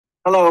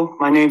Hello,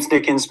 my name is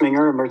Nick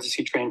Entsminger,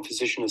 emergency trained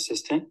physician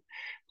assistant,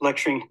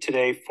 lecturing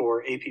today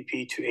for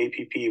APP to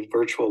APP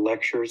virtual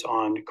lectures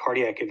on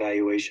cardiac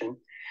evaluation,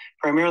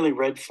 primarily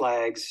red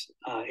flags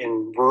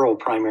in rural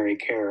primary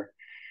care.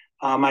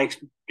 My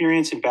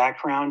experience and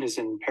background is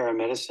in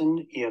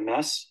paramedicine,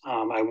 EMS.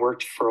 I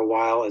worked for a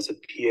while as a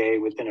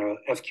PA within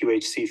a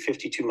FQHC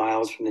 52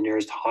 miles from the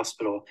nearest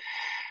hospital,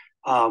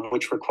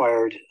 which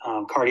required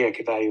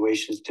cardiac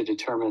evaluations to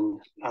determine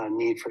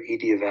need for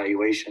ED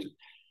evaluation.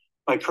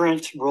 My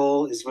current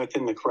role is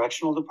within the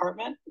correctional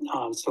department,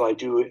 so I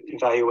do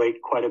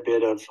evaluate quite a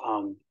bit of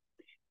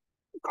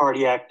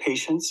cardiac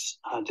patients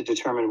to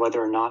determine whether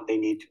or not they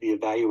need to be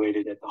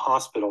evaluated at the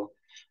hospital,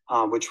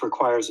 which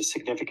requires a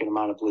significant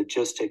amount of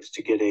logistics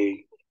to get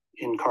a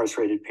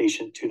incarcerated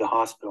patient to the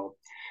hospital.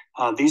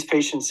 These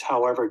patients,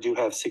 however, do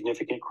have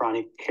significant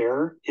chronic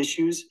care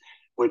issues,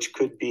 which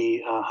could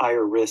be a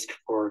higher risk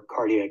for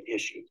cardiac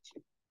issues.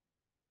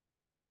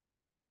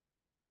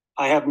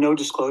 I have no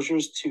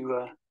disclosures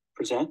to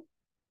present.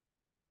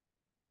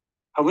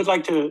 I would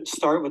like to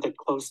start with a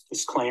close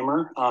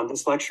disclaimer.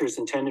 This lecture is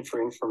intended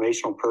for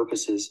informational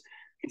purposes.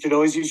 You should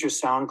always use your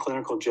sound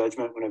clinical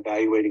judgment when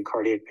evaluating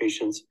cardiac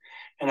patients.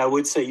 And I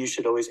would say you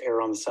should always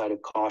err on the side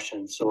of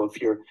caution. So if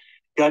your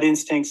gut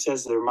instinct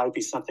says there might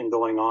be something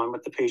going on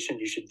with the patient,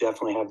 you should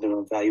definitely have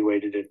them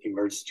evaluated at the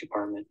emergency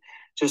department,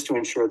 just to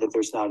ensure that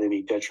there's not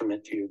any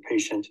detriment to your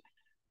patient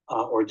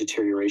or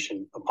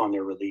deterioration upon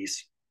their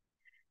release.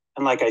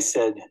 And like I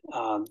said,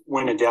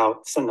 when in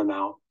doubt, send them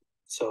out.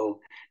 So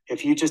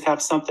if you just have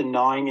something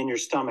gnawing in your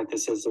stomach that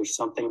says there's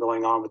something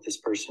going on with this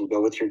person, go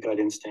with your gut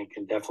instinct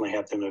and definitely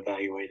have them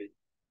evaluated.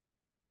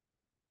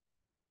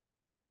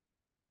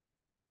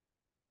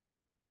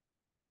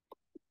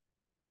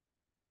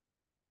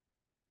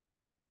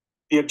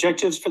 The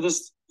objectives for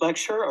this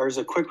lecture are as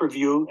a quick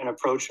review and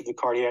approach of the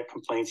cardiac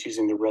complaints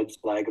using the red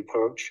flag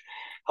approach.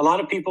 A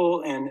lot of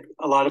people and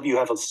a lot of you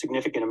have a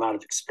significant amount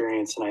of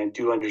experience, and I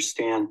do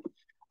understand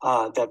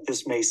that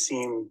this may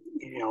seem,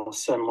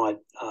 somewhat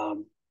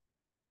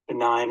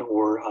benign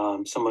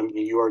or someone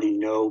you already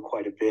know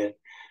quite a bit.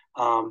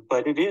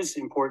 But it is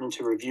important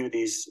to review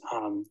these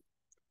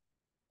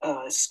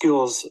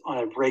skills on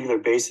a regular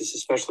basis,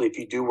 especially if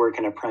you do work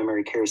in a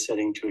primary care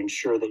setting, to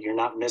ensure that you're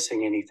not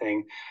missing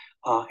anything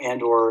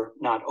and or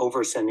not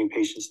oversending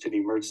patients to the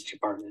emergency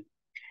department,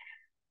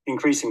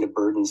 increasing the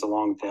burdens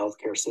along the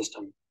healthcare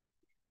system.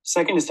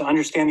 Second is to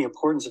understand the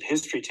importance of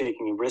history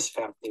taking and risk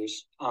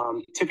factors.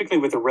 Typically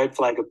with a red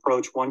flag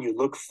approach, one, you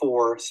look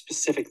for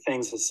specific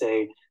things that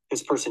say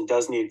this person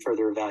does need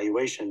further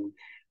evaluation.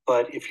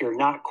 But if you're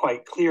not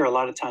quite clear, a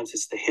lot of times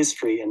it's the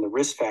history and the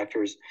risk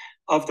factors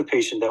of the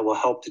patient that will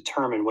help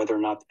determine whether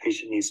or not the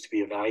patient needs to be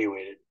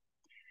evaluated.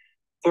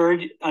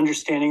 Third,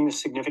 understanding the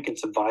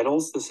significance of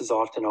vitals. This is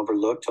often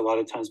overlooked. A lot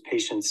of times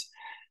patients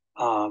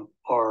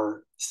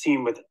are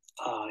seen with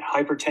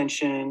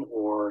hypertension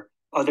or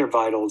other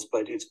vitals,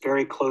 but it's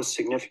very close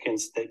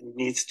significance that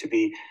needs to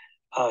be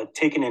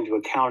taken into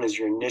account as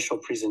your initial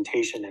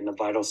presentation, and the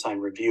vital sign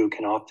review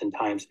can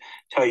oftentimes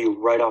tell you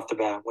right off the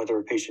bat whether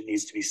a patient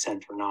needs to be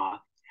sent or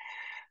not.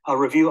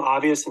 Review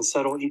obvious and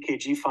subtle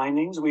EKG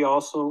findings. We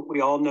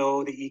all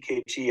know the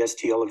EKG,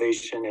 ST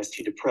elevation,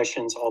 ST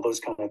depressions, all those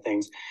kind of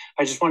things.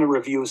 I just want to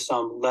review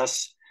some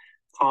less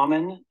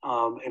common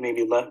and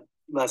maybe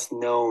less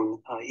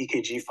known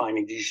EKG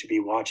findings you should be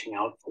watching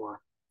out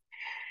for.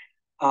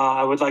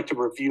 I would like to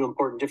review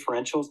important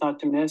differentials not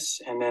to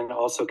miss, and then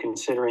also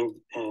considering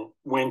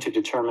when to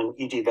determine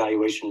ED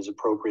evaluation is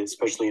appropriate,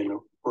 especially in a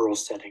rural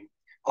setting.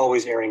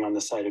 Always erring on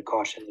the side of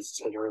caution, as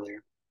I said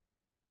earlier.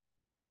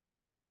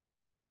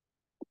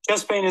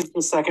 Chest pain is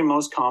the second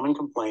most common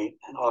complaint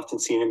and often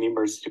seen in the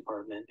emergency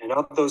department. And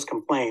of those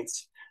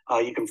complaints,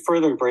 you can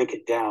further break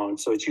it down.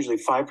 So it's usually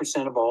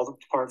 5% of all the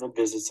department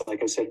visits,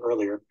 like I said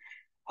earlier.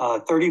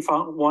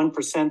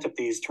 31% of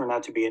these turn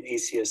out to be an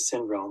ACS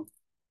syndrome.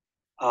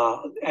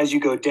 As you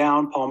go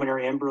down,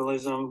 pulmonary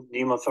embolism,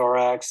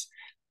 pneumothorax,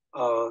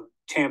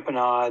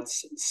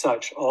 tamponades,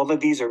 such, all of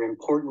these are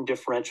important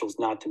differentials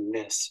not to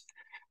miss.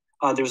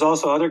 There's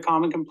also other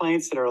common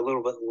complaints that are a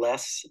little bit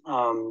less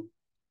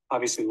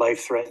obviously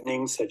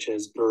life-threatening, such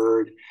as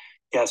GERD,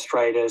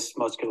 gastritis,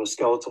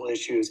 musculoskeletal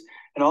issues.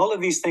 And all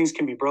of these things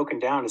can be broken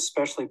down,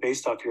 especially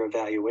based off your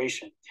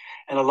evaluation.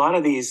 And a lot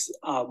of these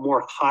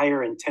more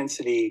higher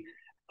intensity,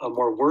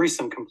 more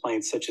worrisome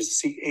complaints, such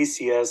as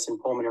ACS and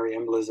pulmonary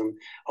embolism,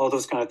 all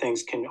those kind of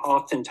things can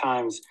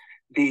oftentimes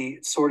be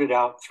sorted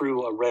out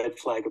through a red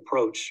flag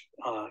approach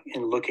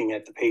in looking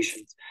at the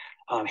patient's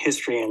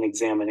history and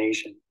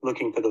examination,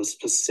 looking for those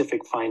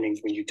specific findings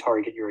when you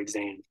target your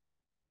exam.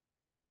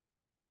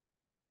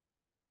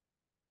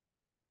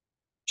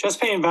 Chest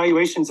pain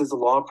evaluations is a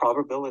law of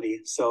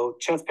probability. So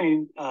chest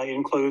pain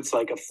includes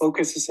like a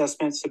focus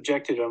assessment,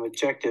 subjective and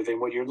objective.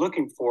 And what you're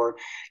looking for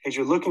is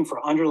you're looking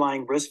for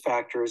underlying risk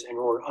factors and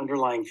or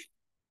underlying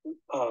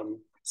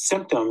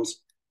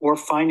symptoms or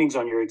findings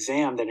on your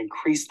exam that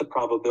increase the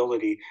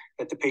probability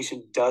that the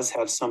patient does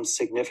have some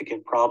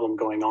significant problem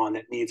going on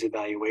that needs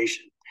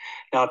evaluation.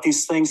 Now, if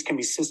these things can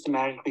be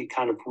systematically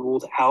kind of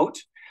ruled out,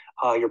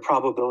 your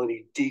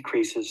probability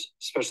decreases,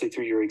 especially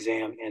through your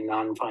exam and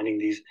non-finding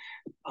these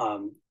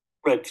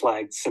red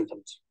flag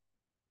symptoms.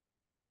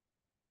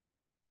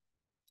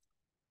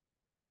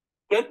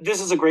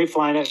 This is a great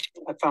slide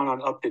I found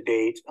on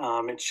UpToDate.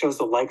 It shows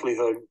the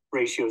likelihood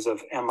ratios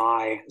of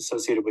MI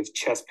associated with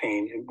chest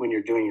pain when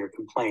you're doing your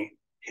complaint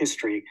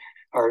history,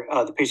 or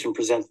the patient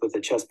presents with a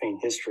chest pain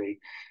history.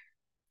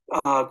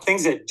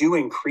 Things that do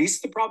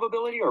increase the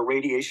probability are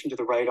radiation to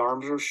the right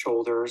arms or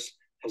shoulders,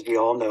 as we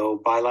all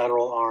know,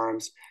 bilateral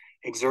arms,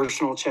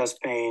 exertional chest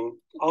pain,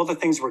 all the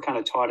things we're kind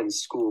of taught in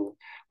school.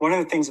 One of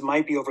the things that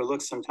might be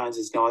overlooked sometimes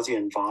is nausea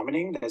and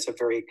vomiting. That's a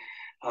very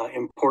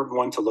important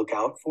one to look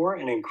out for,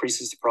 and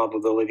increases the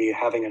probability of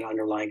having an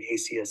underlying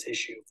ACS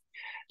issue.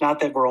 Not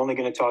that we're only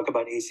going to talk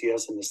about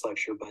ACS in this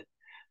lecture, but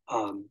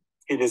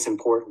it is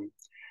important.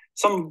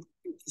 Some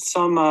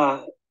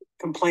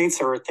complaints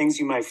or things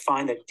you might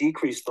find that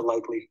decrease the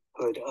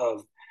likelihood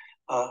of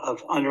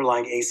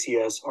underlying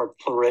ACS are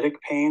pleuritic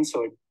pain,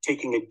 so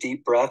taking a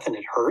deep breath and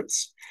it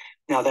hurts.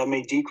 Now, that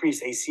may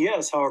decrease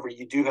ACS. However,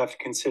 you do have to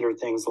consider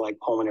things like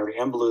pulmonary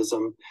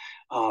embolism,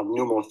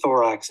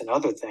 pneumothorax, and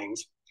other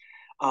things.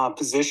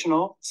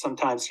 Positional,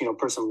 sometimes,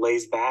 person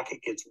lays back,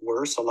 it gets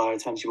worse. A lot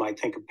of times you might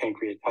think of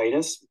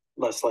pancreatitis,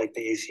 less like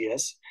the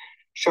ACS.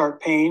 Sharp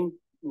pain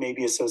may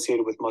be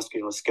associated with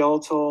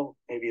musculoskeletal,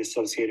 maybe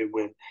associated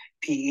with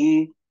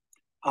PE.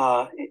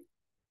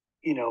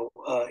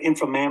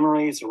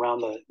 Inframammary is around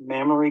the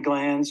mammary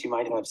glands. You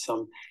might have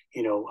some,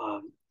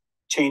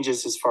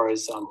 changes as far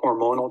as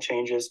hormonal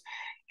changes,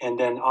 and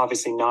then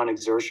obviously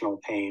non-exertional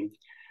pain.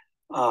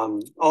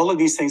 All of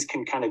these things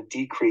can kind of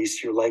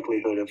decrease your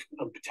likelihood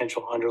of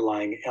potential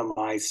underlying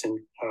MI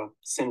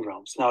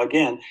syndromes. Now,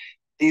 again,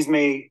 these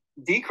may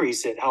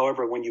decrease it.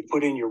 However, when you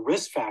put in your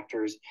risk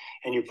factors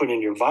and you put in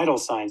your vital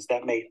signs,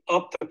 that may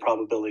up the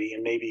probability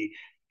and maybe,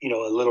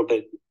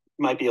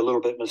 might be a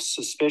little bit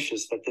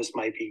suspicious that this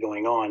might be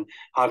going on.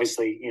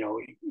 Obviously,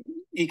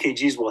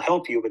 EKGs will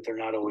help you, but they're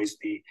not always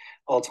the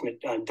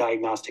ultimate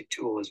diagnostic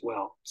tool as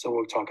well. So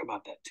we'll talk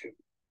about that too.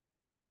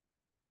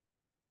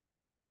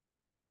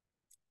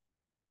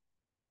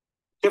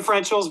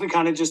 Differentials, we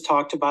kind of just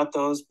talked about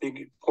those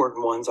big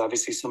important ones.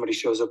 Obviously, somebody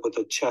shows up with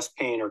a chest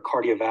pain or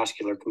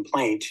cardiovascular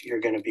complaint, you're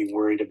going to be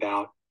worried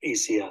about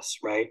ACS,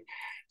 right?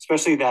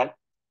 Especially that,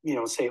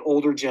 say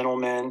older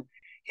gentleman,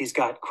 he's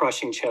got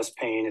crushing chest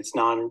pain. It's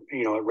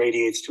it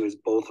radiates to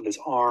both of his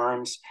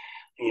arms.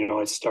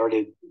 It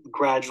started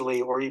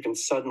gradually or even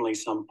suddenly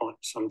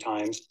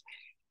sometimes.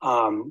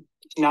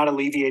 Not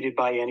alleviated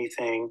by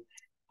anything.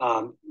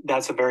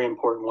 That's a very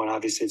important one.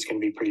 Obviously, it's going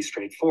to be pretty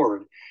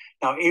straightforward.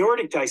 Now,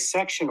 aortic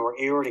dissection or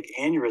aortic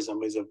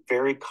aneurysm is a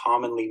very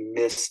commonly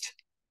missed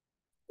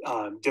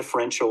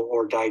differential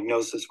or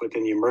diagnosis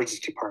within the emergency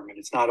department.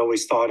 It's not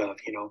always thought of.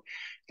 In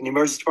the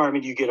emergency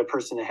department, you get a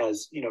person that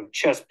has,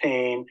 chest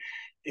pain.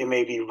 It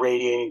may be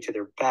radiating to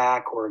their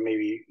back or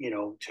maybe,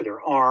 to their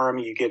arm.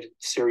 You get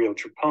serial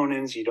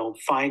troponins. You don't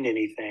find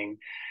anything.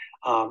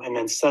 And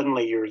then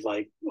suddenly you're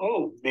like,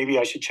 oh, maybe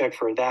I should check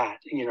for that.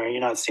 You're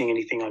not seeing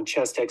anything on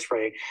chest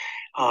x-ray.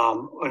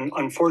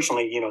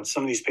 Unfortunately,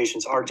 some of these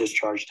patients are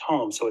discharged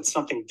home. So it's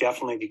something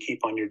definitely to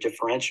keep on your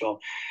differential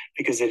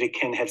because it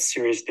can have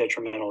serious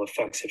detrimental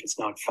effects if it's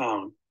not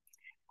found.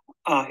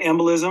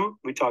 Embolism,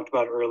 we talked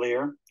about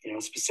earlier,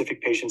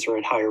 specific patients are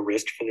at higher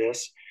risk for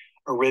this.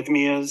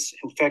 Arrhythmias,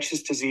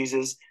 infectious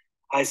diseases.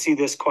 I see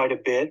this quite a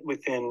bit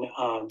within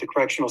the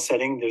correctional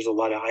setting. There's a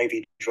lot of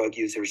IV drug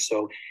users.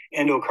 So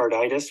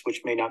endocarditis,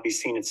 which may not be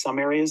seen in some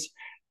areas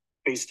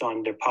based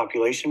on their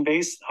population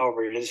base.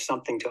 However, it is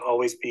something to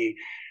always be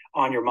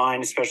on your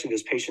mind, especially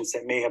those patients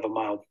that may have a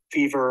mild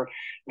fever,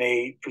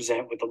 may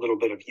present with a little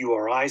bit of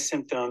URI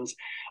symptoms.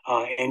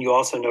 And you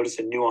also notice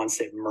a new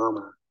onset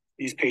murmur.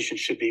 These patients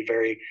should be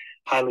very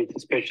highly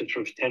suspicious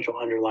for potential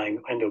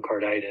underlying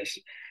endocarditis.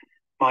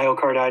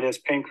 Myocarditis,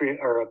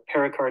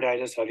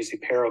 pericarditis, obviously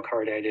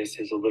pericarditis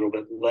is a little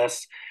bit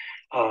less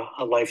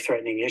a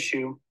life-threatening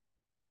issue.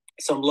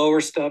 Some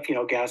lower stuff,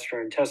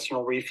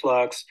 gastrointestinal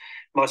reflux,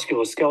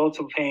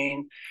 musculoskeletal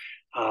pain.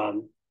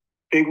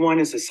 Big one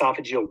is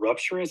esophageal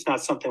rupture. It's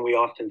not something we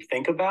often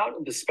think about,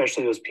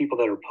 especially those people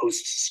that are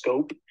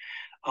post-scope.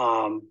 A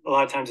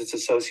lot of times it's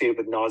associated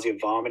with nausea,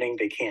 vomiting.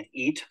 They can't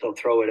eat. They'll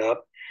throw it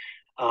up.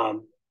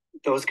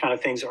 Those kind of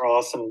things are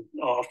also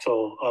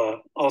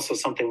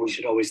something we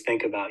should always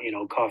think about,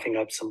 coughing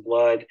up some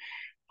blood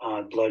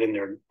in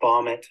their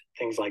vomit,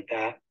 things like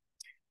that.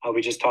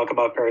 We just talk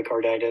about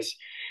pericarditis.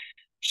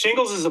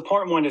 Shingles is an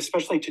important one,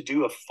 especially to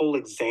do a full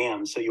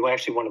exam. So you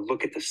actually want to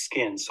look at the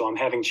skin. So I'm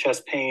having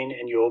chest pain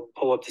and you'll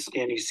pull up the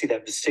skin. You see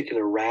that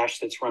vesicular rash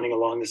that's running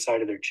along the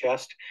side of their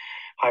chest.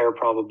 Higher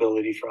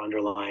probability for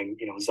underlying,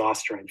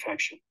 zoster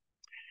infection.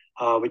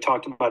 We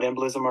talked about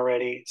embolism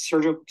already.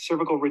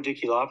 Cervical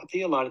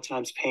radiculopathy, a lot of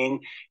times pain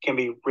can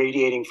be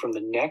radiating from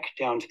the neck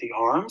down to the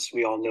arms.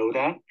 We all know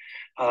that.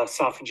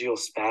 Esophageal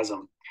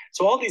spasm.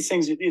 So all these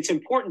things, it's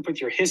important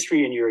with your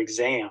history and your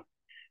exam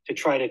to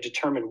try to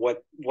determine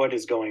what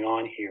is going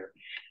on here.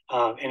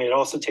 And it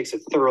also takes a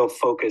thorough,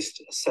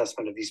 focused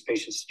assessment of these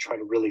patients to try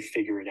to really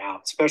figure it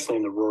out, especially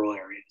in the rural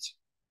areas.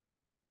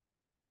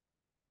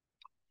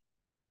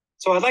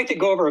 So I'd like to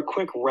go over a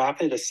quick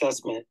rapid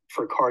assessment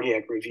for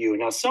cardiac review.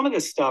 Now, some of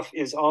this stuff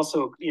is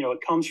also, it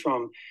comes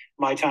from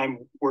my time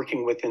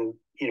working within,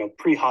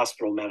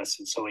 pre-hospital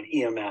medicine, so in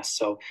EMS.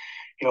 So,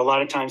 a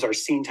lot of times our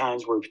scene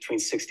times were between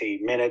 6 to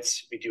 8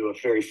 minutes. We do a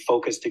very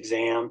focused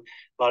exam.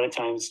 A lot of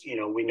times,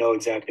 we know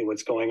exactly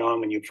what's going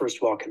on. When you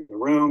first walk in the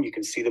room, you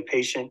can see the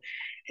patient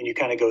and you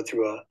kind of go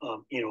through a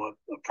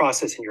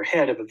process in your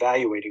head of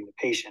evaluating the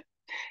patient.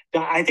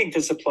 Now, I think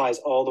this applies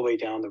all the way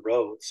down the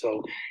road.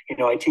 So,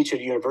 I teach at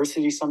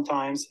university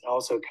sometimes.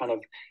 Also,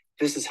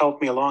 this has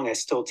helped me along. I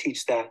still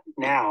teach that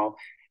now.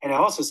 And I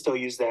also still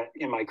use that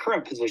in my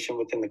current position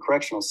within the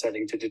correctional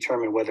setting to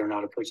determine whether or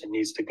not a person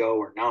needs to go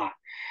or not,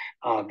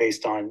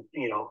 based on,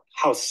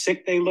 how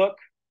sick they look,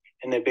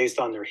 and then based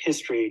on their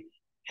history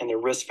and their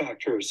risk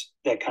factors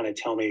that kind of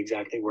tell me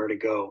exactly where to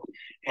go.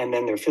 And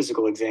then their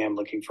physical exam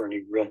looking for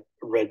any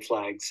red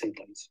flag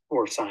symptoms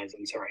or signs,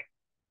 I'm sorry.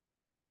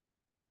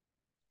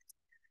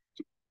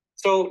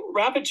 So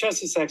rapid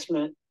chest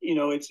assessment,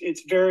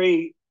 it's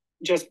very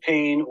just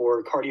pain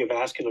or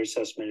cardiovascular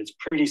assessment. It's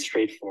pretty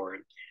straightforward.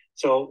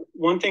 So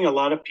one thing a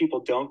lot of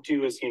people don't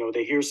do is,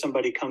 they hear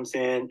somebody comes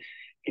in,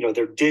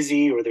 they're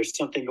dizzy or there's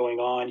something going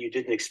on. You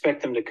didn't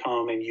expect them to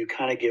come and you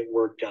kind of get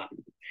worked up.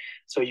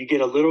 So you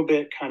get a little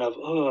bit kind of,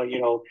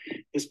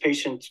 this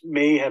patient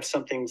may have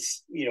something,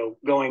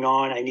 going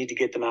on. I need to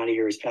get them out of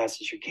here as fast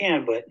as you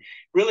can. But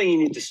really, you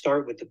need to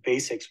start with the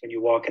basics when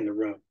you walk in the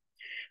room.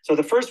 So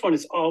the first one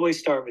is always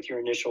start with your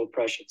initial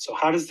impression. So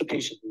how does the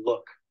patient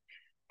look?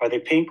 Are they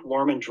pink,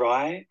 warm, and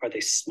dry? Are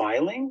they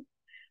smiling?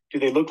 Do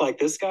they look like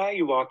this guy?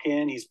 You walk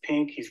in, he's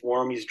pink, he's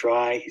warm, he's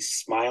dry, he's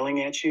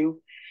smiling at you.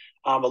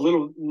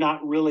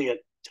 Not really a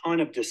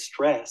ton of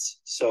distress.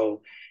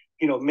 So,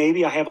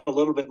 maybe I have a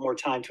little bit more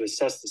time to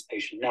assess this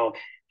patient. Now,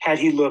 had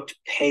he looked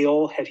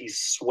pale, had he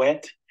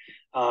sweat,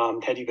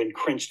 had he been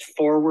cringed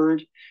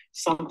forward,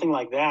 something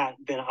like that,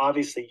 then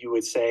obviously you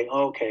would say,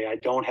 okay, I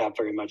don't have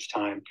very much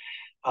time.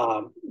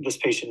 This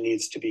patient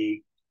needs to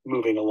be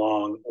moving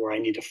along, or I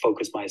need to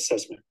focus my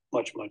assessment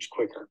much, much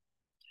quicker.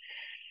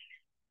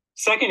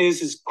 Second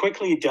is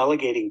quickly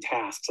delegating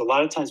tasks. A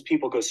lot of times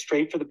people go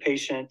straight for the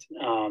patient.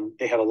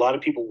 They have a lot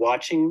of people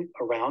watching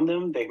around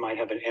them. They might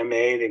have an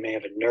MA, they may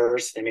have a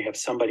nurse, they may have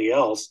somebody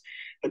else,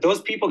 but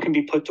those people can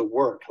be put to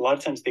work. A lot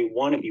of times they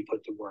want to be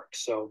put to work.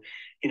 So,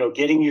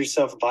 getting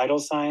yourself vital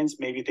signs,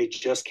 maybe they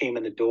just came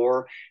in the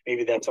door,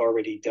 maybe that's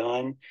already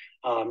done.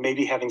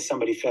 Maybe having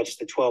somebody fetch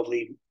the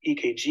 12-lead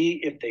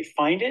EKG if they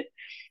find it.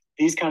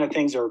 These kind of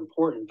things are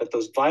important, but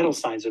those vital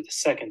signs are the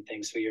second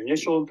thing. So your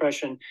initial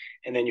impression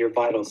and then your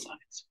vital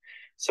signs.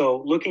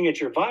 So looking at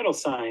your vital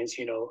signs,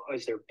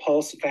 is their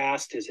pulse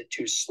fast? Is it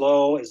too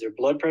slow? Is their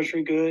blood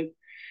pressure good?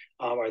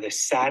 Are they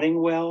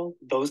satting well?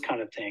 Those kind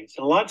of things.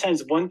 And a lot of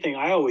times, one thing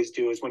I always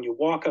do is when you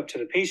walk up to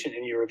the patient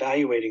and you're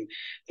evaluating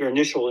their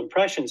initial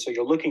impression, so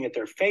you're looking at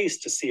their face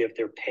to see if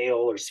they're pale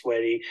or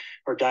sweaty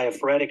or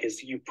diaphoretic,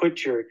 is you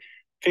put your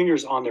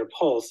fingers on their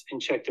pulse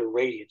and check their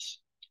radius.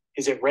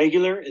 Is it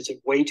regular? Is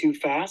it way too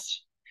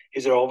fast?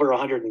 Is it over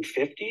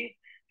 150?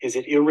 Is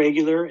it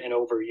irregular and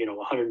over,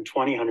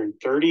 120,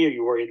 130? Are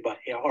you worried about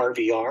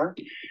RVR?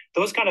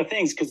 Those kind of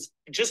things, because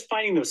just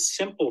finding those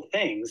simple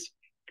things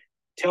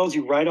tells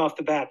you right off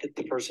the bat that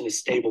the person is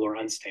stable or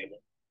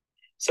unstable.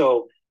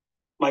 So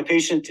my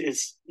patient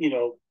is,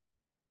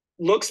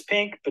 looks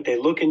pink, but they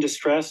look in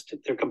distress.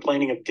 They're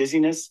complaining of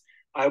dizziness.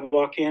 I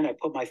walk in, I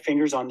put my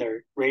fingers on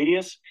their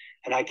radius,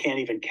 and I can't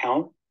even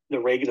count the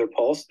regular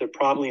pulse. They're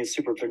probably in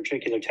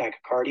supraventricular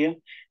tachycardia.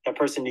 That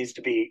person needs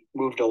to be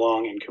moved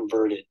along and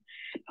converted.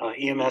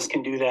 EMS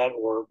can do that,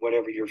 or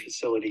whatever your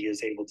facility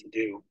is able to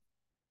do.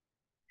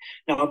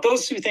 Now, if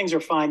those two things are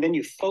fine, then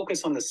you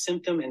focus on the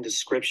symptom and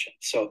description.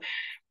 So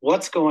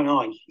what's going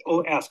on?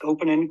 Ask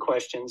open-ended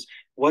questions.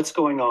 What's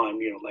going on?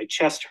 My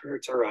chest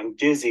hurts, or I'm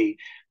dizzy,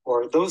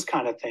 or those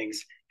kind of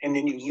things. And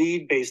then you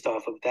lead based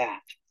off of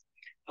that,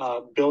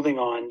 building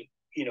on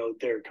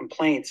their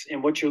complaints.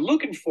 And what you're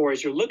looking for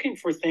is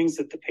things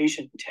that the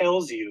patient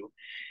tells you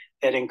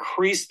that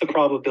increase the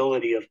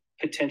probability of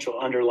potential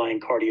underlying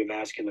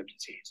cardiovascular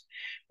disease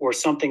or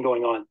something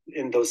going on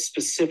in those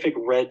specific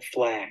red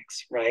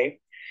flags, right?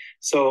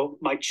 So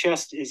my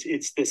chest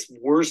it's this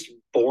worst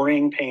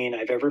boring pain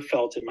I've ever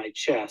felt in my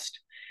chest.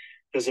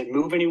 Does it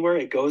move anywhere?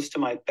 It goes to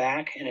my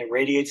back and it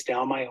radiates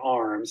down my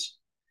arms,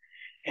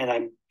 and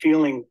I'm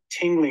feeling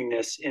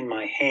tingliness in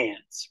my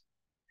hands.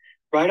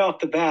 Right off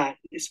the bat,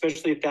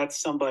 especially if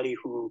that's somebody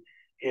who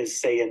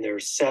is, say, in their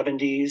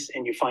 70s,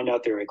 and you find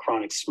out they're a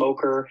chronic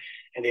smoker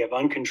and they have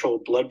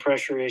uncontrolled blood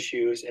pressure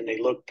issues and they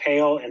look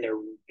pale and they're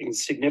in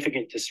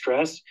significant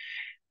distress,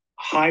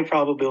 high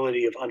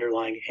probability of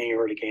underlying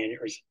aortic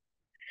aneurysm.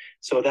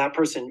 So that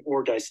person,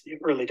 or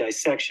early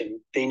dissection,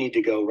 they need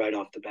to go right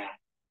off the bat.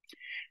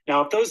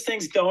 Now, if those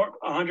things don't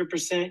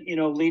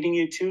 100%, leading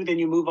you to, then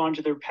you move on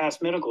to their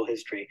past medical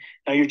history.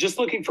 Now, you're just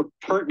looking for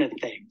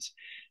pertinent things.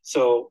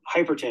 So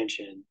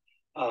hypertension,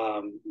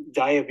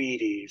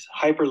 diabetes,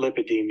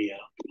 hyperlipidemia,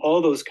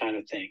 all those kind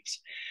of things.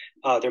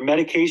 Their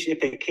medication, if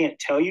they can't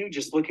tell you,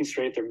 just looking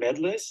straight at their med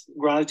list,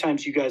 a lot of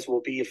times you guys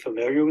will be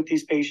familiar with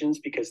these patients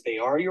because they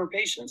are your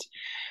patients.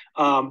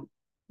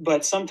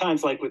 But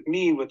sometimes, like with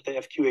me, with the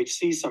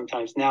FQHC,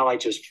 sometimes now I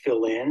just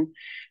fill in.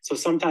 So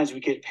sometimes we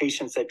get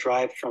patients that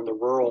drive from the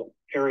rural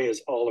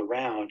areas all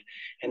around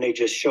and they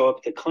just show up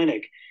at the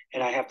clinic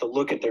and I have to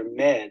look at their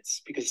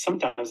meds because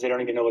sometimes they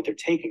don't even know what they're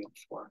taking them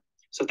for.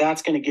 So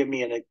that's going to give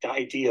me an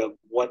idea of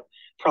what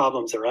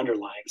problems are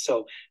underlying.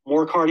 So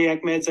more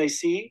cardiac meds I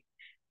see,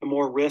 the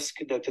more risk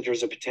that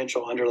there's a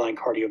potential underlying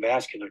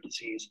cardiovascular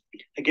disease.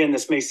 Again,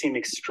 this may seem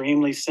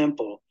extremely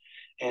simple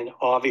and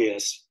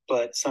obvious,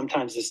 but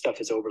sometimes this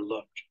stuff is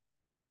overlooked.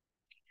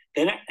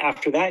 Then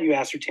after that, you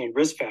ascertain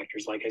risk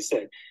factors, like I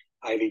said,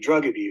 IV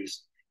drug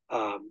abuse,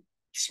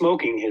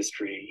 smoking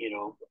history,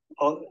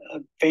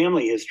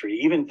 family history,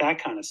 even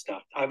that kind of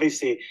stuff.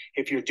 Obviously,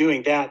 if you're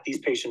doing that, these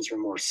patients are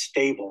more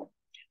stable.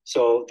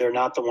 So they're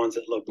not the ones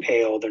that look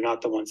pale. They're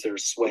not the ones that are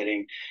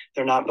sweating.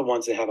 They're not the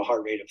ones that have a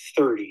heart rate of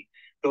 30.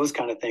 Those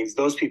kind of things,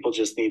 those people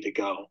just need to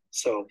go.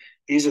 So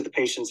these are the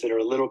patients that are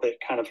a little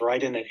bit kind of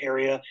right in that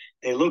area.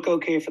 They look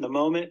okay for the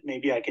moment.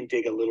 Maybe I can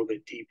dig a little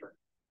bit deeper.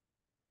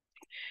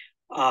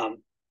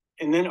 And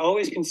then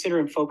always consider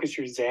and focus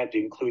your exam to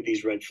include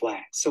these red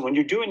flags. So when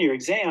you're doing your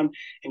exam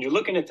and you're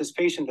looking at this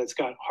patient that's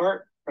got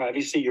heart,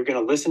 obviously you're going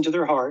to listen to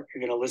their heart.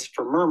 You're going to listen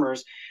for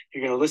murmurs.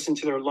 You're going to listen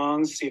to their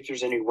lungs, see if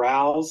there's any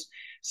rowels,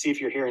 see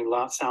if you're hearing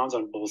loud sounds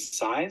on both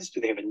sides.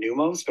 Do they have a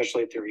pneumo,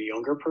 especially if they're a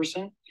younger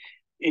person?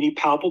 Any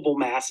palpable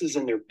masses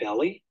in their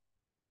belly,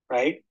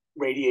 right?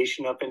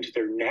 Radiation up into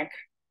their neck,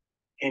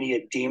 any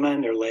edema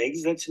in their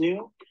legs that's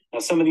new. Now,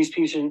 some of these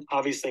patients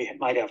obviously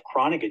might have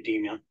chronic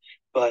edema,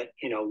 but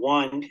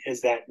one,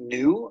 is that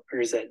new or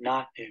is that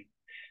not new?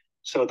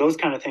 So those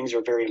kind of things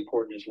are very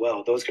important as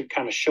well. Those could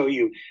kind of show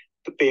you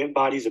the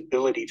body's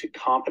ability to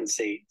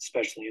compensate,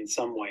 especially in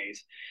some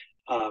ways,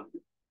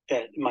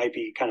 that might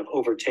be kind of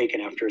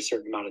overtaken after a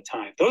certain amount of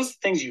time. Those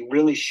things you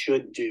really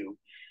should do.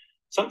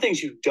 Some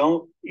things you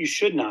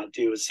should not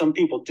do, is some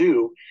people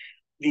do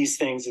these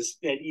things is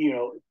that,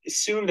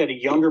 assume that a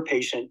younger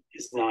patient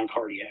is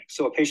non-cardiac.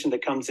 So a patient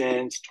that comes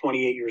in, is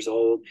 28 years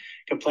old,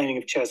 complaining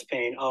of chest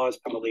pain, it's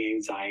probably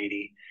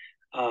anxiety.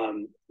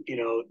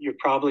 You're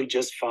probably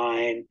just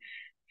fine.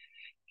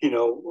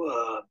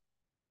 You're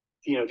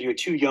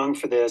too young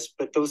for this,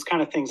 but those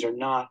kind of things are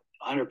not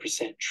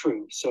 100%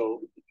 true.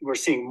 So we're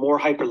seeing more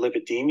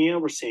hyperlipidemia.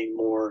 We're seeing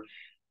more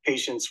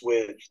patients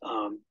with,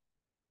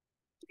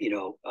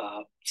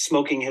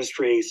 smoking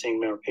history, seeing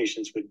more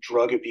patients with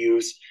drug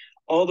abuse,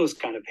 all those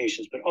kind of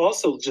patients, but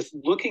also just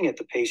looking at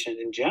the patient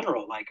in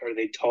general, like, are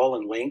they tall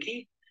and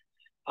lanky?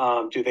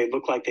 Do they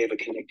look like they have a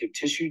connective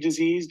tissue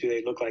disease? Do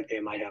they look like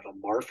they might have a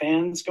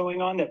Marfan's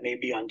going on that may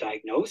be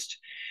undiagnosed?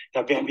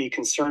 That may be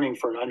concerning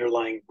for an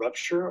underlying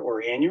rupture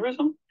or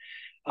aneurysm.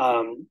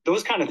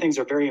 Those kind of things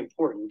are very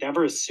important.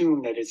 Never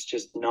assume that it's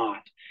just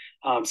not,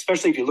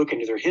 especially if you look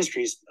into their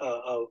histories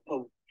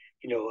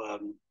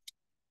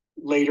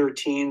later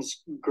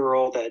teens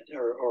girl that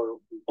or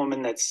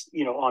woman that's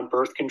on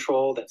birth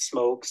control that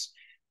smokes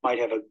might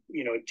have a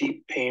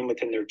deep pain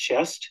within their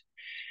chest.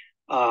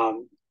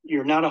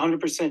 You're not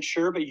 100%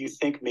 sure, but you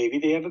think maybe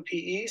they have a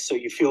PE. So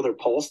you feel their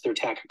pulse, they're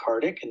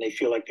tachycardic, and they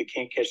feel like they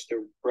can't catch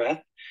their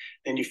breath.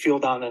 Then you feel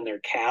down on their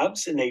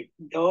calves, and it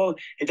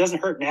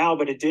doesn't hurt now,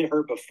 but it did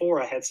hurt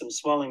before. I had some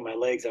swelling in my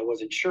legs. I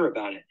wasn't sure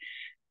about it.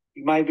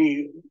 It might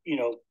be,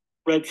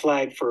 red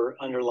flag for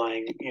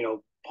underlying,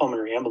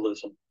 pulmonary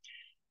embolism.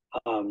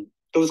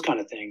 Those kind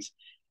of things.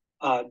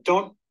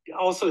 Don't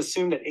also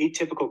assume that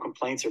atypical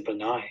complaints are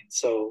benign.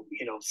 So,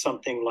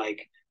 something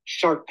like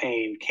sharp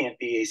pain can't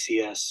be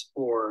ACS,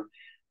 or,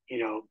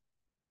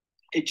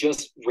 it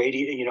just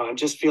I'm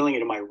just feeling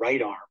it in my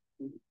right arm.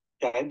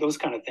 Those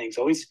kind of things.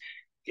 Always,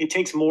 it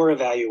takes more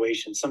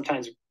evaluation.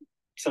 Sometimes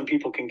some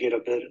people can get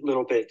a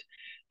little bit,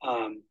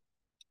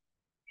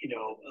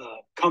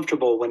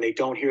 comfortable when they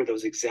don't hear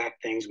those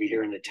exact things we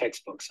hear in the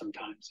textbook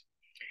sometimes.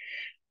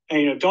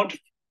 And,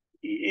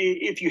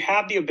 if you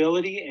have the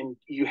ability and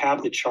you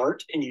have the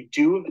chart and you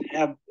do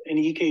have an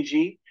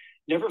EKG,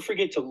 never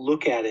forget to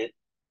look at it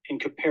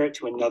and compare it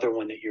to another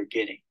one that you're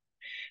getting.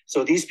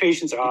 So these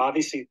patients are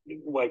obviously,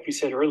 like we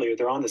said earlier,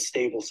 they're on the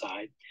stable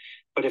side.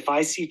 But if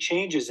I see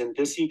changes in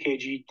this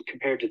EKG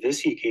compared to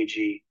this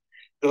EKG,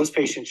 those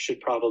patients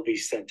should probably be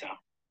sent out.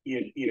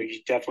 You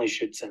definitely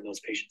should send those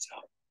patients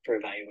out for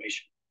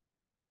evaluation.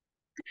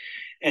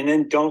 And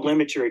then don't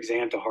limit your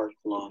exam to heart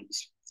and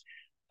lungs.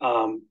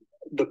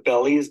 The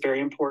belly is very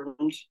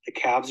important. The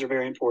calves are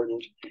very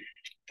important.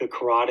 The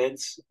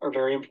carotids are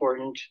very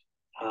important.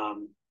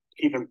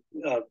 Even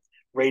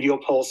radial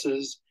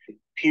pulses,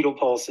 pedal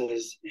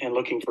pulses, and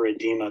looking for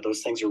edema.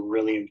 Those things are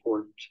really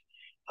important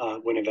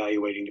when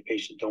evaluating the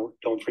patient.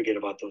 Don't forget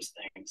about those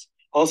things.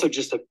 Also,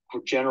 just a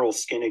general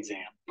skin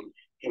exam.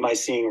 Am I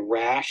seeing a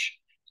rash?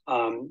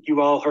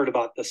 You all heard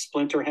about the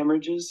splinter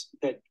hemorrhages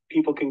that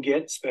people can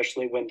get,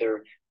 especially when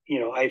they're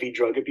IV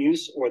drug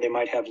abuse, or they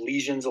might have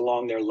lesions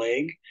along their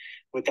leg.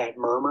 with that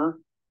murmur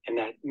and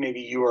that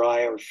maybe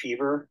URI or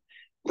fever.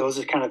 Those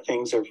are kind of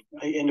things are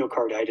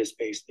endocarditis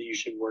based that you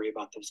should worry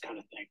about those kind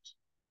of things.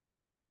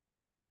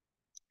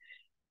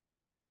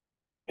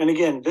 And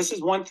again, this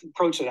is one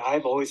approach that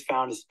I've always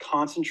found is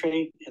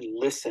concentrate and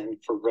listen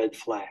for red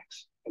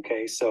flags.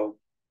 Okay, so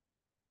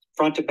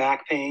front to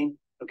back pain.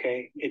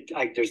 Okay,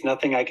 there's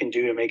nothing I can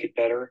do to make it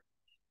better.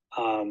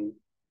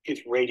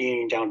 It's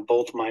radiating down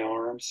both my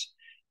arms.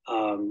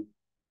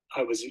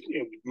 I was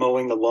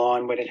mowing the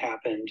lawn when it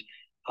happened.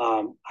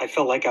 I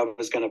felt like I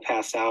was going to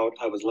pass out.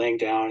 I was laying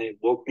down. It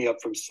woke me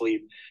up from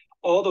sleep.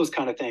 All those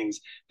kind of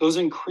things. Those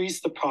increase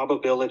the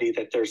probability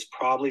that there's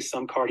probably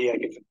some cardiac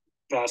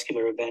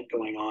vascular event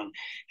going on.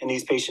 And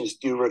these patients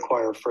do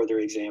require further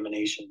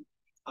examination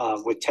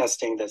with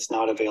testing that's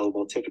not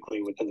available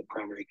typically within the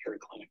primary care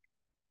clinic.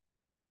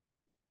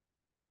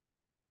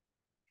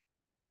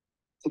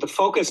 So the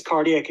focused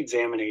cardiac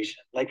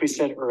examination, like we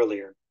said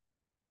earlier,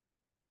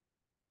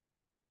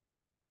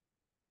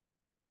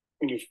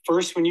 when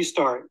you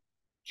start,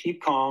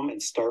 keep calm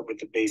and start with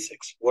the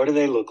basics. What do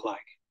they look like,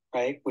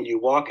 right? When you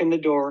walk in the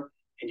door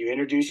and you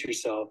introduce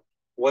yourself,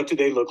 what do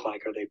they look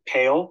like? Are they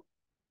pale?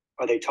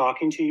 Are they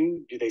talking to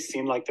you? Do they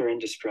seem like they're in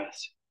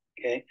distress?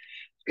 Okay.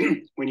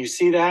 When you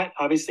see that,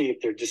 obviously, if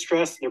they're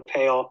distressed, they're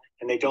pale,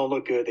 and they don't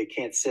look good, they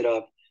can't sit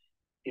up,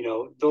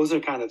 those are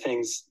kind of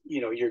things,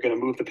 you're going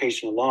to move the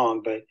patient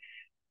along, but,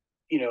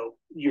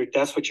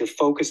 that's what you're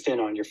focused in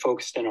on. You're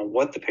focused in on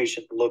what the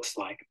patient looks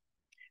like.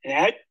 And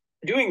at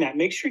doing that,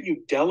 make sure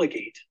you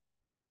delegate.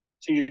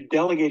 So you're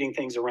delegating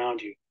things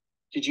around you.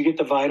 Did you get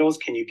the vitals?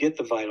 Can you get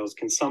the vitals?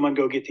 Can someone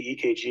go get the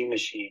EKG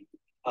machine?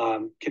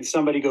 Can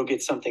somebody go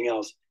get something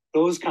else?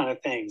 Those kind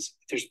of things.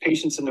 If there's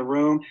patients in the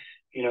room,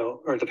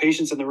 or the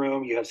patients in the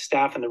room, you have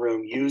staff in the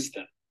room, use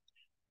them.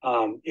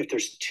 If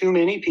there's too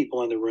many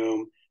people in the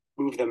room,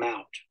 move them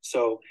out.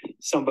 So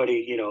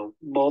somebody,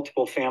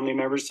 multiple family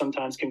members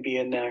sometimes can be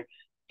in there.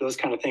 Those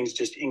kind of things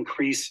just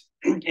increase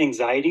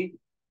anxiety,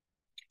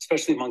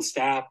 especially among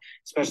staff,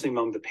 especially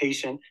among the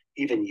patient,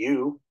 even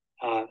you.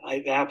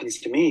 It happens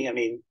to me. I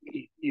mean,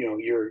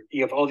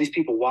 you have all these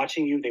people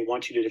watching you. They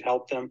want you to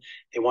help them.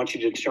 They want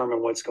you to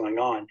determine what's going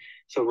on.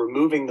 So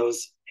removing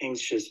those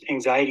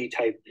anxiety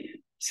type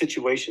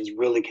situations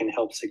really can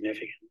help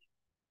significantly.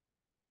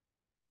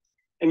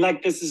 And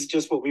this is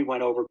just what we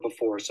went over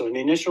before. So in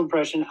the initial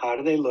impression, how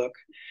do they look?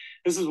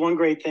 This is one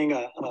great thing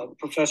a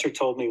professor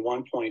told me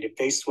one point: if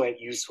they sweat,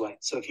 you sweat.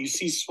 So if you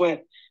see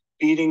sweat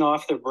beading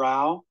off their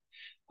brow,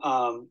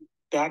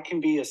 that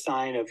can be a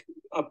sign of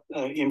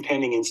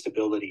impending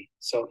instability.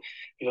 So,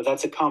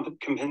 that's a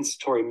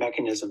compensatory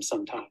mechanism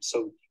sometimes.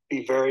 So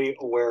be very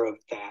aware of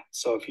that.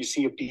 So if you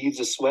see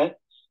beads of sweat,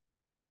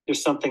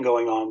 there's something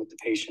going on with the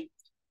patient.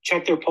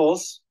 Check their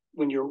pulse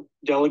when you're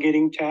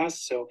delegating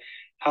tasks. So,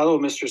 hello,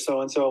 Mr.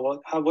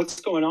 So-and-so,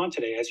 what's going on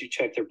today as you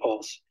check their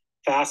pulse?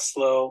 Fast,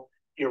 slow,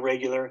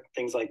 irregular,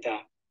 things like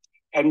that.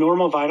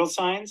 Abnormal vital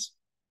signs,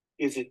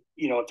 is it,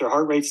 if their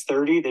heart rate's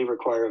 30, they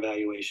require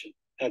evaluation.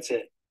 That's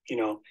it.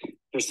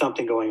 There's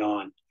something going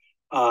on.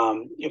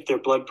 If their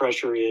blood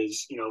pressure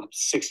is,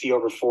 60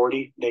 over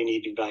 40, they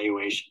need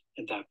evaluation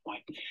at that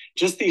point.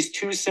 Just these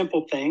two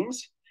simple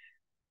things,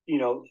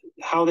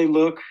 how they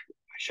look,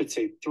 I should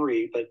say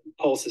three, but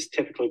pulse is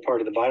typically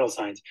part of the vital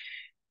signs.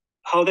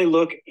 How they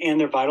look and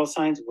their vital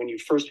signs when you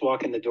first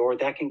walk in the door,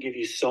 that can give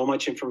you so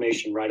much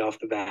information right off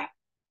the bat.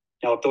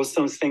 Now, if those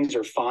things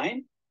are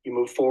fine, you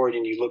move forward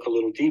and you look a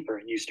little deeper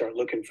and you start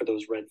looking for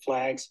those red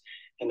flags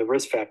and the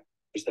risk factors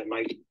that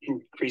might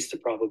increase the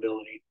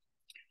probability.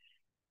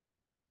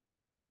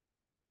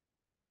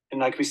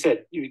 And like we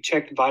said, you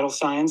check the vital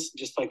signs,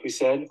 just like we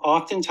said.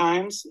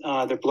 Oftentimes,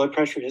 their blood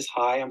pressure is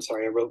high. I'm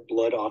sorry, I wrote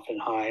blood often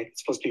high.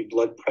 It's supposed to be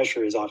blood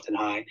pressure is often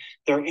high.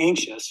 They're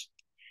anxious.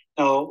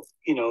 Now,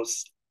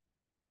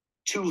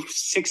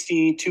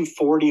 260,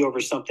 240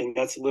 over something,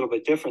 that's a little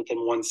bit different than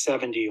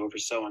 170 over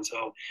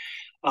so-and-so,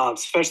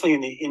 especially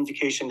in the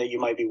indication that you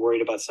might be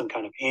worried about some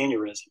kind of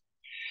aneurysm.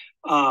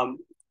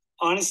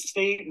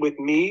 Honestly, with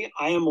me,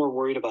 I am more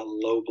worried about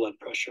low blood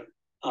pressure.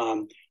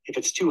 If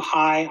it's too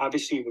high,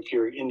 obviously, if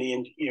you're in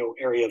the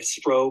area of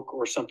stroke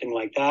or something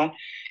like that,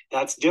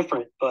 that's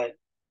different. But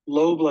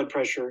low blood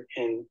pressure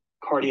in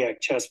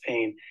cardiac chest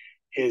pain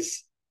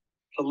is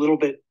a little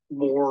bit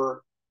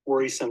more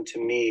worrisome to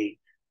me,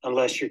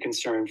 unless you're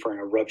concerned for an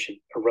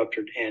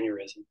ruptured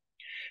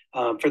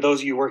aneurysm. For those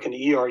of you who work in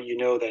the ER, you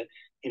know that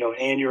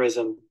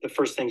aneurysm, the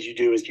first things you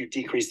do is you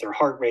decrease their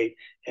heart rate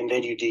and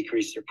then you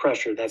decrease their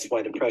pressure. That's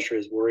why the pressure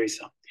is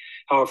worrisome.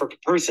 However, if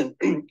a person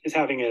is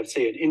having an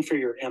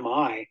inferior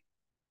MI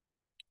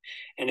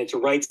and it's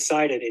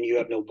right-sided and you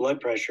have no blood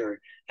pressure,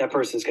 that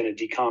person is going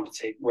to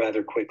decompensate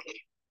rather quickly.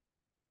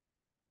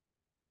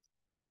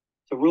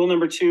 So rule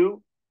number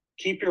 2,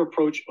 keep your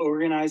approach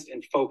organized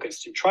and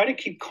focused, and try to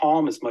keep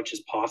calm as much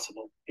as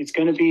possible. It's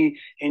going to be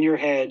in your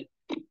head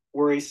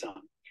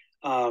worrisome.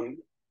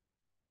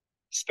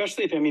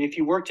 Especially if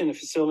you worked in a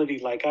facility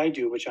like I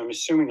do, which I'm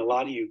assuming a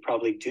lot of you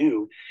probably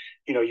do,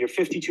 you're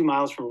 52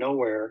 miles from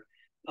nowhere.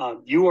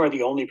 You are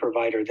the only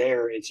provider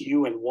there. It's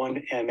you and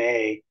one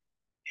MA,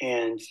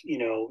 and,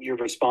 you're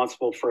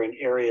responsible for an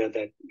area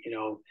that,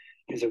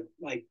 is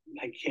I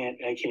can't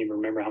even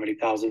remember how many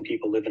thousand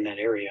people live in that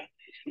area.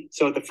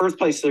 So the first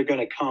place they're going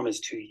to come is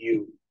to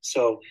you.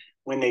 So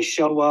when they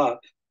show up,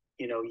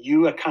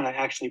 you kind of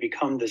actually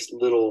become this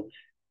little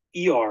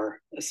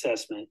ER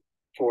assessment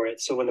for it.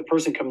 So when the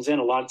person comes in,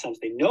 a lot of times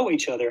they know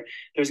each other.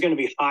 There's going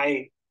to be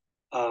high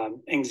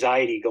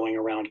anxiety going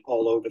around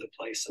all over the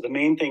place. So the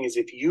main thing is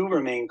if you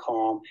remain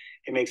calm,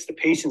 it makes the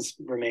patients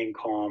remain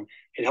calm.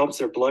 It helps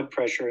their blood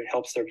pressure. It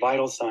helps their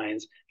vital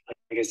signs.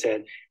 Like I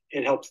said,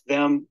 it helps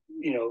them,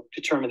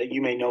 determine that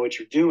you may know what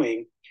you're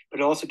doing, but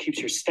it also keeps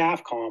your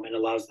staff calm and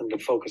allows them to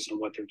focus on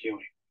what they're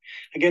doing.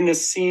 Again,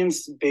 this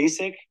seems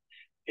basic.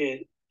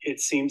 It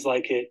seems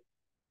like it,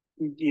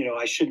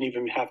 I shouldn't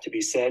even have to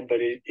be said, but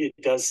you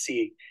do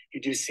see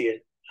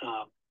it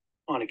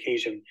on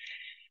occasion.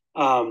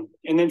 And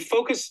then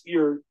focus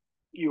your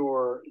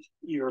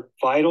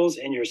vitals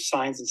and your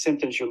signs and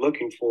symptoms you're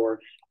looking for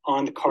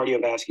on the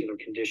cardiovascular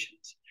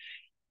conditions.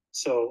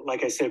 So,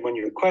 like I said, when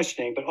you're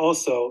questioning, but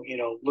also,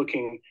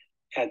 looking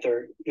at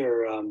their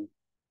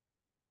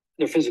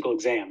physical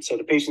exam. So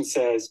the patient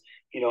says,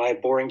 I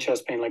have boring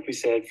chest pain, like we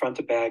said, front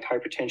to back,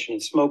 hypertension,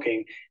 and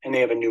smoking, and they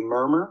have a new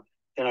murmur,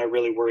 then I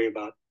really worry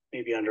about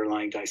maybe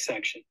underlying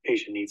dissection.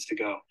 Patient needs to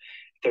go.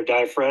 If they're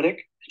diaphoretic,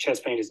 the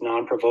chest pain is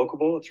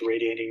non-provocable, it's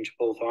radiating to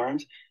both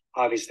arms,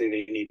 obviously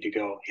they need to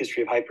go.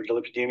 History of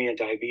hyperlipidemia,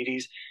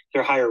 diabetes,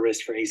 they're higher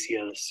risk for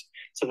ACS.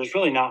 So there's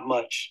really not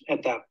much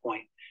at that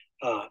point,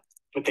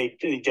 but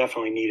they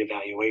definitely need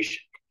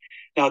evaluation.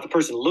 Now, if the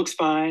person looks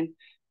fine,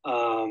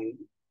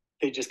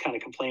 they just kind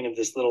of complain of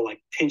this little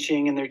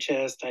pinching in their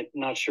chest. I'm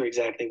not sure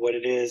exactly what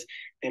it is.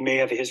 They may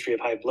have a history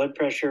of high blood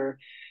pressure.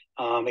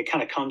 It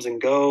kind of comes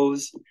and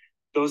goes.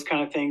 Those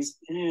kind of things,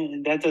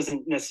 that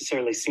doesn't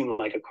necessarily seem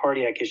like a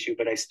cardiac issue,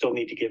 but I still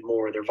need to get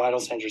more. Their vital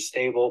signs are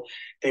stable.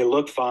 They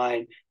look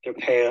fine. They're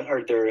pale,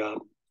 or they're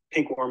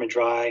pink, warm, and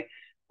dry,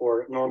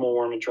 or normal,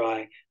 warm, and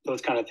dry.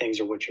 Those kind of things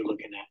are what you're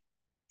looking at.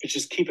 But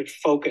just keep it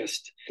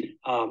focused.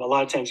 A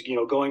lot of times,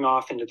 going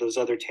off into those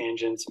other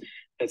tangents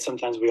that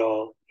sometimes we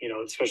all,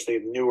 especially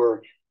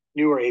newer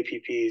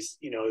APPs,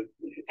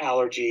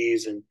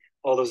 allergies and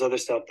all those other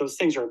stuff, those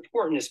things are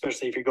important,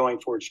 especially if you're going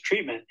towards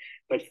treatment,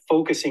 but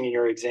focusing in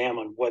your exam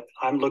on what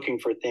I'm looking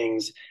for,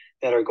 things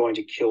that are going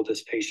to kill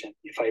this patient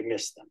if I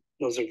miss them.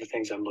 Those are the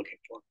things I'm looking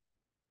for.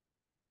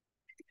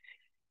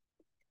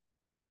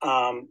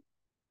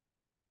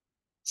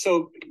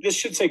 So this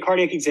should say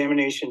cardiac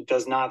examination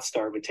does not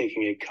start with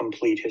taking a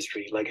complete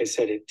history. Like I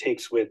said, it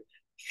takes with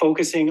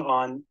focusing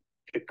on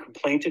the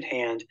complaint at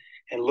hand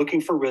and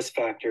looking for risk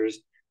factors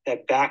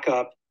that back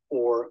up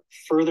or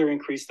further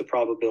increase the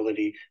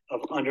probability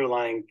of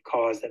underlying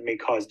cause that may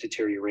cause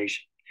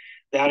deterioration.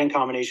 That in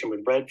combination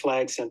with red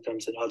flag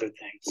symptoms and other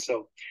things.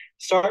 So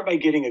start by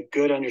getting a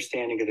good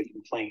understanding of the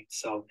complaint.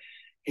 So,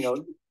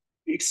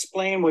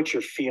 explain what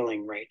you're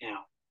feeling right now.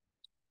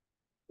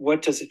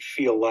 What does it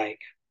feel like?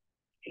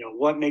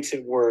 What makes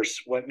it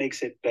worse? What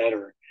makes it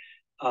better?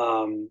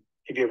 Have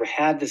you ever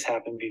had this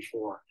happen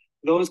before?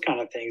 Those kind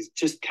of things,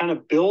 just kind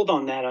of build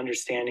on that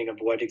understanding of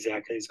what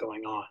exactly is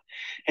going on.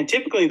 And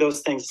typically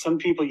those things, some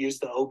people use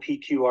the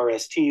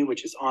OPQRST,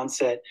 which is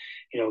onset,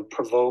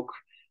 provoke,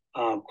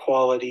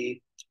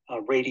 quality,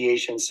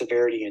 radiation,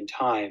 severity, and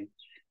time.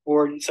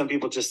 Or some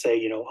people just say,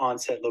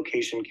 onset,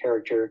 location,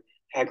 character,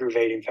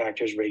 aggravating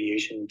factors,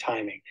 radiation, and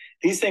timing.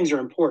 These things are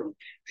important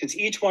because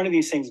each one of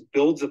these things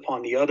builds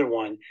upon the other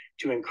one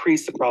to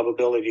increase the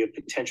probability of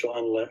potential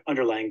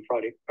underlying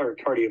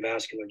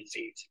cardiovascular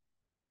disease.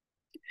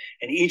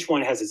 And each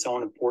one has its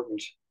own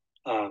important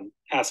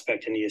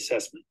aspect in the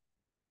assessment.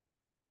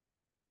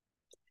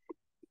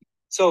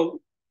 So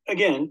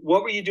again,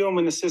 what were you doing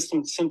when the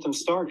symptoms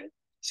started?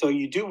 So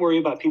you do worry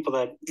about people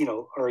that,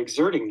 are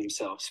exerting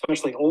themselves,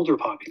 especially older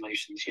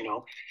populations,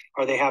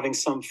 are they having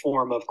some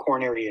form of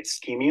coronary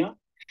ischemia?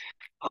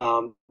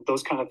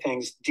 Those kind of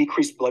things,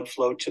 decreased blood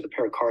flow to the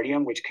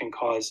pericardium, which can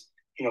cause,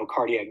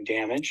 cardiac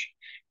damage.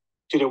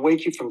 Did it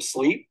wake you from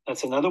sleep?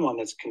 That's another one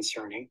that's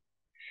concerning.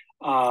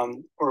 Or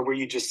were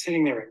you just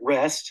sitting there at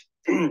rest?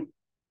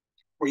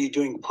 Were you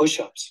doing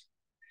push-ups?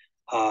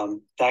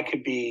 That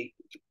could be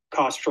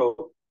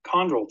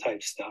costochondral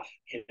type stuff,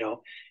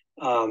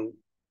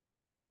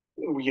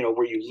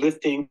 were you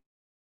lifting?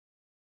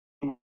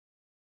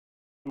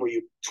 Were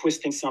you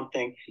twisting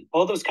something?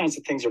 All those kinds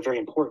of things are very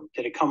important.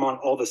 Did it come on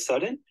all of a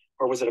sudden,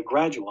 or was it a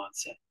gradual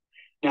onset?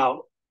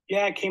 Now,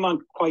 yeah, it came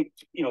on quite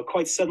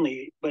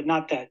suddenly, but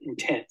not that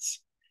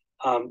intense.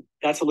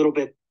 That's a little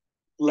bit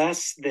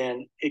less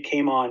than it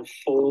came on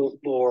full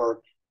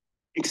or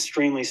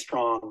extremely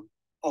strong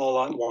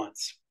all at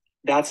once.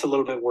 That's a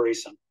little bit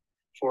worrisome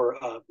for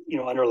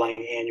underlying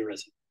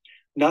aneurysm.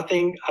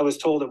 Nothing, I was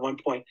told at one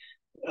point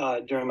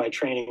during my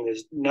training,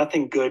 is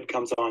nothing good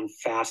comes on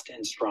fast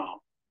and strong.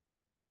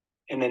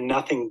 And then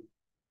nothing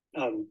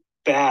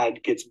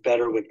bad gets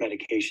better with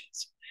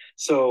medications.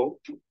 So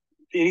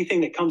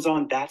anything that comes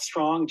on that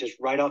strong, just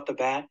right off the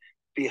bat,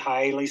 be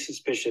highly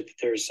suspicious that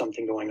there's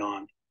something going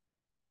on.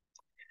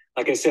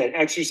 Like I said,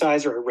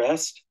 exercise or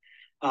rest.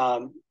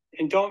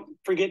 And don't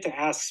forget to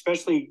ask,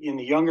 especially in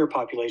the younger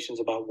populations,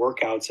 about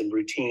workouts and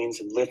routines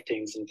and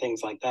liftings and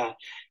things like that.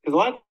 Because a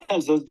lot of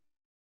times those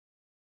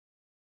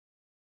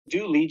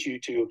do lead you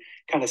to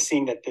kind of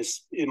seeing that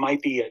it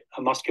might be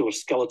a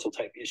musculoskeletal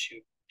type issue.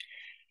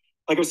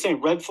 Like I was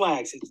saying, red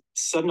flags, it's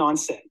sudden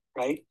onset,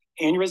 right?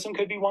 Aneurysm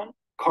could be one.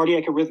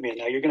 Cardiac arrhythmia.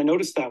 Now you're going to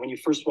notice that when you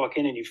first walk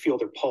in and you feel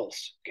their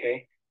pulse,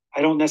 okay?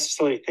 I don't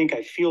necessarily think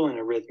I feel an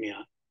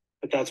arrhythmia,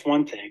 but that's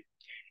one thing.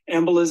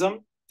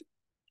 Embolism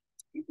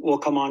will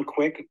come on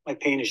quick. My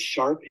pain is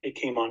sharp. It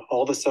came on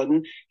all of a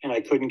sudden, and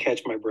I couldn't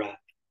catch my breath.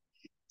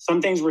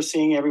 Some things we're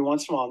seeing every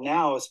once in a while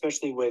now,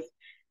 especially with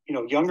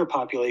younger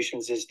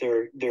populations, is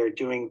they're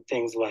doing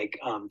things like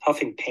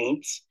huffing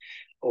paints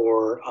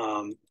or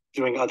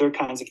doing other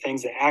kinds of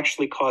things that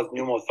actually cause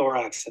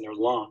pneumothorax in their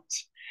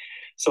lungs.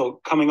 So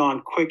coming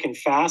on quick and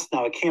fast.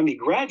 Now it can be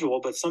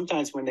gradual, but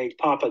sometimes when they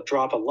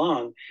drop a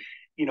lung,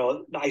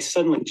 I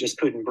suddenly just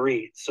couldn't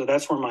breathe. So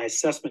that's where my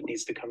assessment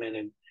needs to come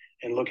in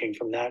and looking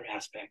from that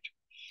aspect.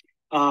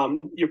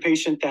 Your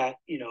patient that,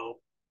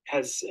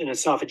 has an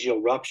esophageal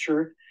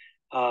rupture,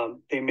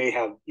 they may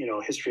have,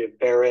 history of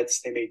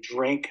Barrett's, they may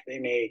drink, they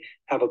may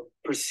have a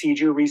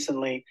procedure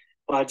recently.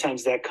 A lot of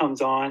times that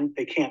comes on,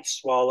 they can't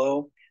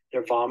swallow,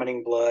 they're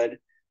vomiting blood,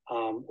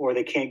 or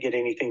they can't get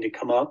anything to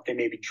come up. They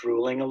may be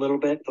drooling a little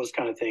bit, those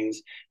kind of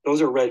things.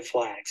 Those are red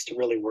flags to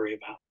really worry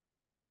about.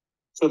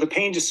 So the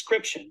pain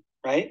description,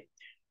 right?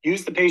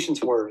 Use the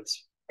patient's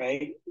words,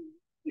 right?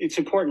 It's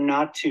important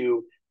not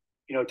to,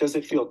 does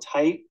it feel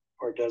tight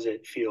or does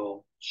it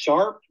feel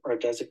sharp or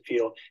does it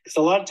feel, because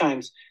a lot of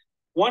times,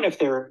 one, if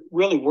they're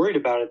really worried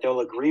about it,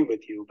 they'll agree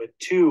with you. But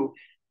two,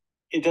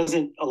 it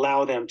doesn't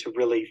allow them to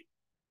really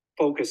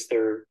focus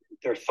their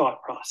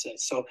thought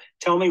process. So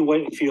tell me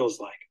what it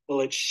feels like. Well,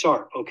 it's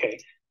sharp. Okay.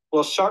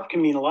 Well, sharp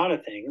can mean a lot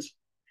of things.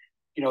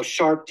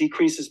 Sharp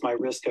decreases my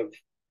risk of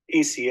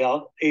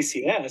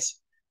ACS,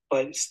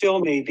 but still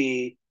may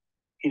be,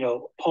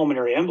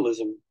 pulmonary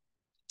embolism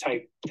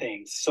type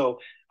things. So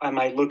I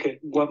might look at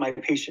what my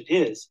patient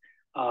is.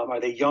 Are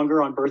they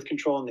younger on birth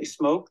control and they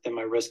smoke? Then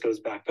my risk goes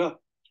back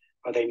up.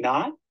 Are they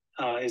not?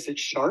 Is it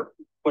sharp?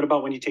 What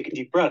about when you take a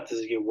deep breath? Does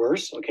it get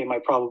worse? Okay, my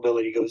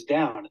probability goes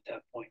down at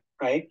that point,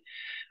 right?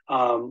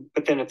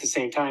 But then at the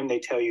same time, they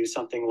tell you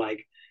something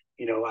like,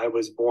 I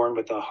was born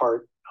with a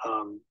heart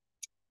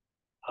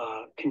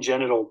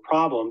congenital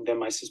problem, then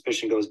my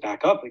suspicion goes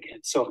back up again.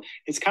 So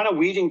it's kind of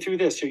weeding through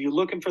this. So you're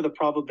looking for the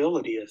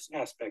probability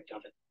aspect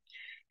of it.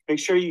 Make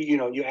sure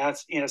you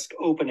ask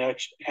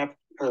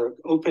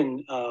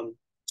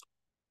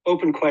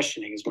open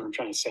questioning is what I'm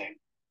trying to say.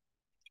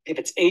 If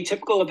it's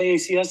atypical of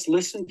ACS,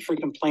 listen for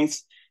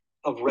complaints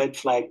of red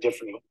flag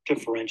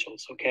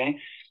differentials, okay?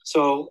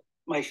 So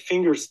my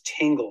fingers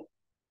tingle,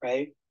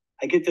 right?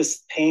 I get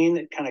this pain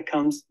that kind of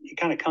comes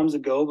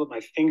and go, but my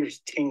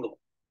fingers tingle,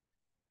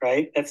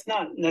 right? That's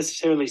not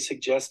necessarily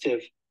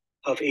suggestive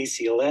of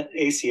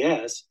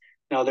ACS.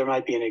 Now, there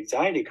might be an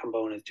anxiety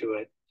component to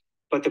it,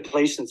 but the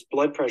patient's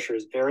blood pressure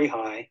is very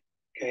high,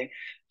 okay?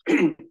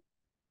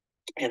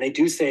 And they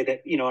do say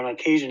that, on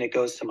occasion it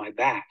goes to my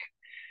back.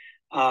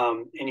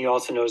 And you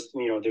also notice,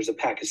 there's a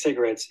pack of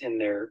cigarettes in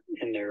their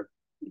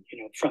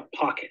front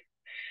pocket.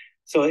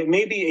 So it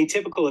may be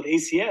atypical of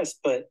ACS,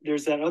 but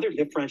there's that other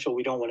differential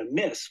we don't want to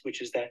miss,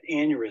 which is that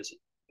aneurysm.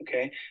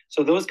 Okay.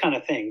 So those kind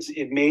of things,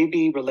 it may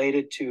be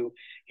related to,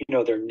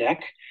 their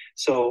neck.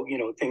 So,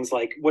 things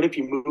like, what if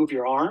you move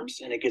your arms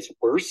and it gets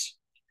worse?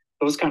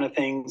 Those kind of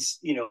things,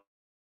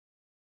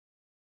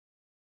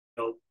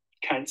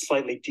 kind of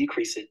slightly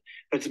decrease it.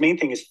 But the main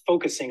thing is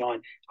focusing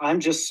on,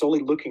 I'm just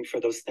solely looking for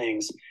those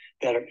things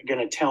that are going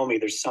to tell me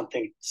there's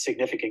something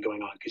significant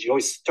going on. Because you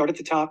always start at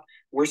the top,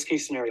 worst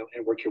case scenario,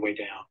 and work your way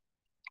down.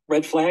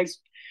 Red flags,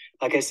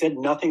 like I said,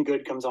 nothing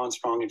good comes on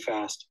strong and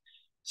fast.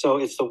 So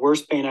it's the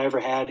worst pain I ever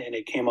had, and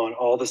it came on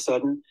all of a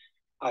sudden.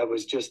 I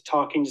was just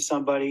talking to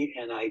somebody,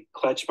 and I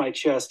clutched my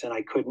chest, and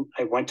I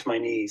went to my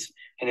knees,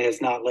 and it has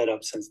not let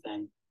up since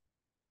then.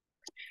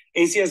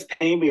 ACS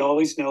pain, we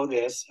always know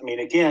this. I mean,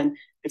 again,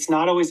 it's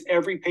not always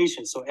every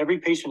patient. So every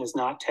patient is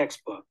not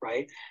textbook,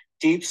 right?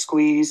 Deep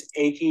squeeze,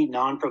 achy,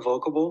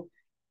 non-provocable.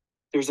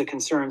 There's a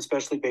concern,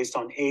 especially based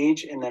on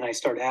age. And then I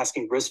start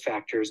asking risk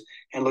factors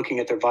and looking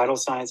at their vital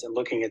signs and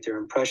looking at their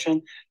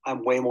impression.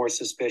 I'm way more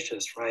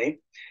suspicious, right?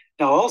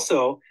 Now,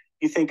 also,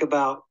 you think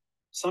about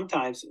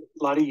sometimes,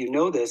 a lot of you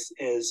know this,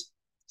 is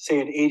say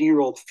an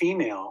 80-year-old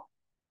female,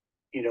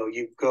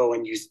 you go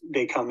and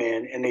they come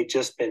in and they've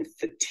just been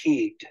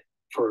fatigued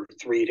for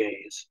 3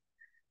 days.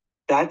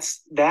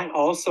 That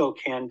also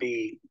can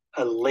be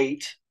a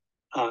late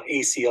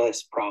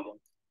ACS problem.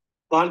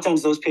 A lot of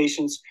times those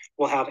patients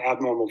will have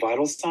abnormal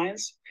vital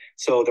signs.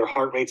 So their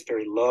heart rate's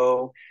very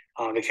low.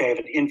 If they have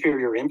an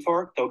inferior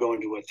infarct, they'll go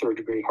into a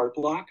third-degree heart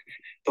block,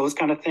 those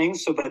kind of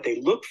things. So, but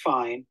they look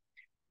fine,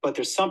 but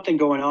there's something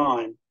going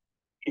on,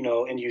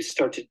 and you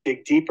start to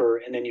dig deeper,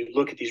 and then you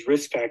look at these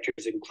risk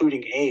factors,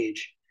 including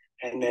age,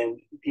 and then,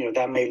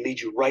 that may lead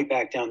you right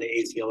back down the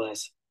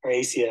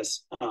ACS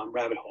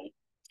rabbit hole.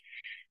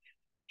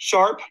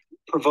 Sharp,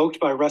 Provoked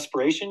by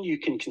respiration, you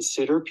can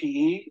consider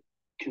PE,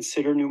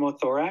 consider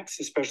pneumothorax,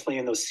 especially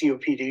in those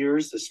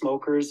COPDers, the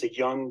smokers, the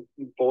young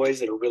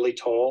boys that are really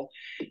tall.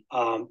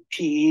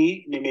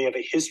 PE, they may have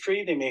a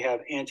history, they may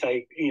have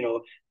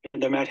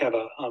they might have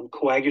a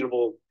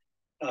coagulable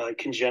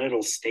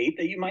congenital state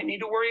that you might need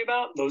to worry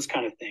about, those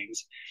kind of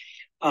things.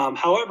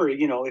 However,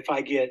 if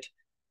I get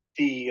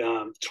the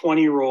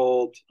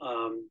 20-year-old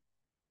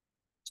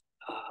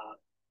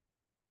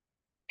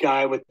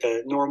guy with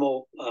the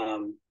normal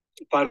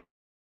vital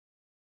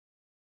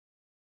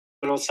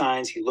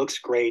signs, he looks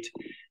great.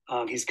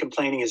 He's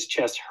complaining his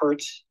chest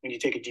hurts. When you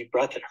take a deep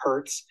breath, it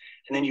hurts.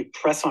 And then you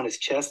press on his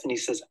chest and he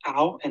says,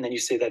 ow. And then you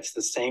say, that's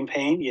the same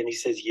pain. And he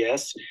says,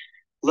 yes.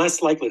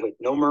 Less likelihood,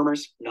 no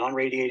murmurs,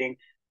 non-radiating,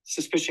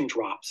 suspicion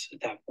drops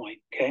at that point,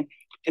 okay?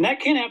 And that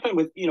can happen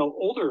with,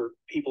 older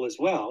people as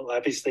well.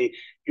 Obviously,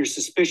 your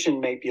suspicion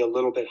may be a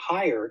little bit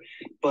higher,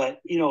 but,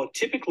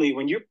 typically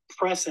when you're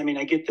pressed,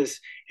 I get this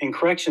in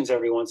corrections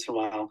every once in a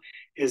while,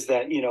 is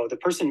that, the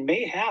person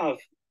may have,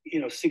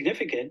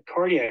 significant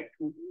cardiac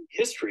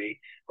history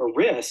or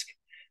risk,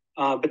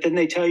 but then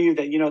they tell you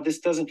that, this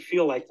doesn't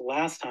feel like the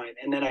last time.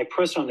 And then I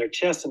press on their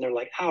chest and they're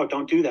like, ow,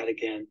 don't do that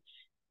again.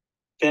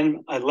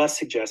 Then I'm less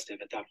suggestive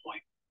at that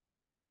point.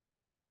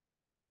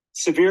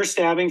 Severe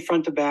stabbing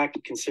front to back,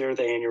 consider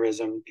the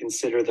aneurysm,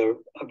 consider the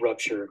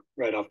rupture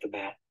right off the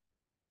bat.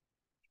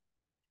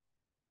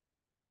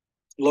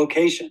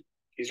 Location,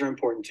 these are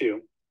important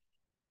too.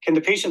 Can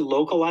the patient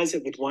localize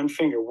it with one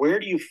finger? Where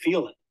do you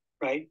feel it,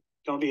 right?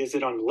 Don't be, is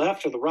it on the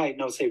left or the right?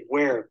 No, say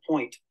where,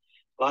 point.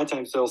 A lot of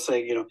times they'll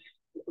say,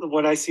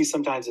 what I see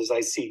sometimes is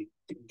I see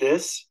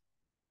this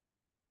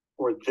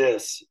or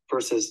this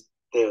versus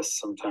this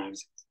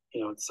sometimes.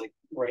 It's like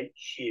right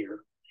here.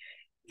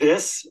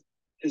 This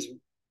is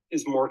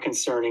more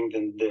concerning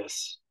than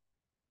this,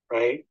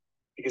 right?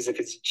 Because if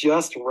it's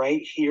just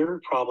right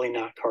here, probably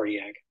not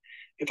cardiac.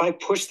 If I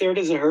push there,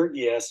 does it hurt?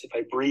 Yes. If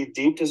I breathe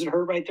deep, does it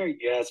hurt right there?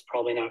 Yes,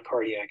 probably not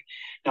cardiac.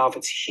 Now, if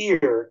it's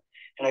here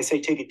and I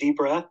say take a deep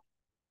breath,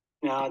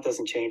 no, it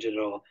doesn't change it at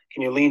all.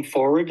 Can you lean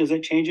forward? Does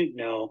it change it?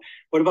 No.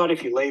 What about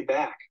if you lay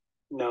back?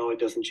 No, it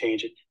doesn't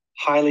change it.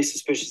 Highly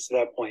suspicious at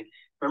that point.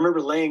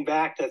 Remember, laying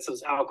back, that's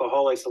those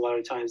alcoholics a lot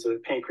of times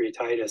with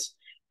pancreatitis.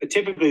 But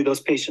typically those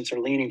patients are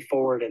leaning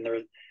forward and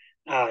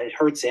it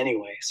hurts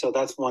anyway. So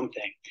that's one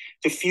thing.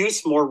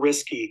 Diffuse, more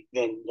risky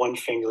than one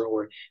finger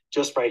or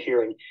just right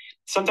here. And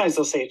sometimes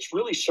they'll say it's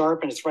really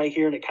sharp and it's right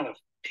here and it kind of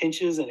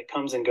pinches and it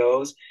comes and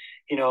goes.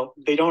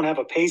 They don't have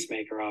a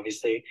pacemaker,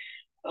 obviously.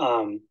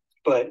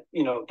 But,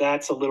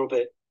 that's a little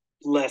bit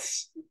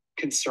less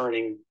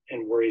concerning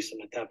and worrisome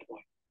at that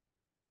point.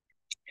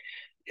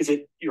 Is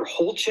it your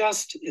whole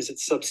chest? Is it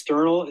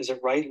substernal? Is it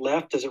right,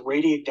 left? Does it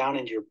radiate down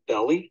into your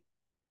belly,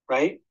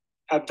 right?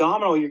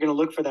 Abdominal, you're going to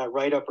look for that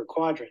right upper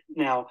quadrant.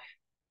 Now,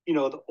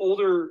 the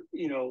older,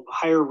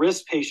 higher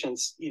risk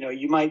patients,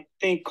 you might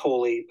think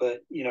chole,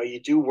 but,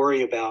 you do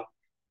worry about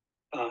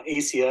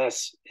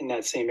ACS in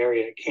that same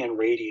area. It can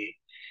radiate.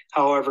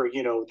 However,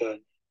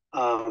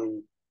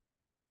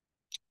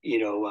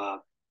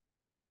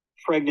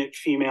 pregnant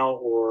female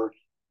or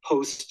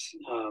post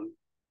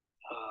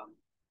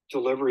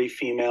delivery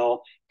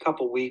female, a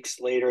couple weeks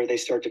later, they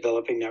start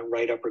developing that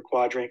right upper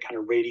quadrant, kind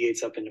of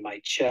radiates up into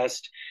my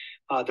chest.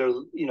 They're, a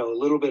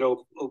little bit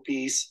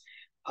obese.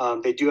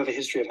 They do have a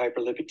history of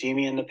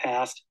hyperlipidemia in the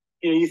past.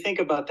 You think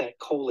about that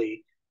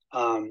chole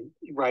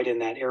right in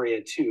that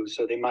area too.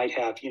 So they might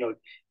have,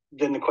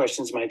 then the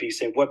questions might be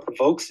saying, what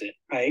provokes it,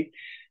 right?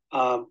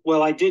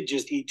 Well, I did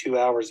just eat 2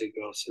 hours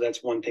ago. So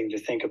that's one thing to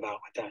think about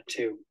with that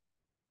too.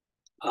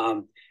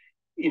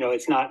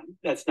 That's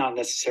not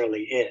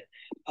necessarily it.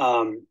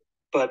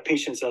 But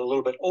patients that are a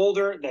little bit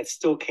older, that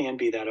still can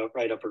be that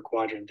right upper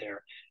quadrant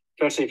there,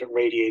 especially if it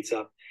radiates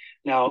up.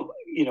 Now,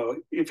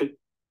 if it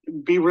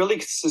be really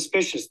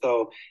suspicious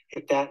though,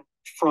 if that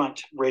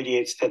front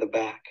radiates to the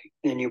back,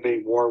 then you'll be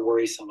more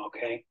worrisome,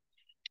 okay?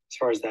 As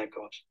far as that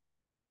goes.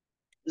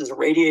 Does it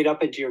radiate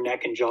up into your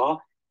neck and jaw?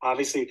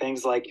 Obviously,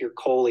 things like your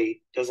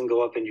chole doesn't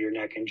go up into your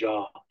neck and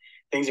jaw.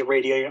 Things that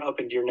radiate up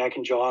into your neck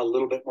and jaw, a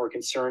little bit more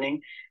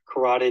concerning,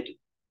 carotid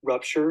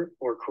rupture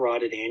or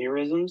carotid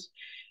aneurysms,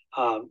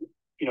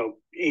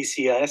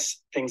 ACS,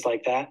 things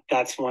like that.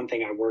 That's one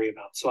thing I worry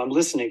about. So I'm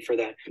listening for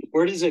that.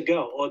 Where does it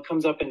go? Well, it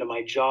comes up into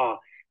my jaw,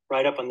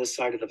 right up on this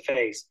side of the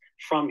face.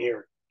 From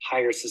here,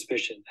 higher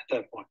suspicion at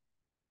that point.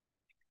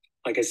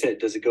 Like I said,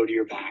 does it go to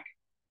your back?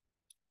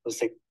 Those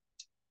things.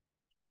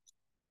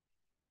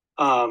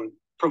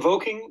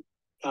 Provoking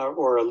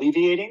or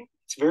alleviating,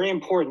 it's very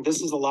important.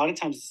 This is a lot of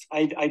times,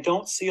 I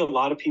don't see a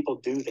lot of people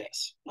do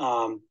this.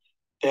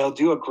 They'll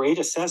do a great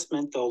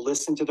assessment. They'll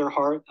listen to their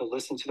heart. They'll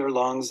listen to their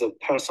lungs. They'll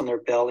press on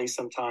their belly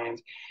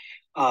sometimes,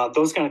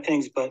 those kind of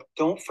things. But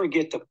don't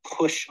forget to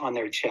push on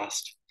their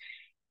chest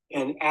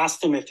and ask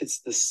them if it's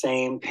the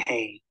same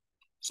pain.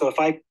 So if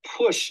I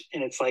push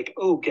and it's like,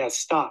 oh, guys,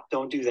 stop,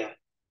 don't do that.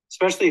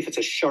 Especially if it's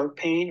a sharp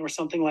pain or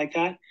something like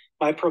that,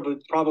 my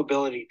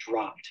probability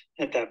dropped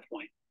at that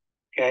point,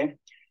 okay?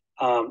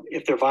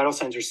 If their vital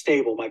signs are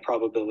stable, my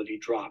probability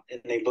dropped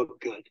and they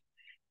look good.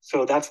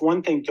 So that's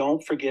one thing,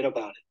 don't forget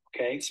about it,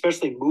 okay?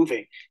 Especially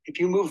moving. If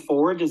you move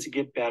forward, does it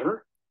get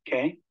better,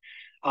 okay?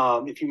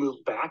 If you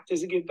move back,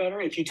 does it get better?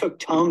 If you took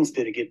Tums,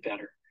 did it get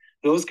better?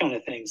 Those kind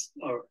of things,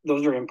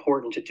 those are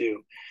important to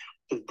do.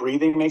 Does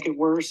breathing make it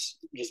worse?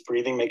 Does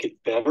breathing make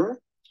it better?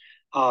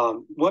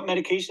 What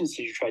medications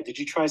did you try? Did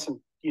you try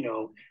some,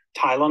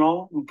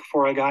 Tylenol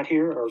before I got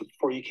here or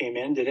before you came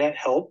in? Did that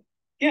help?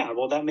 Yeah,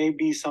 well, that may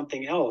be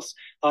something else.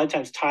 A lot of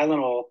times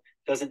Tylenol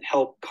doesn't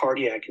help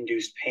cardiac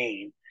induced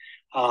pain.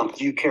 Do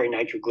you carry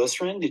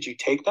nitroglycerin? Did you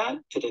take that?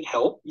 Did it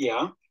help?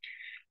 Yeah.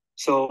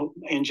 So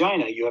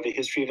angina, you have a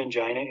history of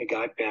angina, it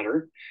got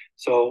better.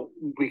 So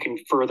we can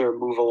further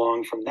move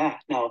along from that.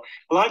 Now,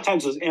 a lot of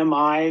times those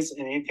MIs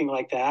and anything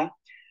like that,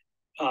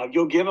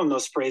 you'll give them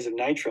those sprays of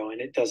nitro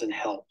and it doesn't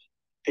help.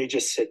 They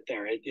just sit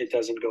there. It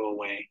doesn't go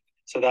away.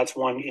 So that's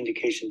one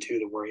indication too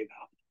to worry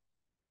about.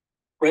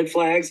 Red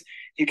flags,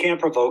 you can't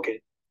provoke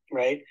it,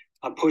 right?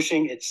 I'm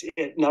pushing,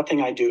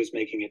 nothing I do is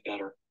making it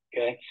better,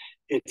 okay?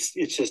 It's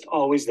just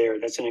always there.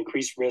 That's an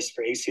increased risk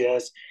for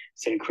ACS.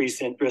 It's an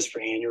increased risk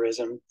for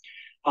aneurysm.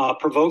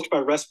 Provoked by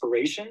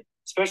respiration,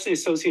 especially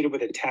associated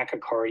with a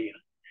tachycardia.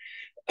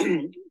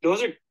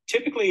 Those are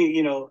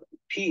typically,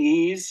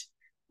 PEs,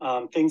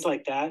 things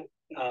like that.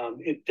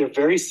 They're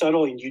very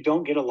subtle and you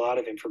don't get a lot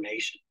of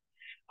information.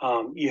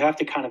 You have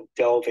to kind of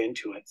delve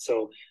into it.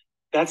 So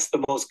that's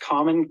the most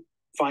common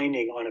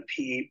finding on a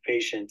PE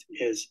patient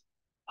is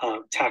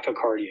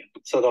tachycardia.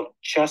 So the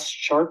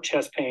sharp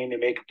chest pain, they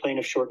may complain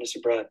of shortness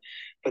of breath,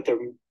 but their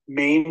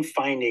main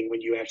finding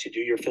when you actually do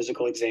your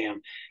physical exam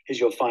is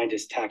you'll find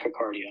is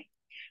tachycardia.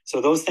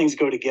 So those things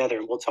go together,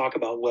 and we'll talk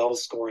about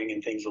Wells scoring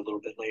and things a little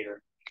bit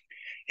later.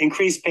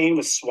 Increased pain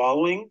with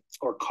swallowing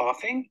or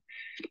coughing.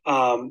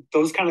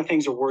 Those kind of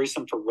things are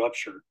worrisome for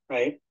rupture,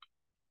 right?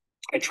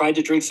 I tried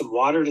to drink some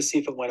water to see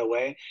if it went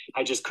away.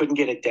 I just couldn't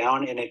get it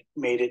down, and it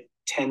made it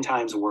 10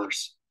 times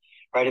worse,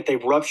 right? If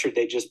they've ruptured,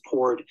 they just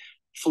poured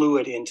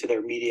fluid into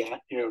their media,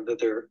 that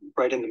they're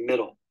right in the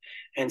middle.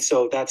 And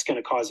so that's going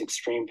to cause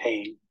extreme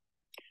pain.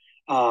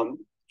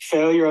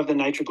 Failure of the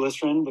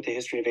nitroglycerin with a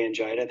history of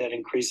angina, that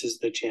increases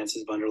the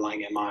chances of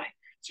underlying MI.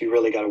 So you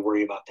really got to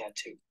worry about that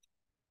too.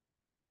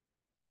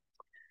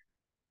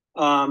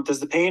 Does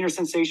the pain or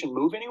sensation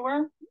move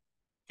anywhere?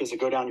 Does it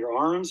go down your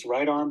arms,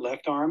 right arm,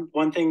 left arm?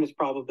 One thing that's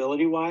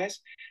probability-wise,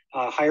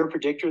 higher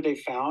predictor they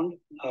found,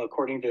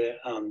 according to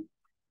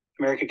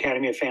American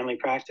Academy of Family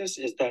Practice,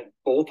 is that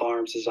both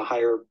arms is a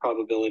higher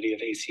probability of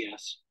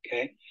ACS,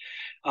 okay?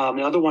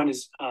 Another one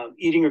is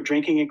eating or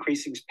drinking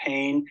increases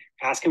pain.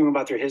 Asking them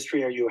about their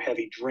history. Are you a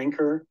heavy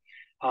drinker?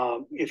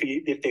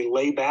 If they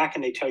lay back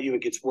and they tell you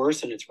it gets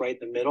worse and it's right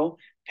in the middle,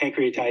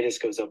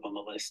 pancreatitis goes up on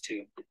the list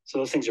too. So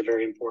those things are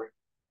very important.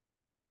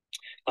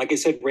 Like I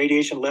said,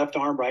 radiation, left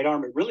arm, right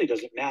arm, it really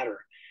doesn't matter.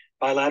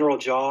 Bilateral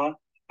jaw,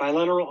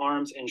 bilateral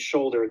arms and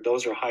shoulder,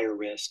 those are higher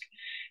risk.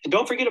 And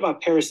don't forget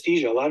about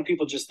paresthesia. A lot of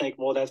people just think,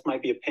 well, that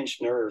might be a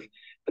pinched nerve,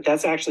 but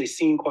that's actually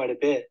seen quite a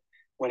bit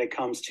when it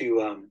comes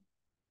to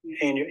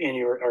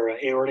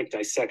aortic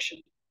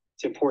dissection.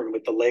 It's important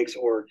with the legs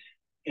or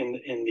in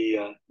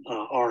the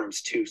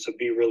arms too. So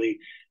be really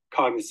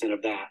cognizant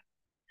of that.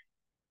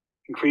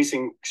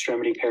 Increasing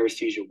extremity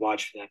paresthesia,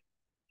 watch for that.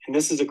 And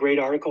this is a great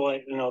article. I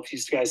don't know if you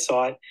guys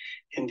saw it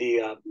in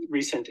the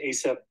recent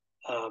ACEP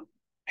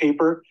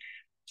paper.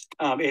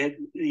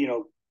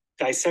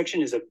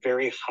 Dissection is a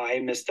very high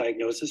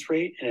misdiagnosis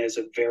rate and has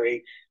a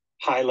very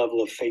high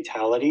level of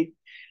fatality.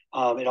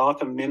 It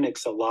often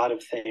mimics a lot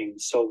of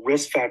things. So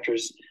risk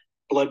factors,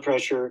 blood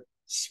pressure,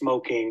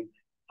 smoking,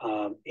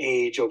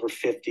 age over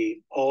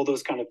 50, all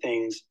those kind of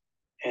things.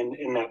 And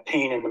in that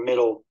pain in the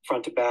middle,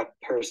 front to back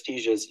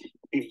paresthesias,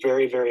 be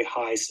very, very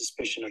high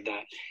suspicion of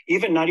that.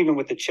 Not even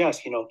with the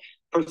chest,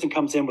 person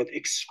comes in with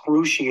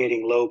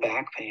excruciating low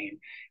back pain.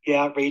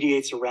 Yeah, it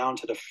radiates around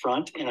to the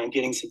front and I'm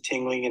getting some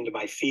tingling into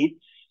my feet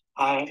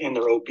and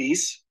they're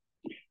obese.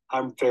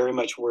 I'm very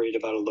much worried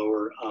about a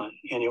lower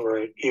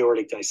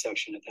aortic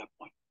dissection at that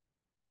point.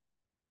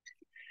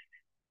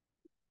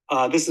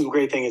 This is a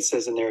great thing it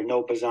says in there,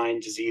 no benign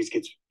disease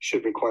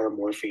should require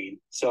morphine.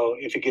 So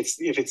if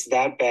it's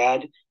that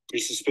bad, your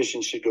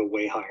suspicion should go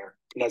way higher.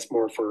 And that's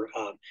more for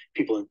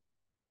people in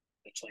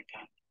things like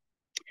that.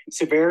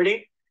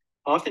 Severity,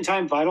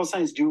 oftentimes vital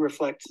signs do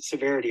reflect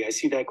severity. I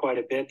see that quite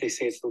a bit. They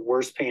say it's the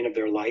worst pain of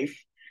their life.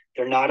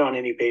 They're not on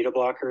any beta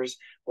blockers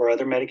or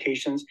other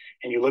medications.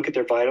 And you look at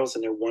their vitals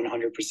and they're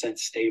 100%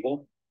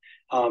 stable.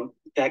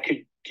 That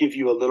could give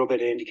you a little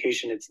bit of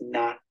indication it's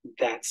not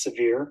that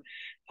severe.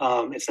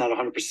 It's not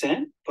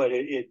 100%, but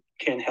it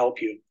can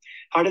help you.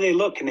 How do they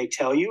look? Can they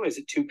tell you? Is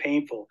it too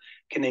painful?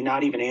 Can they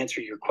not even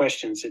answer your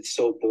questions? It's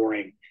so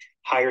boring.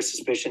 Higher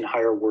suspicion,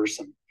 higher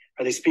worsen.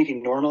 Are they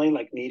speaking normally,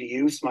 like me to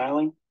you,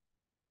 smiling?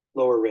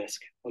 Lower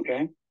risk,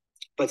 okay?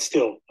 But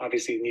still,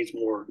 obviously, it needs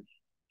more.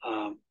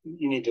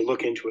 You need to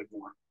look into it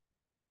more.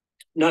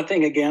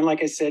 Nothing, again,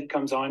 like I said,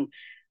 comes on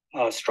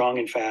strong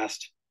and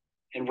fast.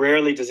 And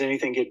rarely does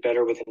anything get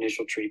better with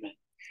initial treatment.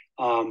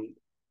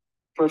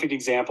 Perfect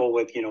example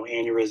with,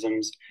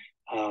 aneurysms,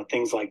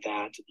 things like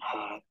that.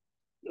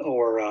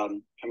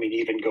 I mean,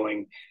 even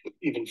going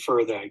even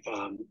further,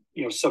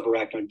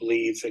 subarachnoid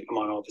bleeds that come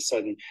on all of a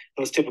sudden.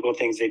 Those typical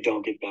things, they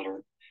don't get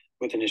better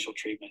with initial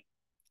treatment.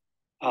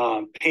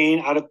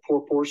 Pain out of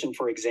proportion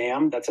for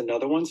exam, that's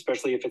another one,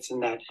 especially if it's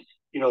in that,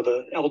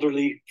 the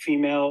elderly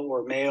female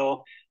or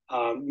male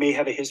may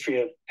have a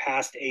history of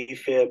past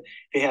AFib.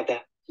 They have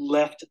that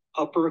left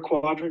upper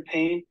quadrant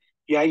pain.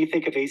 Yeah, you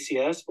think of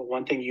ACS, but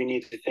one thing you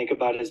need to think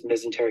about is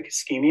mesenteric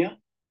ischemia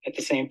at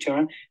the same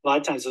time. A lot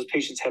of times those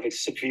patients have a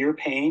severe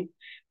pain,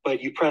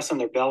 but you press on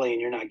their belly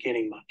and you're not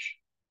getting much.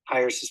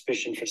 Higher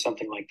suspicion for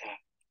something like that.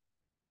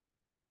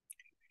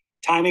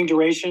 Timing,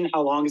 duration,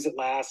 how long does it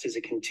last? Is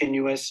it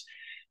continuous?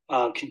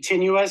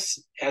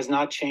 Continuous has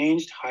not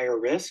changed, higher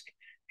risk.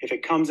 If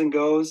it comes and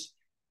goes,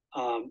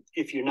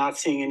 if you're not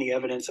seeing any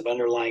evidence of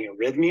underlying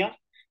arrhythmia,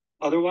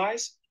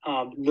 otherwise,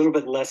 a little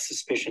bit less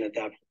suspicion at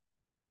that point.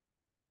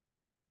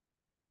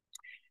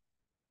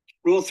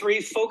 Rule 3,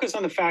 focus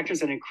on the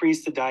factors that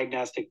increase the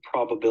diagnostic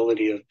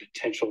probability of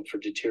potential for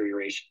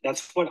deterioration.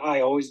 That's what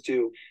I always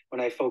do when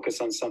I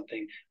focus on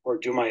something or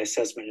do my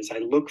assessment, is I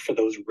look for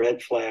those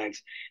red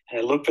flags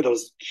and I look for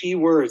those key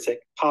words that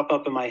pop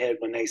up in my head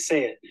when they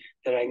say it,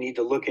 that I need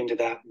to look into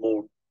that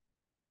more.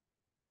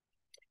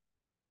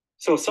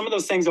 So some of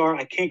those things are,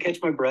 I can't catch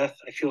my breath.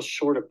 I feel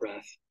short of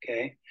breath,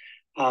 okay?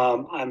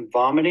 I'm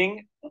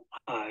vomiting.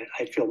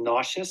 I feel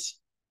nauseous,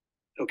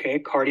 okay?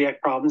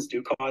 Cardiac problems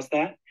do cause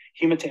that.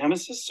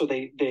 Hematemesis, so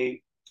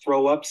they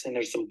throw ups and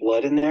there's some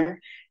blood in there.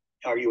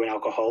 Are you an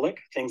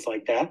alcoholic? Things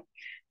like that.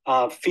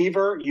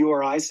 Fever,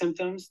 URI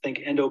symptoms, think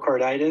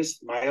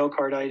endocarditis,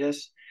 myocarditis,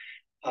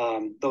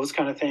 those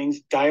kind of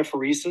things.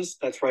 Diaphoresis,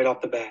 that's right off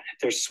the bat. If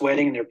they're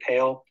sweating and they're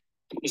pale,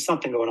 there's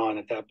something going on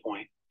at that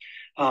point.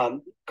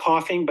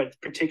 Coughing, but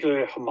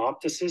particularly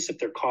hemoptysis, if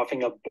they're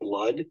coughing up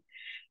blood.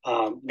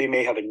 They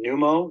may have a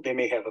pneumo, they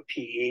may have a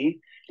PE.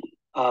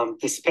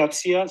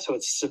 Dyspepsia, so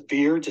it's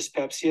severe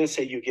dyspepsia.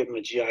 Say you give them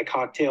a GI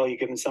cocktail, you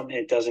give them something,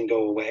 it doesn't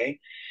go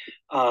away.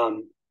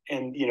 And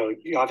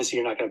obviously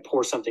you're not going to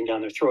pour something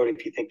down their throat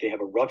if you think they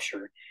have a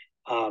rupture.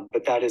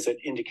 But that is an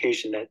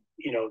indication that,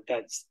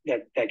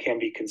 that can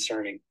be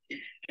concerning.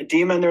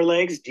 Edema in their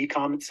legs,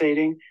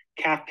 decompensating,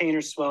 calf pain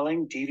or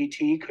swelling,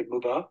 DVT could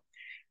move up.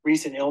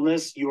 Recent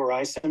illness,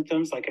 URI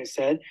symptoms, like I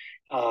said,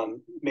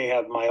 may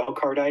have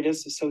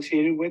myocarditis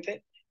associated with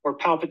it, or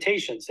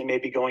palpitations. They may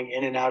be going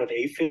in and out of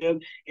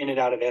AFib, in and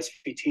out of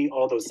SVT,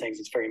 all those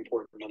things. It's very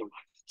important otherwise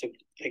to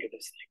think of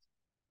those things.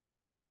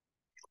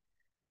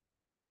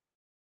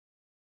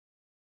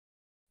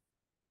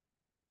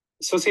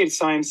 Associated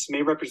signs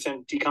may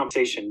represent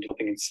decompensation,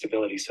 developing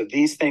instability. So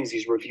these things,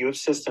 these review of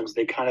systems,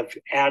 they kind of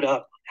add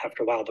up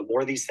after a while. The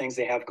more of these things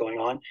they have going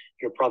on,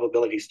 your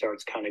probability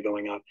starts kind of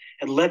going up.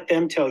 And let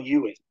them tell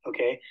you it,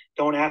 okay?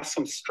 Don't ask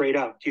them straight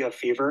up. Do you have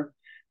fever?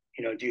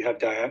 Do you have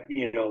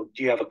do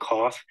you have a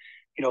cough?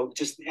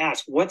 Just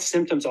ask what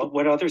symptoms,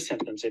 what other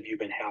symptoms have you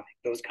been having?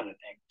 Those kind of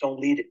things. Don't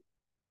lead it.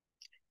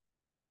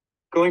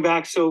 Going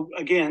back, so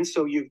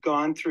you've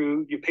gone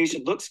through, your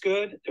patient looks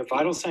good, their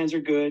vital signs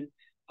are good,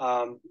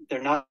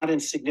 they're not in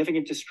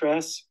significant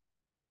distress.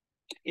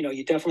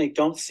 You definitely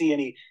don't see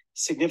any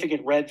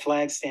significant red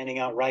flags standing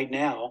out right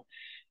now.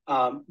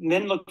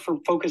 Then look for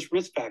focused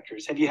risk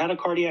factors. Have you had a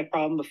cardiac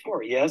problem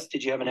before? Yes.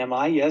 Did you have an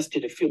MI? Yes.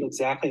 Did it feel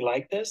exactly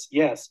like this?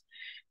 Yes.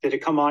 Did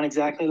it come on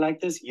exactly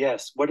like this?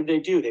 Yes. What did they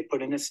do? They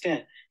put in a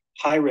stent.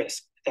 High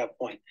risk at that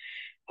point.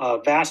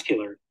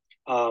 Vascular.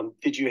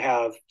 Did you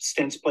have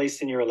stents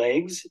placed in your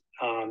legs?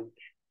 Do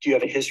you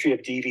have a history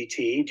of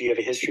DVT? Do you have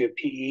a history of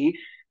PE?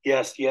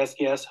 Yes, yes,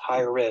 yes.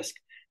 Higher risk.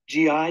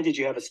 GI. Did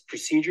you have a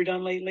procedure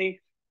done lately?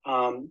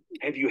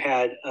 Have you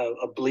had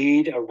a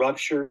bleed, a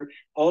rupture?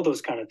 All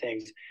those kind of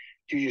things.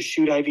 Do you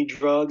shoot IV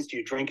drugs? Do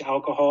you drink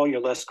alcohol?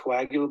 You're less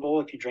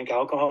coagulable if you drink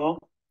alcohol.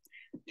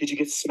 Did you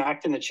get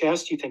smacked in the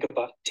chest? You think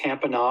about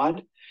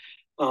tamponade,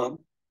 car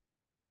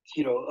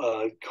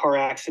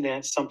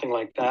accident, something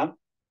like that.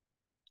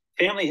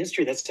 Family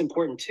history, that's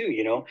important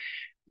too,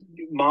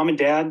 Mom and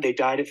dad, they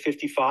died at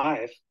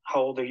 55. How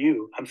old are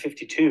you? I'm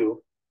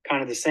 52.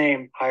 Kind of the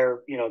same,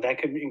 higher, that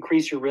could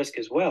increase your risk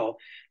as well.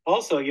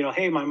 Also,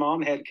 hey, my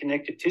mom had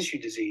connective tissue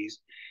disease,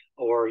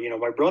 or,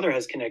 my brother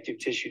has connective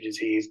tissue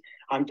disease.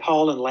 I'm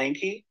tall and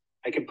lanky.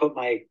 I can put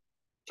my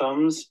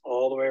thumbs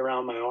all the way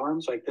around my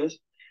arms like this,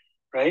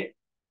 right?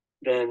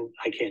 Then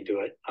I can't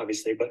do it,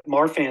 obviously, but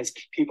Marfan's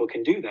people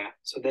can do that.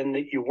 So then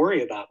you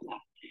worry about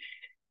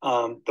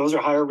that. Those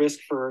are higher risk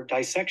for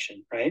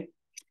dissection, right?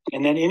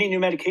 And then any new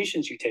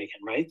medications you've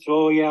taken, right?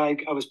 So, I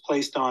was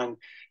placed on,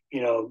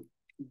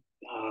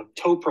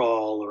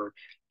 Toprol or,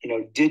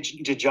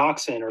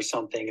 digoxin or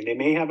something, and they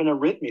may have an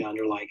arrhythmia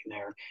underlying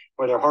there,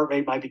 or their heart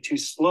rate might be too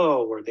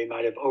slow, or they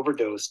might have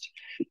overdosed,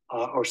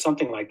 or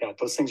something like that.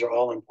 Those things are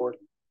all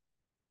important.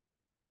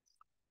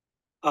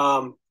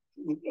 All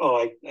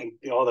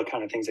the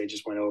kind of things I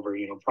just went over,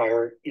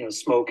 prior,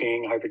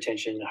 smoking,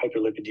 hypertension,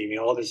 hyperlipidemia,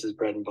 all this is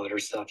bread and butter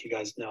stuff, you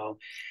guys know.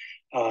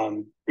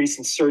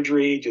 Recent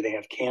surgery, do they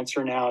have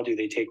cancer now? Do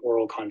they take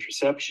oral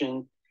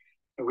contraception?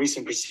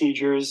 Recent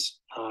procedures,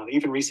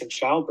 even recent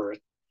childbirth.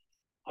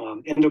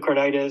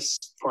 Endocarditis,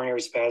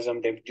 coronary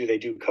spasm, they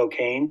do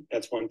cocaine.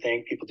 That's one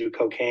thing. People do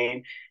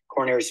cocaine.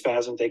 Coronary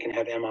spasm, they can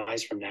have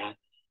MIs from that.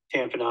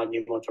 Tamponade,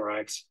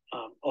 pneumothorax,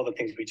 all the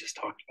things we just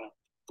talked about.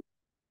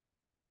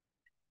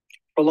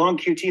 Prolonged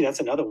QT, that's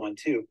another one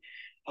too.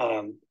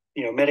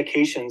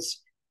 Medications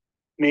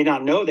may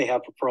not know they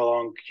have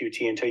prolonged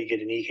QT until you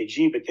get an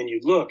EKG, but then you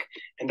look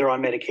and they're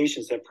on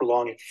medications that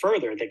prolong it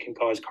further that can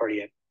cause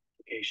cardiac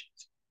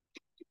complications.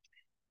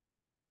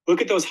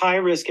 Look at those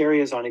high-risk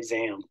areas on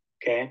exam,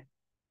 okay?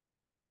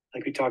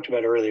 Like we talked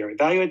about earlier.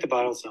 Evaluate the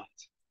vital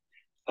signs.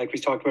 Like we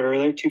talked about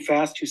earlier, too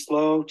fast, too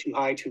slow, too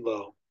high, too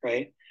low,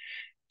 right?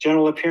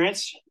 General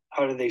appearance,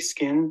 how do they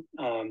skin?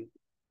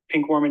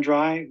 Pink, warm, and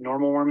dry,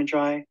 normal, warm, and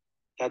dry.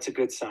 That's a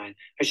good sign.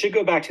 I should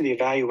go back to the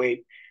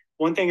evaluate.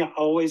 One thing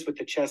always with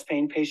the chest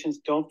pain patients,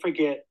 don't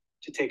forget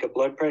to take a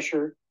blood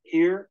pressure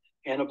here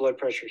and a blood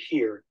pressure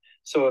here.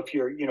 So if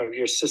your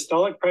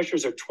systolic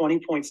pressures are 20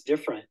 points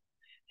different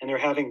and they're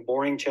having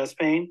boring chest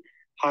pain,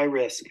 high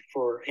risk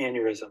for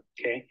aneurysm,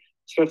 okay?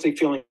 Especially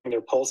feeling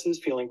their pulses,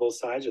 feeling both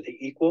sides, are they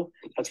equal?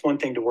 That's one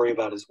thing to worry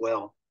about as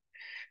well.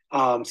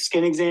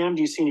 Skin exam,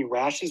 do you see any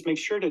rashes? Make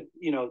sure to,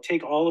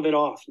 take all of it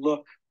off.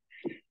 Look,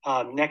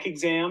 neck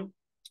exam,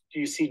 do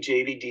you see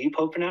JVD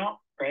poking out,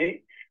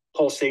 right?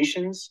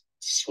 Pulsations,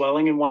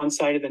 swelling in one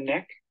side of the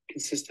neck,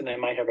 consistent they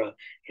might have a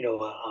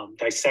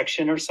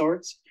dissection of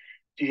sorts.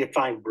 Do you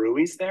find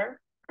bruise there,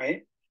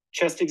 right?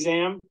 Chest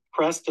exam,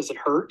 press, does it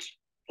hurt?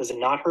 Does it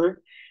not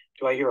hurt?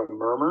 Do I hear a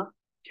murmur?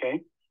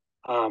 Okay.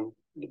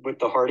 With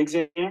the heart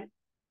exam,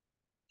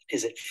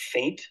 is it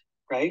faint,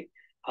 right?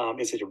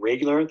 Is it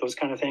irregular? Those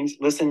kind of things.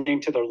 Listening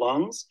to their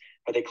lungs,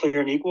 are they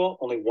clear and equal?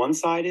 Only one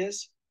side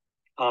is.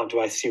 Do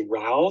I see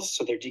rouse?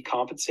 So they're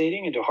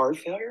decompensating into heart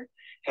failure.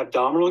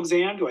 Abdominal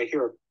exam, do I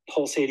hear a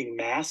pulsating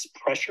mass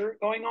pressure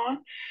going on?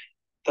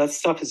 That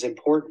stuff is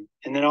important.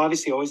 And then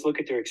obviously always look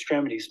at their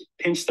extremities.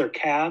 Pinch their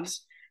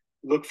calves.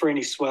 Look for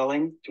any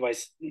swelling. Are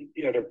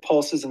their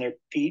pulses in their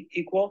feet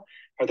equal?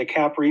 Are the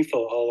cap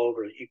refill all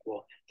over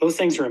equal? Those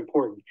things are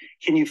important.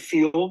 Can you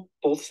feel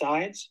both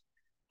sides?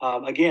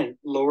 Again,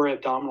 lower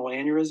abdominal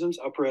aneurysms,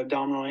 upper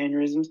abdominal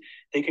aneurysms,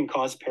 they can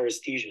cause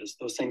paresthesias.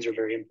 Those things are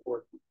very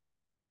important.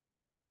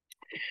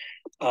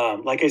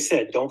 Like I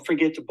said, don't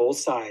forget to both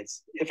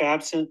sides. If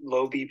absent,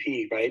 low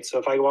BP, right? So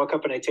if I walk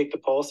up and I take the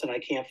pulse and I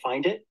can't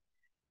find it,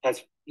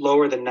 that's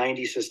lower than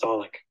 90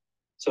 systolic.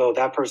 So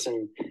that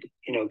person,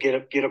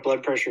 get a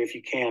blood pressure if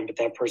you can, but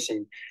that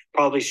person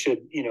probably should,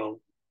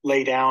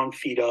 lay down,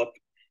 feet up,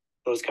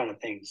 those kind of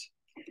things.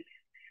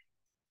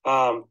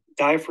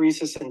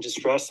 Diaphoresis and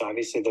distress,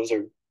 obviously, those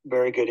are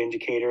very good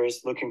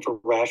indicators. Looking for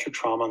rash or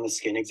trauma on the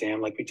skin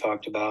exam, like we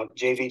talked about.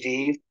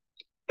 JVD,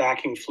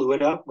 backing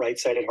fluid up,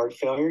 right-sided heart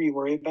failure, you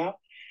worry about.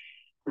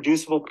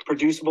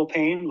 Producible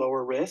pain,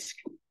 lower risk.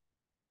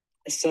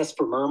 Assess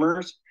for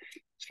murmurs,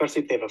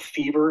 especially if they have a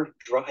fever,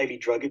 IV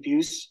drug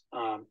abuse,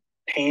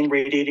 pain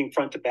radiating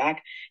front to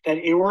back. That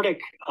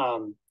aortic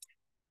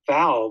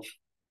valve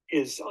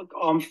is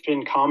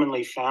often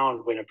commonly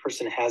found when a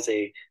person has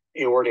a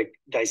aortic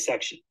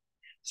dissection.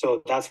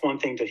 So that's one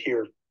thing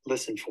to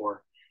listen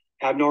for.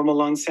 Abnormal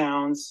lung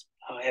sounds,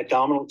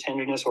 abdominal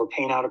tenderness or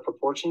pain out of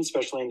proportion,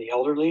 especially in the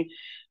elderly,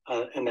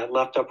 in that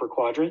left upper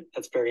quadrant.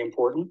 That's very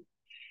important.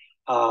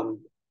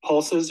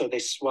 Pulses, are they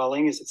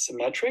swelling? Is it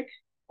symmetric?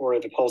 Or are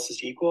the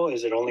pulses equal?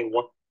 Is it only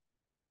one?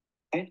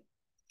 Okay.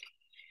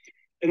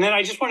 And then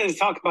I just wanted to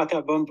talk about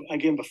that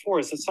again before,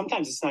 is that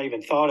sometimes it's not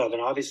even thought of,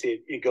 and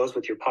obviously it goes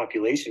with your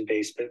population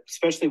base, but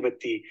especially with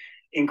the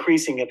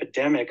increasing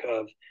epidemic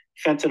of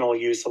fentanyl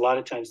use, a lot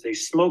of times they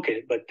smoke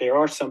it, but there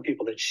are some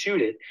people that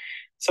shoot it.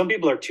 Some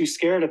people are too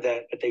scared of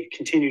that, but they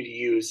continue to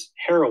use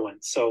heroin.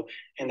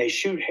 And they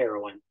shoot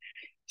heroin.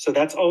 So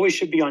that's always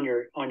should be on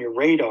your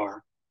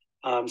radar,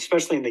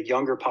 especially in the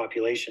younger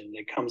population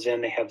that comes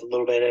in. They have a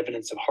little bit of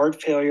evidence of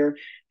heart failure.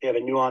 They have a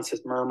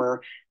nuanced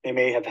murmur. They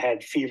may have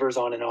had fevers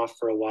on and off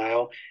for a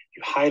while.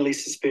 You're highly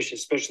suspicious,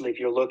 especially if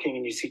you're looking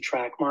and you see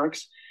track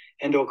marks.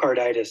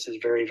 Endocarditis is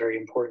very, very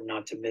important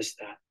not to miss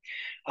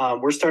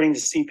that. We're starting to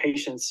see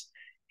patients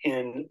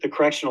in the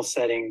correctional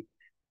setting,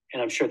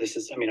 and I'm sure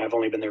I've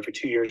only been there for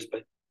 2 years,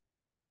 but,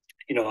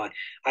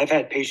 I've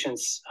had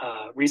patients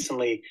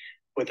recently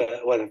with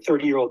a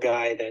 30-year-old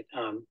guy that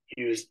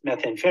used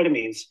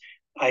methamphetamines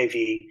IV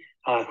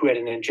who had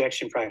an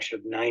injection fraction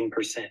of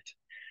 9%.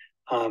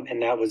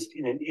 And that was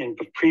in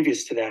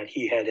previous to that,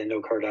 he had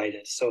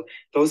endocarditis. So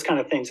those kind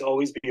of things,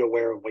 always be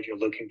aware of what you're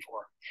looking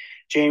for.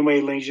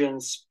 Janeway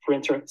lesions,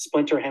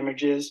 splinter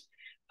hemorrhages.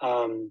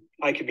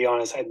 I could be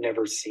honest, I've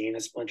never seen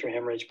a splinter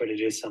hemorrhage, but it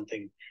is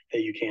something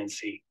that you can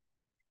see.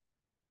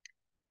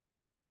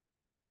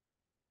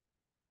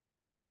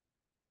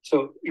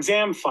 So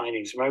exam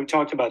findings, right? We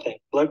talked about that.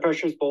 Blood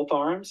pressures, both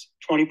arms,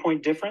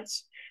 20-point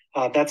difference.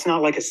 That's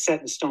not like a set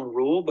in stone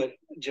rule, but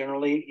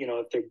generally,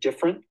 if they're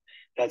different,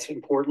 that's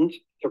important.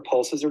 Their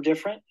pulses are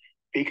different.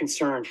 Be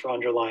concerned for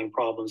underlying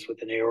problems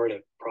with an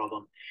aortic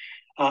problem.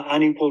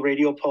 Unequal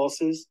radial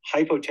pulses,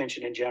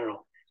 hypotension in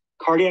general.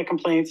 Cardiac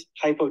complaints,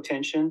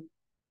 hypotension,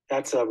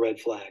 that's a red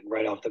flag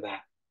right off the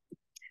bat.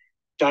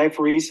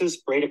 Diaphoresis,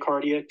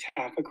 bradycardia,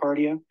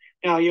 tachycardia.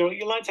 Now,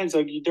 a lot of times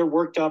they're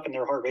worked up and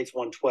their heart rate's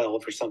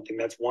 112 or something.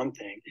 That's one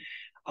thing.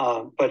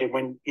 But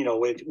when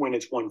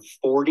it's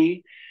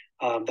 140,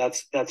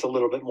 that's a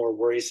little bit more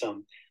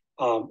worrisome.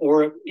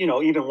 Or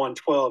even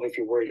 112 if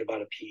you're worried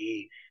about a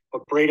PE.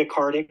 But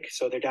bradycardic,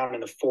 so they're down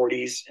in the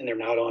 40s and they're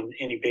not on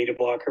any beta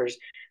blockers,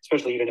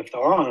 especially even if they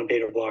are on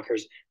beta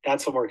blockers,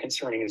 that's more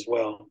concerning as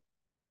well.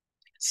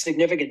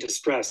 Significant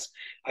distress.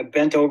 I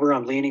bent over,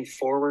 I'm leaning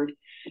forward.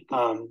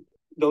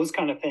 Those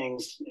kind of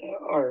things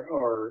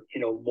are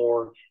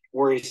more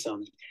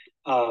worrisome.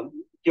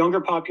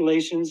 Younger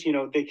populations,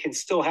 they can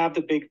still have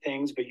the big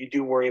things, but you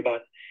do worry about,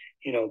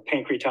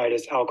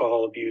 pancreatitis,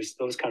 alcohol abuse,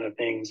 those kind of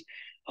things,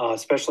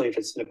 especially if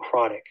it's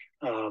necrotic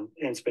and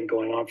it's been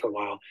going on for a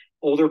while.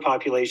 Older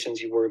populations,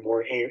 you worry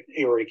more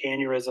aortic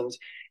aneurysms,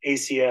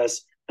 ACS,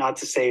 not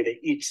to say that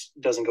each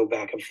doesn't go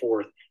back and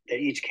forth, that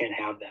each can't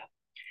have that.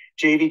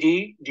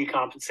 JVD,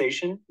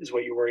 decompensation, is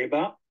what you worry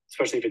about,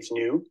 especially if it's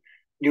new.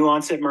 New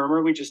onset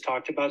murmur, we just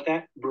talked about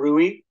that.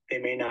 Bruit,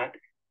 the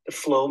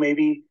flow may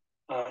be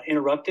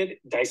interrupted.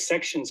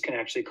 Dissections can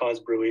actually cause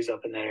bruits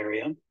up in that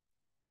area.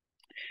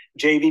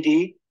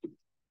 JVD,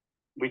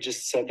 we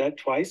just said that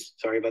twice.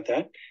 Sorry about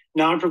that.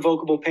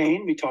 Non-provocable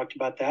pain, we talked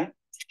about that.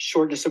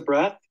 Shortness of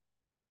breath,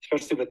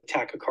 especially with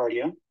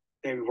tachycardia.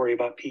 They worry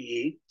about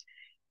PE.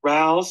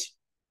 RALS,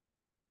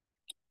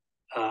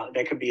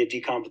 that could be a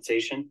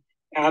decompensation.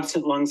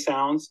 Absent lung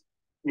sounds,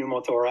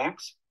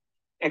 pneumothorax.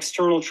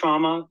 External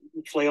trauma,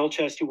 flail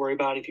chest, you worry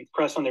about. If you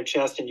press on their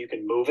chest and you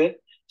can move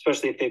it,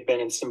 especially if they've been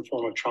in some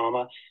form of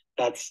trauma,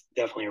 that's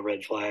definitely a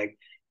red flag.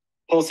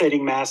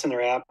 Pulsating mass in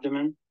their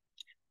abdomen,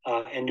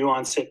 and new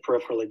onset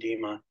peripheral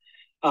edema.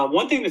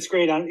 One thing that's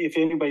great, if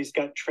anybody's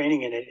got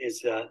training in it,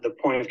 is the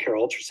point of care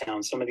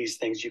ultrasound. Some of these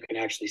things you can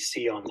actually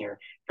see on there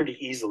pretty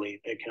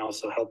easily. It can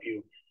also help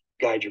you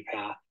guide your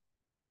path.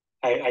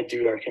 I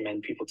do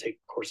recommend people take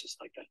courses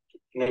like that.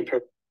 And then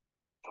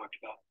talked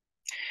about.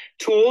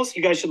 Tools,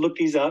 you guys should look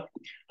these up.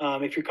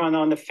 If you're kind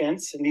of on the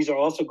fence, and these are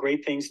also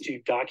great things to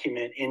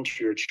document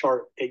into your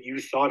chart that you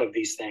thought of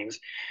these things.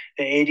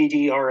 The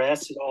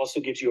ADDRS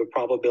also gives you a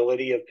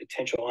probability of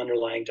potential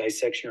underlying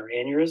dissection or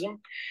aneurysm.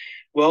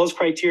 Wells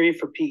criteria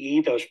for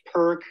PE, there's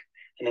PERC,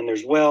 and then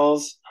there's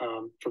Wells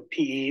for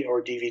PE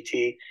or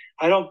DVT.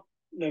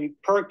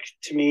 PERC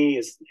to me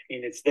is,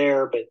 it's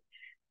there, but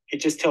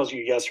it just tells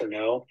you yes or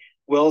no.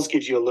 Wells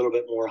gives you a little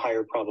bit more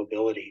higher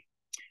probability.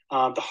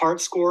 The heart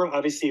score,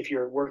 obviously, if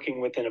you're working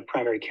within a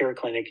primary care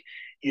clinic,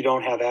 you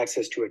don't have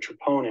access to a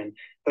troponin,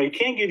 but it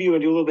can give you a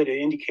little bit of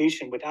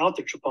indication without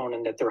the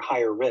troponin that they're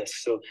higher risk.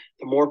 So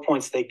the more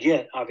points they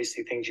get,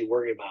 obviously, things you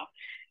worry about.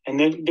 And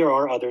then there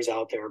are others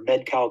out there.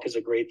 MedCalc is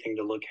a great thing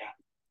to look at.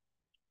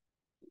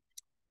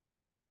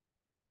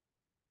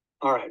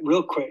 All right,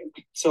 real quick.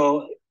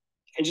 So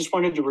I just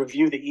wanted to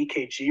review the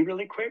EKG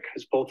really quick.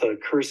 It's both a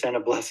curse and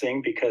a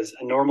blessing because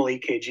a normal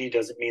EKG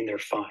doesn't mean they're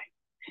fine.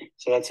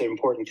 So that's an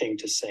important thing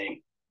to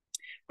say.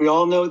 We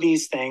all know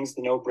these things,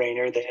 the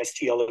no-brainer, the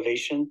ST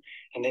elevation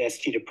and the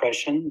ST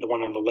depression. The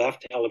one on the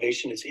left,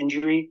 elevation is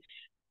injury.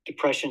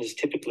 Depression is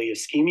typically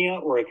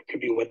ischemia, or it could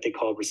be what they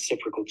call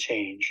reciprocal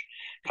change,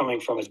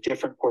 coming from a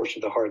different portion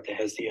of the heart that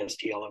has the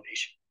ST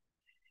elevation.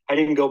 I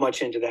didn't go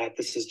much into that.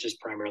 This is just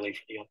primarily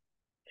for the other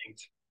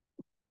things.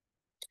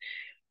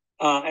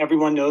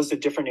 Everyone knows the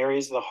different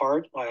areas of the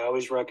heart. I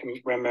always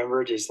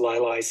remembered is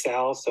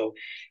Li-Sal. So,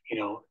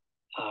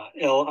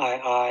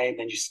 LII,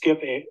 then you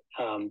skip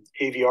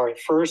AVR at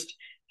first,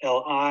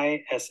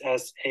 LI,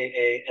 SS,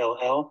 AA,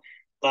 LL,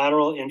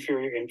 lateral,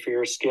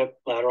 inferior, skip,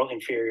 lateral,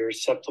 inferior,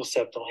 septal,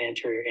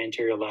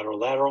 anterior,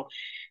 lateral.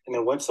 And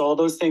then once all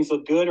those things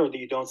look good or that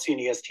you don't see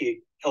any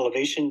ST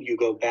elevation, you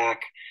go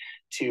back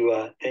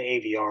to the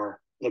AVR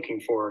looking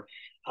for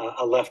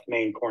a left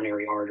main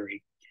coronary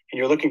artery. And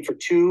you're looking for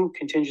two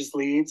contiguous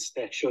leads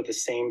that show the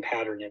same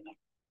pattern in them.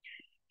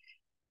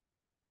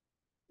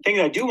 The thing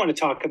that I do want to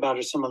talk about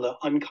are some of the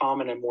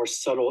uncommon and more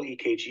subtle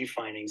EKG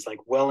findings, like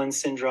Wellens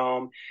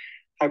syndrome,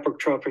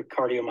 hypertrophic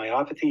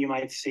cardiomyopathy you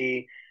might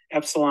see,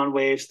 epsilon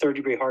waves,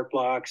 third-degree heart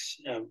blocks,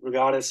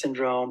 Regatta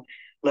syndrome,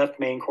 left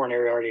main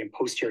coronary artery, and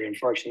posterior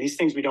infarction. These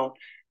things we don't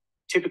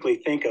typically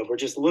think of. We're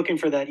just looking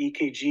for that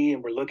EKG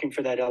and we're looking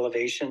for that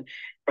elevation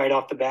right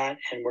off the bat,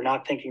 and we're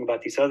not thinking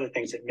about these other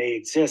things that may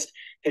exist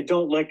that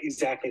don't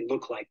exactly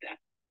look like that.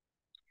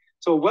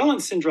 So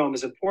Wellens syndrome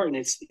is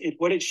important.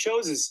 What it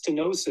shows is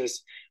stenosis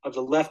of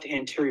the left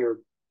anterior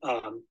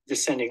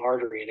descending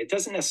artery, and it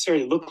doesn't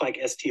necessarily look like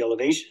ST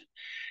elevation.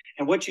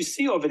 And what you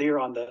see over there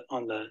on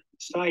the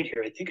side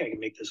here, I think I can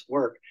make this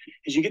work,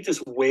 is you get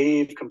this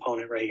wave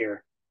component right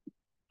here.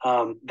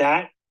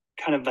 That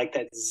kind of like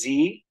that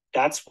Z,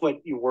 that's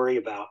what you worry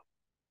about.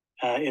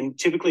 And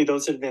typically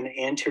those have been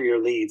anterior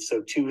leads,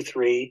 so 2,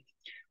 3,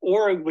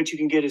 or what you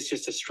can get is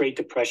just a straight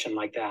depression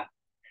like that.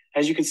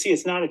 As you can see,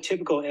 it's not a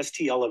typical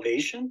ST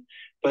elevation,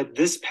 but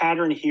this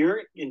pattern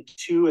here in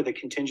 2 of the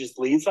contiguous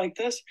leads like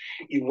this,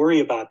 you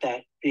worry about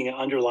that being an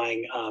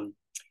underlying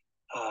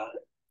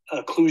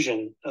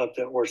occlusion of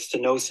or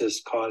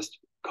stenosis caused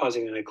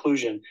causing an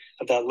occlusion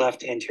of that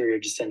left anterior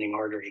descending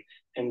artery.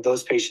 And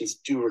those patients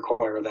do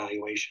require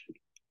evaluation.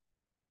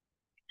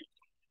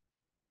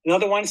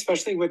 Another one,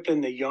 especially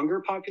within the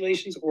younger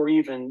populations, or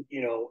even,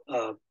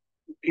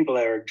 people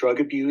that are drug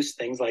abuse,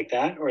 things like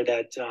that, or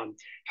that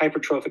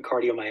hypertrophic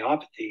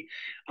cardiomyopathy.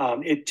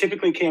 It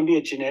typically can be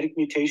a genetic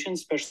mutation,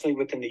 especially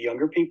within the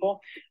younger people.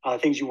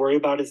 Things you worry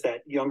about is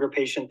that younger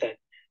patient that,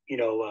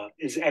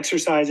 is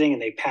exercising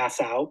and they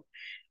pass out.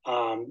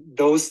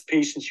 Those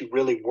patients you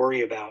really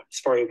worry about as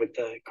far as with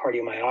the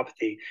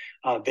cardiomyopathy.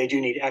 They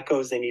do need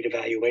echoes, they need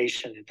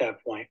evaluation at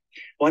that point.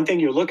 One thing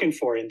you're looking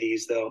for in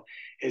these, though,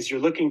 is you're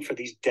looking for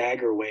these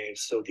dagger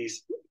waves. So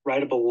these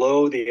right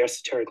below the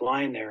esoteric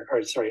line there,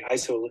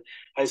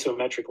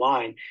 isometric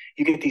line,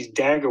 you get these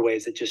dagger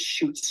waves that just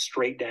shoot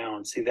straight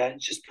down. See, that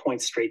just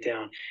points straight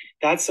down.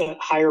 That's a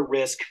higher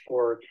risk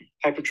for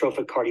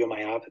hypertrophic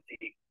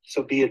cardiomyopathy.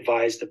 So be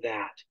advised of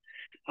that.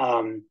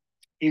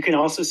 You can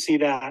also see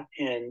that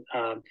in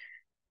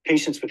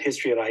patients with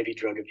history of IV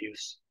drug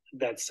abuse.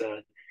 That's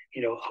a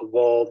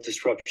wall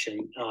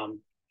disruption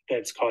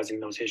that's causing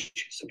those issues.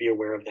 So be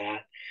aware of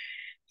that.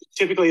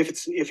 Typically,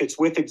 if it's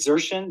with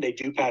exertion, they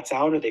do pass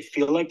out or they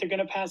feel like they're going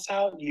to pass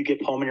out. You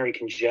get pulmonary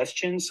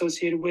congestion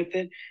associated with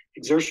it,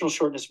 exertional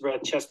shortness of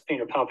breath, chest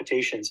pain, or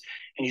palpitations,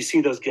 and you see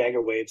those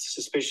dagger waves.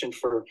 Suspicion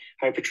for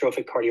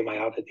hypertrophic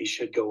cardiomyopathy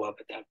should go up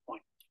at that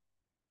point.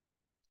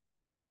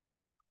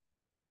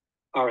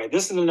 All right,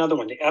 this is another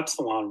one, the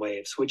epsilon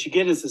waves. What you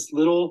get is this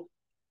little,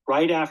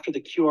 right after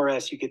the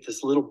QRS, you get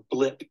this little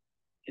blip,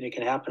 and it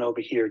can happen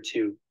over here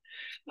too.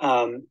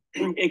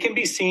 It can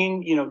be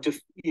seen,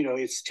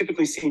 it's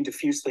typically seen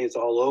diffusely, it's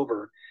all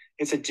over.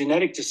 It's a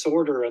genetic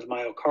disorder of the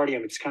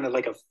myocardium. It's kind of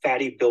like a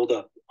fatty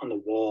buildup on the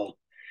wall.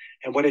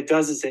 And what it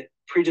does is it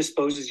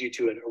predisposes you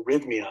to an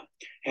arrhythmia,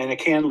 and it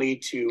can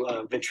lead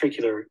to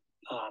ventricular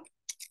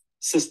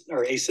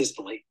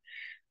asystole.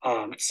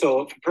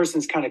 So if a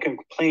person's kind of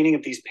complaining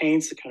of these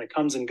pains, it kind of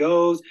comes and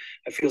goes.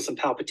 I feel some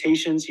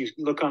palpitations. You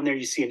look on there,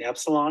 you see an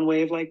epsilon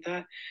wave like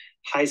that.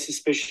 High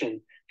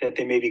suspicion that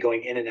they may be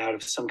going in and out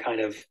of some kind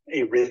of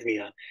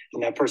arrhythmia,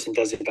 and that person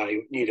does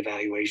need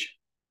evaluation.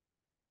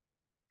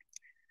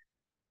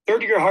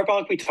 Third-degree heart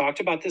block, we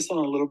talked about this one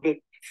a little bit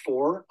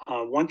before.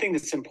 One thing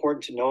that's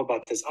important to know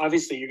about this,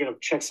 obviously you're going to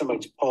check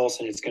somebody's pulse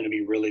and it's going to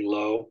be really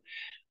low.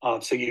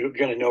 So you're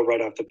going to know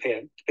right off the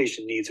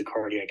patient needs a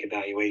cardiac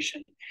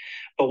evaluation.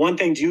 But one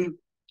thing to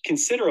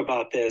consider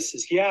about this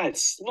is,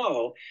 it's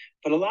slow,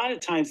 but a lot of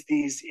times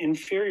these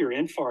inferior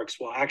infarcts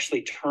will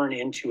actually turn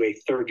into a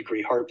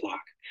third-degree heart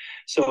block.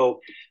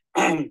 So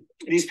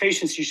these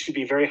patients, you should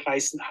be very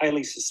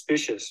highly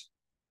suspicious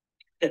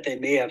that they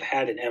may have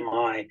had an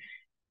MI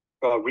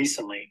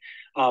recently.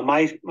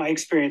 My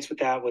experience with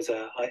that was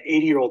a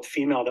 80-year-old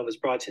female that was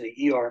brought to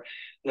the ER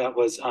that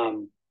was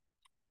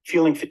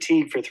feeling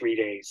fatigued for 3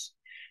 days.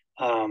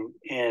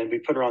 And we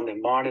put her on the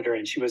monitor,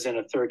 and she was in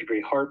a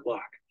third-degree heart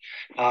block.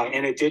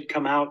 And it did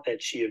come out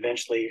that she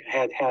eventually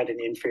had an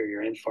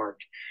inferior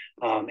infarct,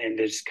 and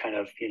just kind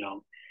of,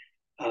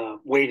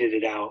 waited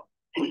it out.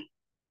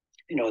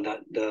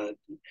 The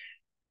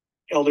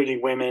elderly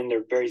women,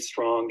 they're very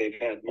strong. They've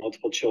had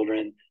multiple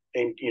children.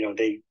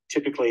 They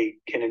typically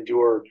can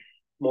endure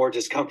more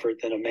discomfort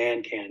than a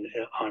man can,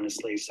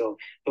 honestly. So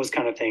those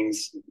kind of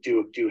things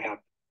do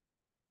happen.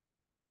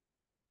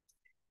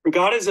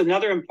 Regatta is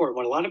another important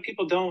one. A lot of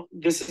people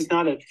this is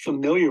not a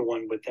familiar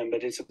one with them,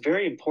 but it's a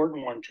very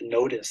important one to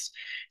notice.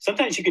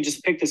 Sometimes you can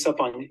just pick this up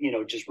on,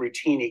 just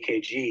routine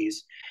EKGs.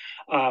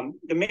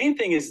 The main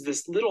thing is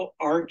this little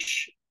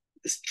arch,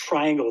 this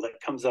triangle that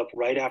comes up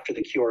right after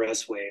the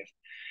QRS wave.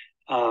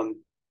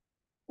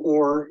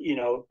 Or,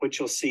 what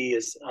you'll see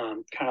is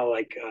kind of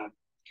like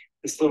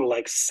this little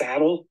like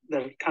saddle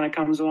that kind of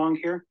comes along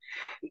here.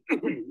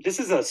 This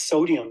is a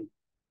sodium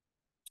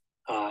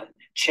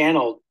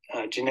channel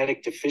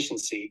genetic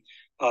deficiency.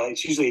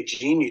 It's usually a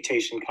gene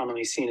mutation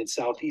commonly seen in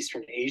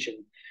Southeastern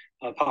Asian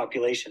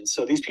populations.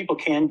 So these people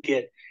can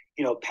get,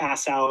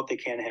 pass out. They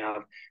can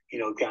have,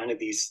 kind of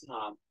these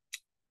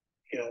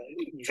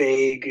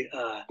vague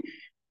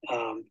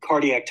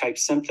cardiac type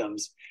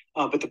symptoms.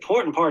 But the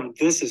important part of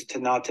this is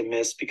not to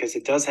miss, because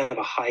it does have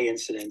a high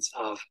incidence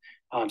of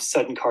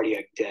sudden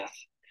cardiac death.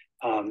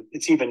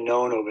 It's even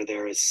known over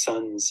there as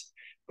SUNS,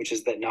 which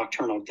is that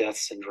nocturnal death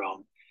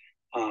syndrome.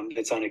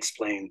 That's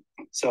unexplained.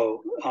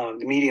 So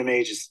the median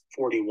age is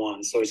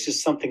 41. So it's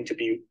just something to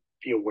be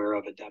aware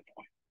of at that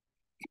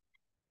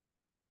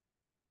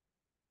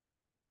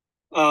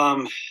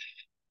point.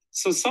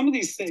 So some of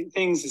these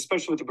things,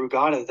 especially with the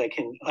Brugada, that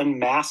can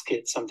unmask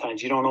it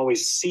sometimes. You don't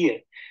always see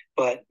it,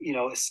 but,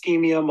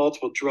 ischemia,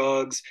 multiple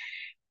drugs,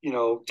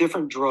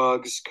 different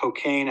drugs,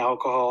 cocaine,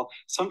 alcohol,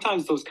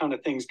 sometimes those kind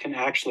of things can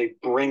actually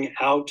bring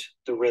out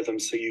the rhythm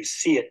so you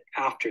see it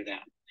after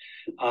that.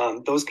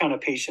 Those kind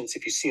of patients,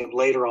 if you see them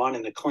later on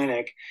in the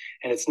clinic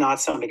and it's not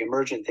something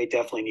emergent, they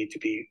definitely need to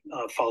be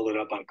followed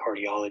up on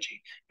cardiology.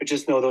 But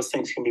just know those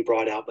things can be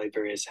brought out by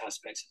various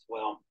aspects as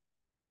well.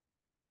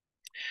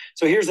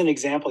 So here's an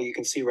example. You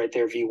can see right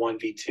there,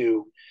 V1,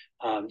 V2.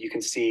 You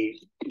can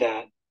see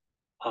that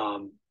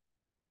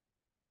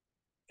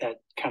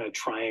kind of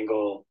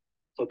triangle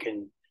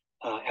looking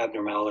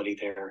abnormality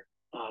there.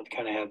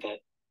 Kind of have that,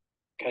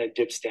 kind of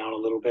dips down a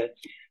little bit.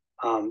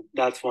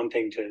 That's one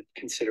thing to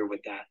consider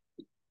with that.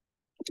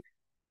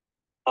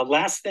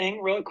 Last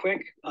thing, real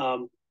quick,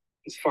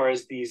 as far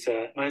as these,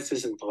 well, this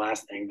isn't the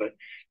last thing, but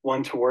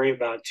one to worry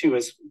about too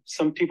is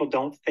some people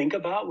don't think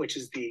about, which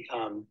is the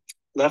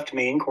left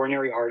main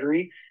coronary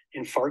artery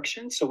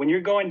infarction. So when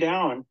you're going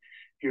down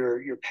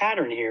your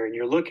pattern here and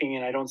you're looking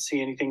and I don't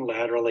see anything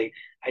laterally,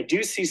 I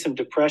do see some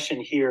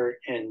depression here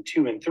in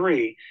 2 and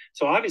 3.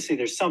 So obviously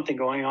there's something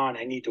going on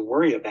I need to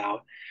worry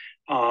about,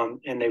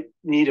 and they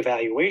need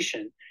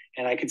evaluation.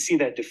 And I can see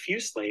that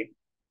diffusely,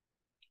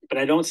 but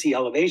I don't see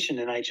elevation,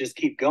 and I just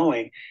keep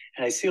going.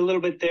 And I see a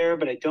little bit there,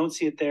 but I don't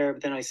see it there.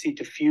 But then I see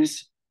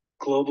diffuse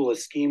global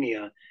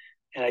ischemia,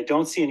 and I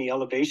don't see any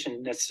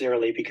elevation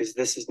necessarily because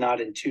this is not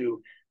in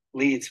 2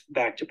 leads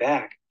back to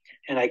back.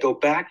 And I go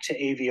back to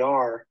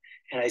AVR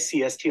and I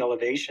see ST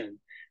elevation.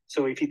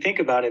 So if you think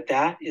about it,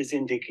 that is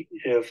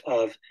indicative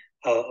of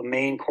a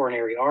main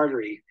coronary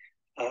artery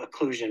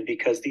occlusion,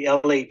 because the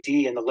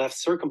LAD and the left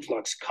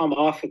circumflux come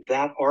off of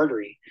that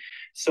artery.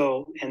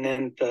 So, and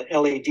then the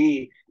LAD,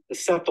 the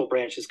septal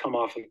branches come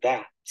off of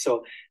that.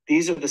 So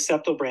these are the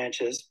septal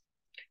branches,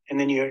 and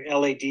then your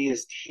LAD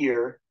is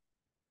here.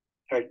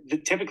 Or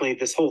typically,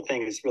 this whole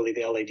thing is really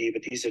the LAD,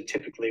 but these are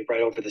typically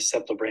right over the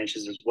septal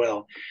branches as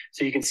well.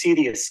 So you can see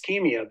the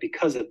ischemia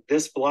because of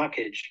this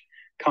blockage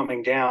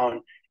coming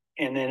down,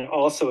 and then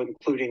also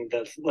including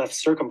the left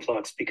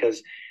circumflux,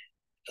 because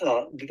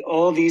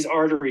all of these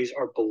arteries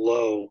are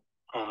below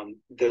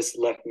this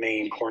left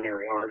main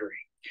coronary artery.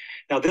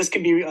 Now, this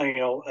can be,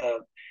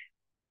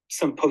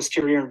 some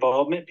posterior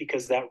involvement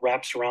because that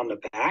wraps around the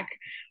back.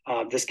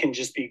 This can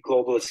just be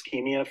global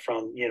ischemia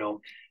from,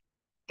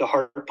 the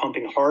heart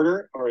pumping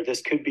harder, or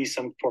this could be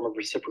some form of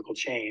reciprocal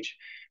change.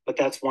 But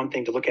that's one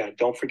thing to look at.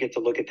 Don't forget to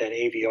look at that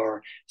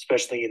AVR,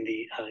 especially in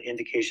the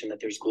indication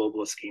that there's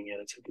global ischemia.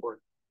 That's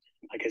important.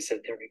 Like I said,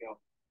 there we go.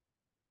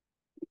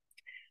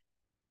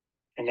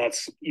 And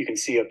that's, you can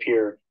see up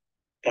here,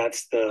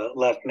 that's the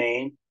left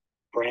main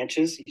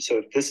branches. So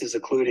if this is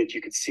occluded,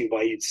 you could see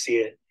why you'd see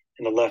it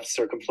in the left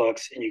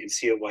circumflux, and you can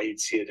see it why you'd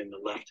see it in the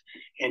left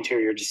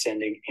anterior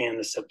descending and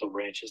the septal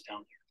branches down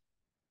there.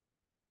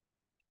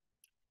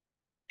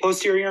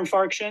 Posterior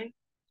infarction.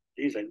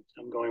 Geez,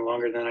 I'm going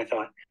longer than I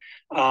thought.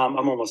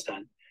 I'm almost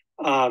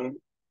done.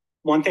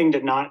 One thing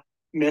to not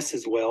miss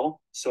as well.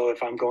 So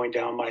if I'm going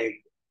down my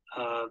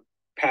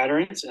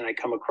patterns and I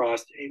come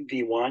across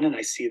V1 and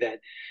I see that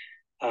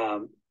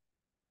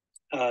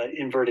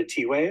inverted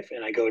T wave,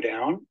 and I go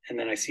down and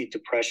then I see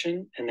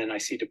depression, and then I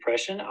see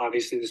depression.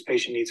 Obviously, this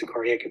patient needs a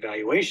cardiac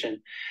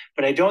evaluation,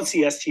 but I don't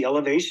see ST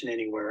elevation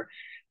anywhere,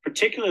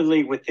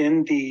 particularly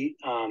within the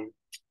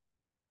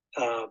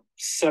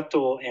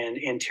septal and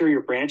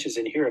anterior branches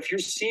in here. If you're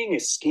seeing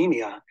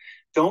ischemia,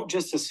 don't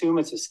just assume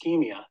it's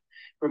ischemia.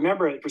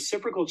 Remember,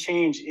 reciprocal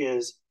change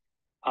is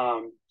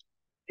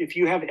if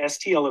you have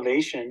ST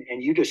elevation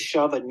and you just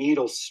shove a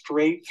needle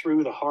straight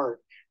through the heart,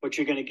 what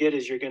you're going to get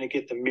is you're going to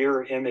get the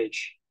mirror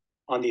image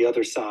on the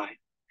other side.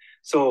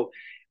 So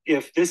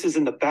if this is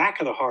in the back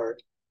of the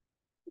heart,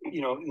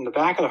 in the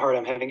back of the heart,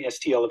 I'm having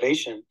ST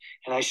elevation,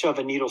 and I shove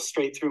a needle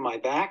straight through my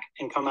back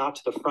and come out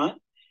to the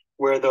front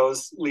where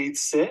those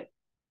leads sit,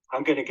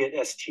 I'm going to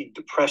get ST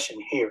depression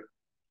here.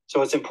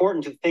 So it's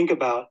important to think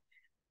about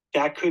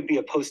that could be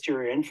a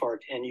posterior infarct,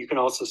 and you can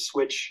also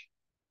switch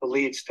the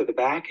leads to the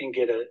back and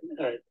get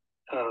an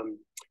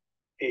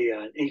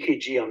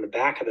EKG on the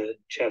back of the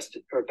chest,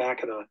 or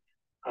back of the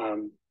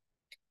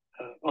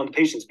on the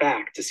patient's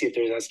back, to see if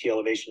there's ST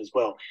elevation as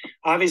well.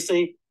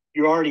 Obviously,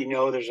 you already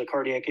know there's a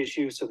cardiac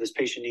issue, so this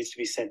patient needs to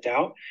be sent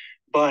out.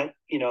 But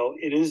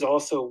it is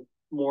also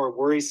more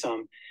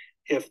worrisome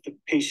if the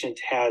patient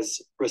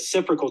has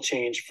reciprocal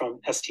change from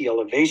ST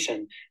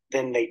elevation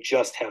than they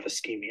just have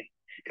ischemia.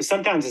 Because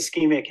sometimes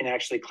ischemia can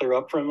actually clear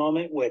up for a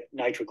moment with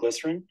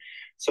nitroglycerin.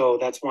 So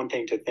that's one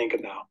thing to think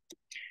about.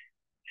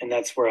 And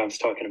that's where I was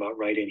talking about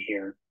right in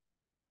here.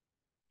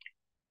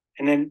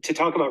 And then to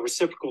talk about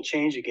reciprocal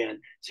change again,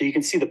 so you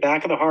can see the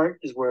back of the heart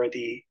is where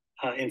the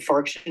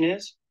infarction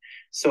is.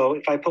 So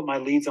if I put my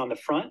leads on the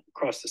front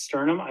across the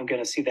sternum, I'm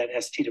going to see that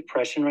ST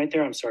depression right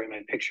there. I'm sorry,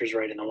 my picture's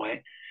right in the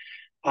way.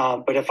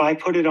 But if I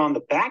put it on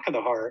the back of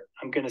the heart,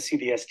 I'm going to see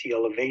the ST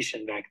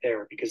elevation back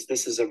there, because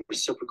this is a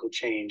reciprocal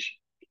change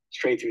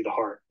straight through the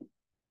heart.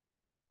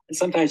 And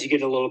sometimes you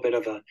get a little bit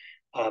of a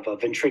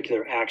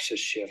ventricular axis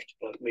shift,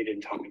 but we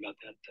didn't talk about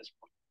that at this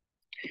point.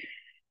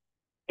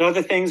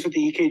 Other things with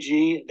the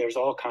EKG, there's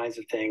all kinds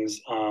of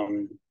things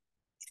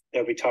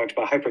that we talked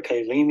about.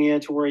 Hyperkalemia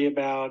to worry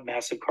about,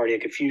 massive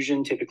cardiac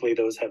effusion. Typically,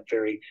 those have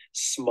very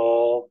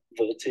small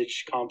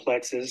voltage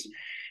complexes.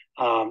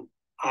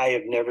 I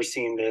have never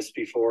seen this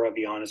before, I'll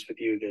be honest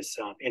with you, this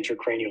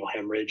intracranial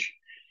hemorrhage.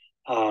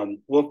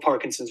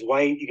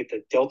 Wolff-Parkinson's-White, you get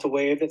the delta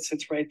wave that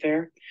sits right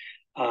there.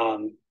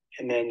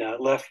 And then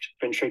left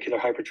ventricular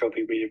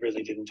hypertrophy, we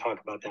really didn't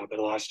talk about that, but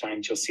a lot of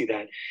times you'll see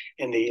that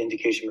in the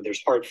indication where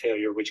there's heart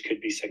failure, which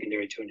could be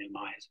secondary to an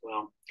MI as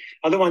well.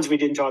 Other ones we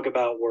didn't talk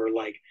about were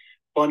like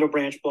bundle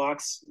branch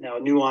blocks. Now,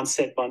 new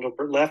onset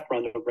left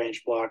bundle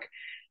branch block,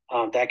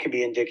 that can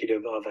be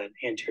indicative of an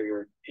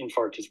anterior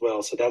infarct as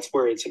well. So that's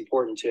where it's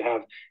important to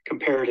have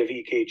comparative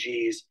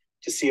EKGs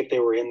to see if they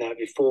were in that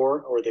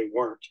before or they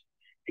weren't.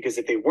 Because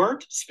if they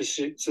weren't,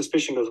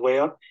 suspicion goes way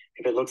up.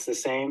 If it looks the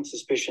same,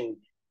 suspicion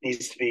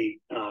needs to be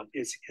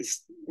is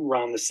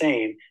around the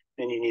same,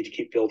 then you need to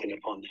keep building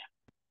upon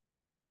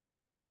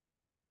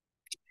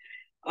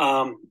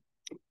that.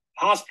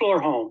 Hospital or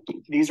home,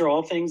 these are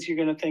all things you're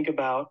going to think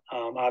about.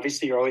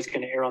 Obviously, you're always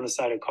going to err on the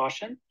side of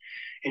caution,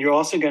 and you're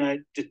also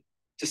going to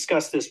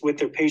discuss this with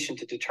their patient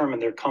to determine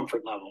their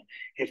comfort level.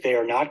 If they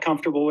are not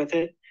comfortable with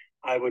it,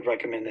 I would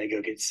recommend they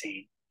go get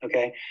seen,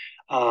 okay?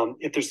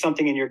 If there's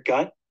something in your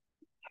gut,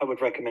 I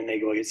would recommend they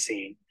go get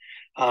seen.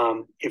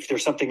 If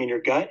there's something in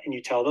your gut and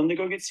you tell them to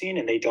go get seen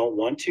and they don't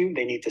want to,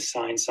 they need to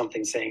sign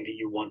something saying that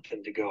you want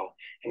them to go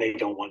and they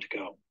don't want to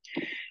go.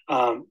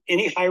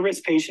 Any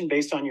high-risk patient,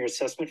 based on your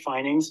assessment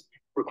findings,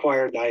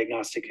 require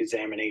diagnostic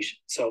examination.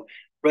 So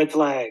red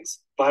flags,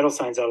 vital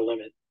signs out of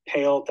limit,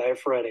 pale,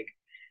 diaphoretic,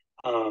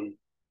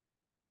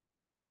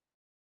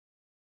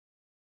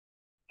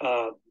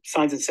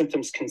 signs and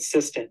symptoms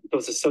consistent,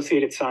 those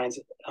associated signs,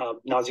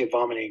 nausea,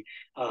 vomiting,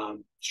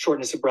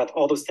 shortness of breath,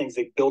 all those things,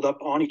 they build up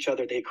on each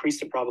other, they increase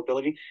the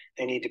probability,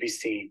 they need to be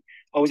seen.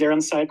 Always err on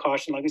the side of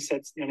caution, like we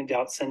said, when in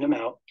doubt, send them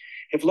out.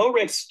 If low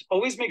risk,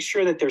 always make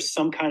sure that there's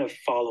some kind of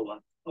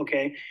follow-up,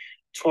 okay?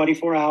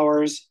 24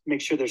 hours, make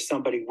sure there's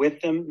somebody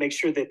with them, make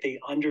sure that they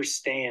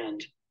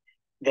understand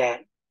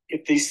that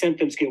if these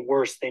symptoms get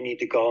worse, they need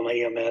to call an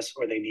EMS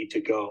or they need to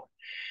go.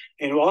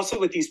 And also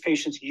with these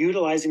patients,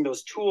 utilizing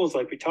those tools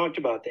like we talked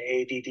about, the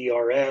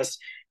ADDRS,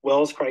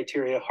 Wells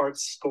criteria, heart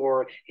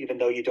score, even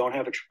though you don't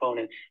have a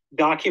troponin,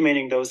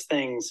 documenting those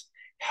things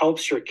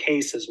helps your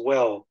case as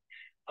well.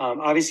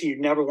 Obviously, you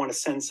never want to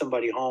send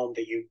somebody home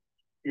that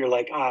you're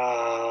like,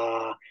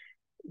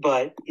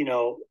 but you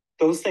know,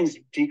 those things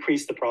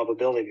decrease the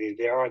probability.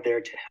 They are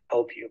there to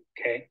help you,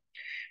 okay?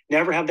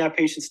 Never have that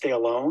patient stay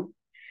alone.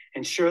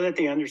 Ensure that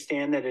they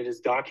understand that it is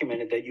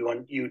documented that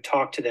you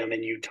talked to them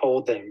and you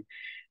told them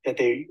that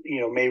they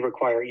may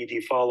require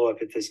ED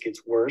follow-up if this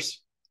gets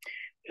worse.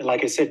 And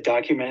like I said,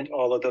 document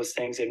all of those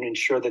things and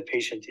ensure the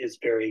patient is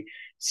very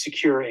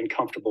secure and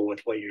comfortable with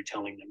what you're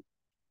telling them.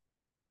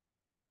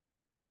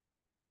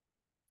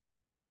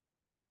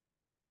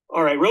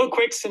 All right, real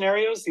quick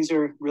scenarios. These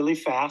are really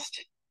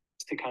fast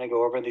to kind of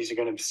go over. These are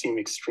going to seem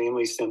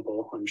extremely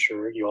simple. I'm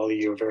sure all of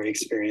you are very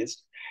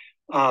experienced.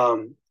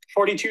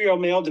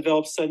 42-year-old male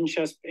develops sudden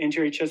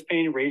anterior chest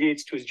pain,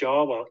 radiates to his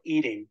jaw while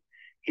eating.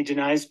 He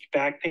denies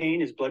back pain.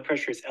 His blood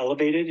pressure is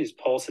elevated. His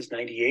pulse is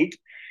 98.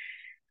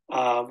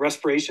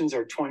 Respirations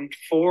are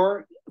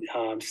 24.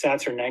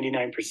 Sats are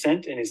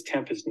 99%, and his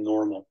temp is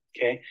normal.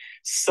 Okay.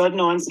 Sudden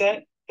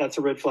onset, that's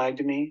a red flag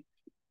to me.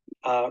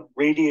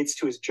 Radiates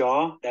to his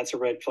jaw, that's a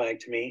red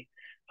flag to me.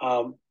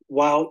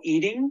 While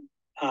eating,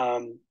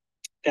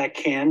 that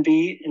can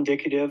be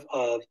indicative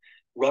of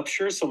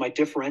rupture. So my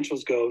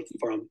differentials go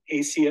from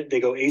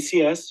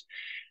ACS,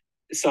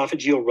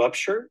 esophageal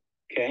rupture.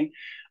 Okay.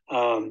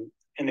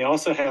 And they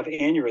also have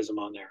aneurysm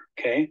on there,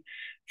 okay?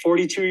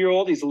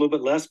 42-year-old, he's a little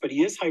bit less, but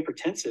he is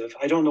hypertensive.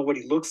 I don't know what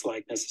he looks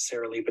like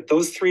necessarily, but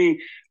those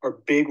three are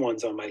big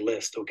ones on my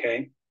list,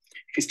 okay?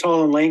 If he's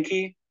tall and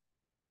lanky,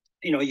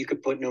 you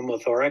could put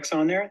pneumothorax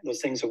on there.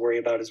 Those things to worry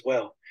about as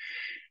well.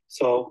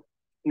 So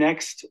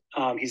next,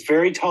 he's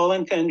very tall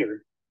and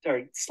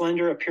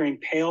slender, appearing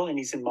pale, and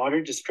he's in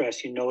moderate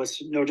distress. You notice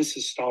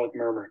his systolic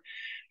murmur.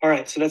 All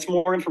right, so that's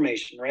more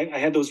information, right? I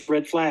had those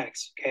red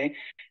flags, okay?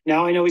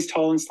 Now I know he's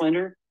tall and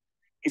slender.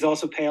 He's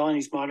also pale and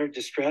he's moderate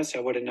distress. I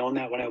would have known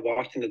that when I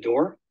walked in the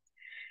door.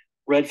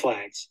 Red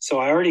flags. So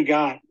I already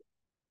got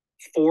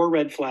 4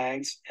 red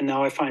flags, and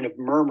now I find a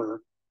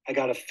murmur. I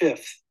got a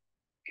 5th,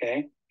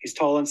 okay? He's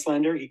tall and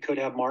slender. He could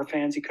have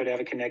Marfan's. He could have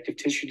a connective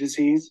tissue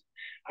disease.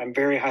 I'm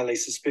very highly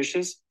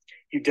suspicious.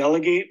 You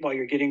delegate while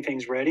you're getting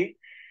things ready,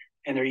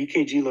 and their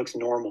EKG looks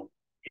normal.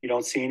 You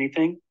don't see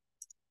anything.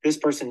 This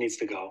person needs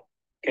to go,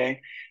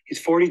 okay? He's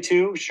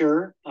 42,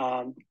 sure.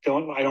 I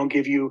don't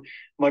give you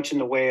much in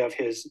the way of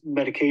his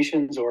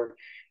medications or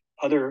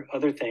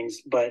other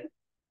things, but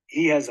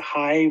he has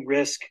high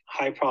risk,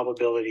 high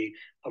probability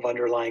of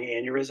underlying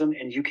aneurysm,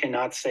 and you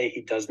cannot say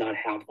he does not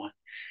have one.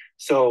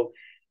 So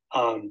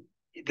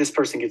this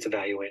person gets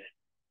evaluated.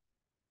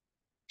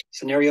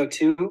 Scenario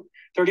 2,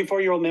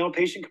 34-year-old male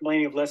patient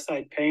complaining of left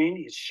side pain.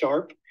 He's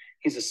sharp.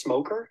 He's a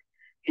smoker.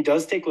 He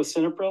does take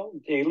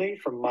lisinopril daily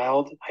for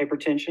mild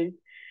hypertension.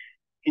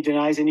 He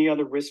denies any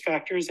other risk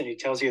factors, and he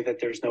tells you that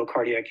there's no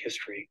cardiac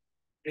history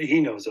that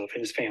he knows of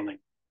in his family.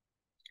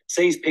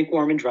 Say he's pink,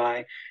 warm, and dry.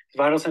 His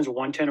vital signs are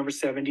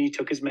 110/70. He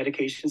took his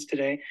medications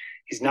today.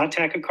 He's not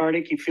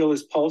tachycardic. You feel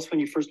his pulse when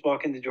you first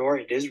walk in the door.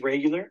 It is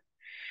regular.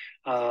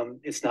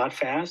 It's not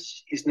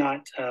fast. He's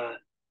not,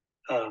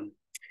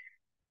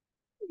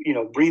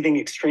 breathing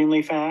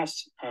extremely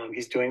fast.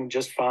 He's doing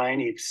just fine.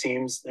 He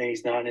seems that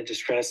he's not in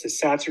distress. His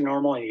SATs are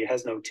normal and he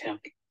has no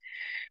temp.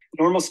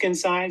 Normal skin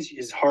size,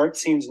 his heart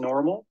seems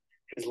normal.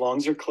 His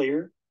lungs are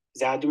clear.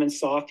 His abdomen's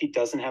soft. He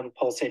doesn't have a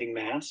pulsating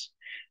mass.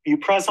 You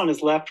press on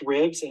his left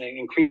ribs and it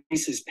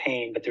increases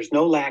pain, but there's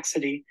no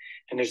laxity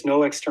and there's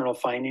no external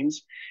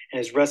findings. And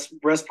his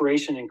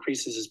respiration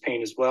increases his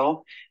pain as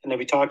well. And then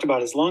we talked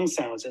about his lung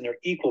sounds and they're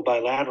equal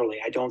bilaterally.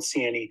 I don't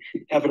see any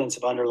evidence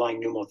of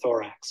underlying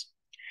pneumothorax.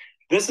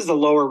 This is a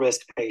lower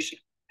risk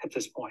patient at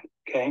this point,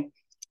 okay?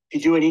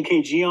 If you do an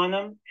EKG on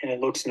them and it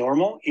looks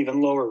normal,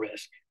 even lower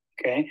risk,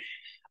 okay?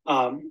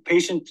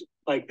 Patient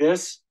like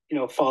this,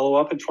 follow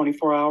up in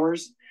 24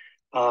 hours.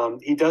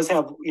 He does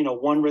have,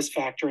 one risk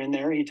factor in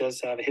there. He does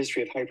have a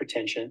history of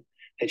hypertension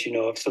that you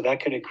know of, so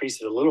that could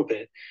increase it a little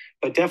bit.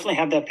 But definitely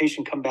have that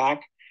patient come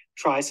back,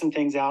 try some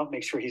things out,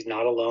 make sure he's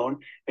not alone,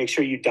 make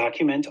sure you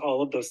document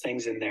all of those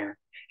things in there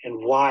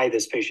and why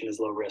this patient is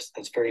low risk.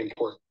 That's very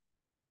important.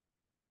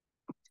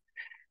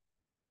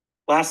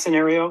 Last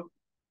scenario,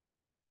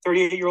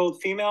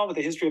 38-year-old female with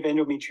a history of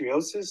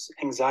endometriosis,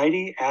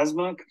 anxiety,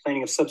 asthma,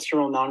 complaining of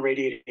substernal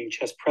non-radiating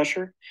chest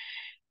pressure,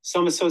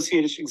 some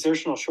associated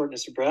exertional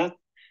shortness of breath.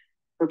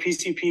 Her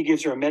PCP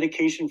gives her a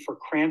medication for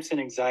cramps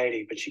and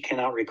anxiety, but she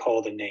cannot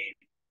recall the name.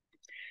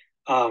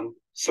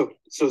 So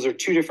those are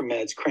two different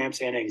meds,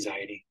 cramps and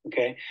anxiety,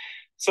 okay?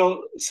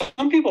 So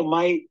some people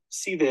might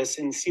see this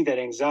and see that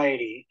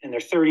anxiety, and they're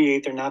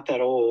 38, they're not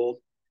that old.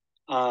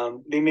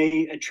 They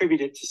may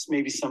attribute it to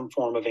maybe some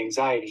form of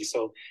anxiety.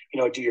 So,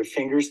 do your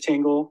fingers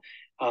tingle?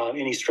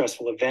 Any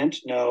stressful event?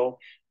 No.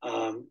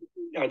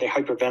 Are they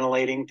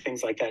hyperventilating?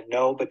 Things like that?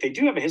 No. But they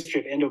do have a history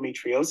of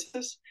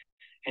endometriosis,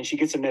 and she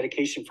gets a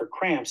medication for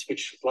cramps,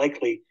 which is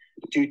likely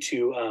due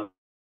to,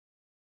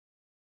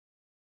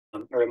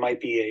 or it might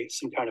be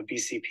some kind of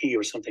BCP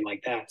or something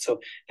like that.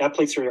 So that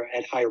places her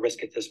at higher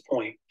risk at this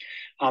point.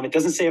 It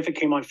doesn't say if it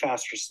came on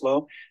fast or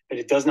slow, but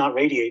it does not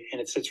radiate,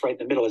 and it sits right in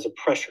the middle as a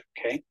pressure,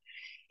 okay?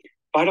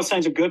 Vital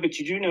signs are good, but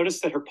you do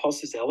notice that her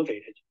pulse is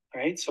elevated,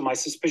 right? So my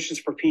suspicions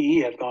for PE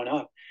have gone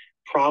up.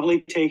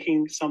 Probably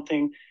taking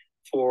something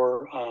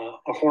for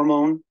a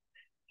hormone,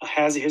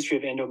 has a history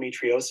of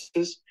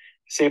endometriosis.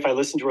 Say if I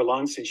listen to her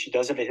lungs and she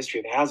does have a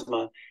history of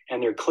asthma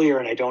and they're clear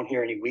and I don't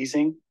hear any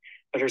wheezing,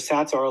 but her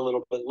SATs are a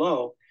little bit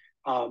low,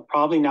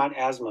 probably not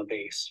asthma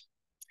based.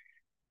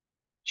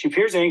 She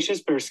appears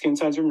anxious, but her skin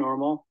size are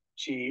normal.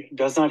 She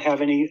does not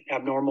have any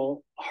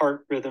abnormal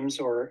heart rhythms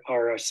or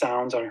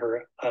sounds on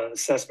her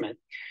assessment.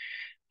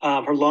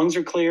 Her lungs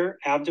are clear.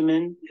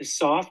 Abdomen is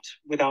soft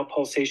without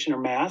pulsation or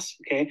mass.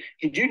 Okay.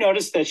 You do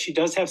notice that she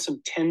does have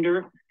some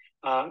tender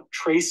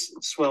trace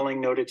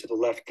swelling noted to the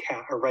left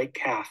calf or right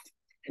calf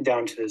and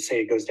down to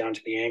it goes down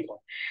to the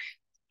ankle.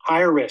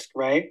 Higher risk,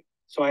 right?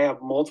 So I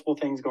have multiple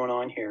things going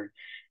on here.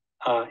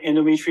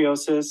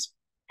 Endometriosis,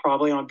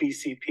 probably on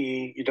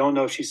BCP. You don't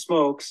know if she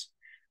smokes.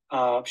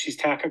 She's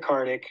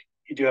tachycardic.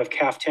 You do have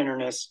calf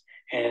tenderness,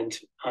 and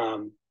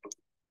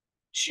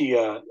she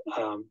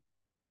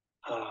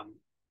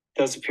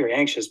does appear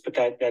anxious, but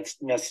that's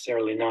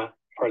necessarily not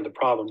part of the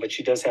problem. But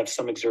she does have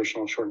some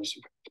exertional shortness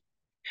of breath.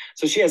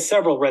 So she has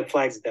several red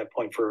flags at that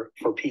point for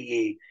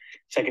PE,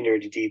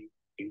 secondary to DP.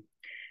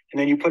 And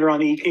then you put her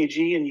on the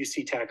EKG and you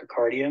see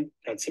tachycardia.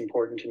 That's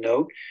important to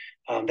note.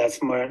 That's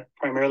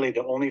primarily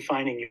the only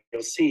finding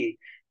you'll see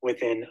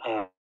within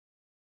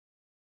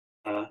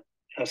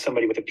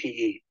somebody with a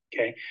PE.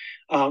 Okay.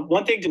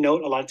 One thing to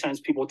note: a lot of times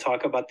people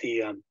talk about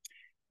the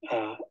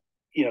the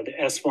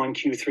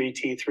S1Q3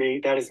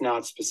 T3. That is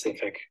not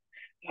specific.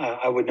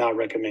 I would not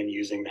recommend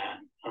using that.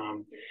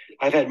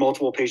 I've had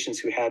multiple patients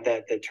who had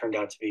that turned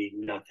out to be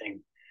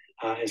nothing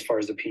as far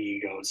as the PE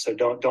goes. So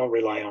don't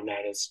rely on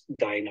that as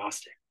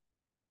diagnostic.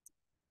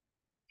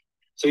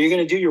 So you're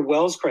going to do your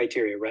Wells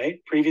criteria, right?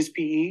 Previous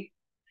PE.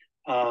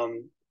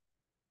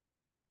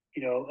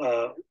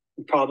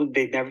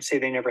 Probably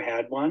they never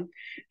had one.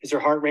 Is their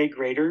heart rate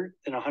greater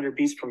than 100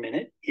 beats per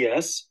minute?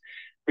 Yes.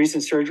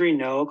 Recent surgery?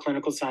 No.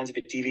 Clinical signs of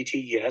a DVT?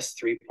 Yes.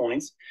 3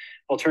 points.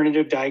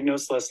 Alternative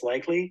diagnosis less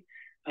likely?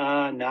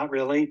 Not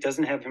really.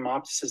 Doesn't have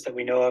hemoptysis that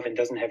we know of and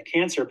doesn't have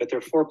cancer, but they're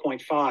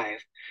 4.5.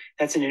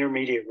 That's an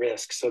intermediate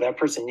risk. So that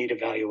person need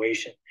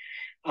evaluation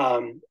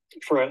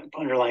for an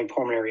underlying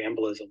pulmonary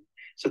embolism.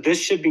 So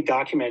this should be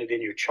documented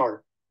in your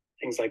chart,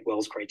 things like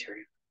Wells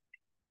criteria.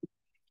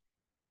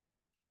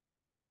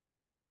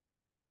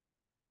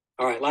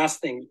 All right,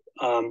 last thing.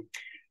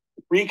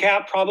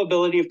 Recap: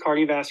 probability of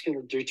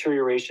cardiovascular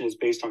deterioration is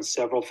based on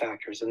several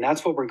factors, and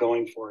that's what we're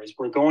going for.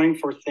 We're going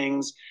for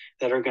things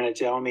that are going to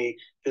tell me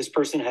this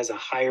person has a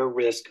higher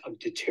risk of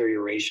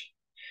deterioration.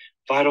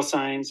 Vital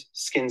signs,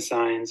 skin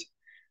signs,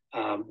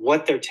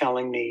 what they're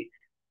telling me,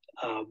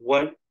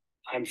 what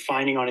I'm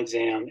finding on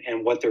exam,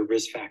 and what their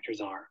risk factors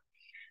are.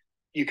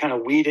 You kind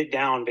of weed it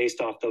down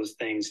based off those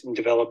things and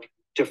develop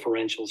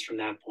differentials from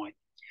that point.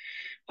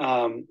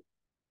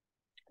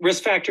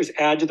 Risk factors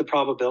add to the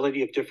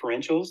probability of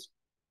differentials.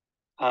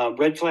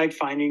 Red flag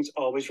findings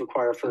always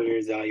require further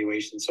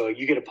evaluation. So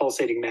you get a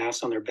pulsating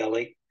mass on their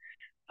belly.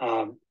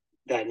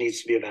 that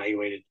needs to be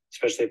evaluated,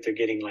 especially if they're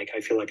getting like,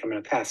 I feel like I'm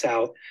going to pass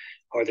out,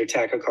 or they're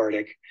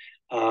tachycardic.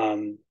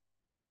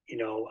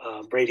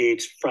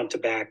 Radiates front to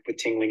back with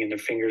tingling in their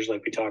fingers,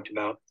 like we talked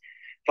about.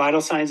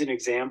 Vital signs and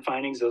exam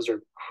findings, those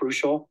are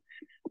crucial.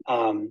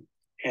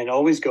 And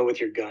always go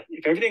with your gut.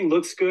 If everything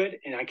looks good,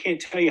 and I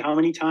can't tell you how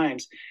many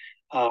times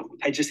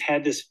I just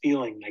had this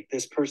feeling like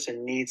this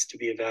person needs to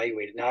be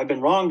evaluated. Now, I've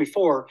been wrong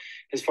before,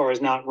 as far as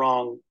not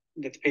wrong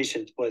that the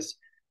patient was,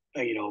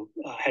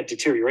 had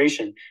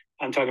deterioration.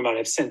 I'm talking about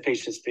I've sent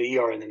patients to the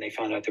ER and then they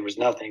found out there was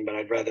nothing, but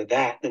I'd rather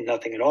that than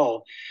nothing at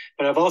all.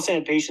 But I've also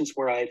had patients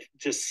where I've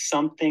just,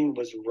 something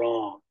was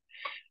wrong.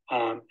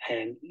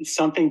 And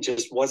something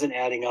just wasn't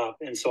adding up.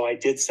 And so I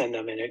did send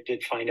them, and it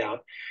did find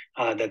out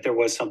that there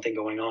was something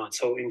going on.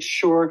 So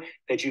ensure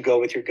that you go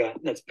with your gut.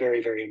 That's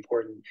very, very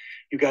important.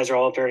 You guys are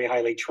all very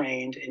highly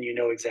trained and you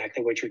know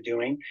exactly what you're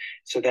doing.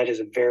 So that is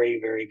a very,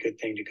 very good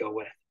thing to go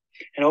with.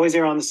 And always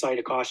err on the side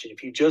of caution.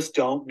 If you just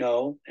don't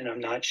know, and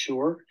I'm not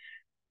sure,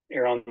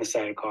 err on the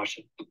side of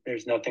caution.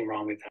 There's nothing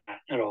wrong with that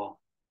at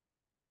all.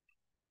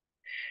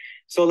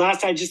 So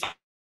last, I just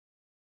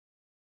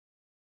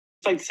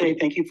like to say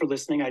thank you for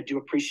listening. I do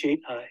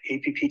appreciate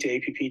APP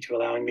to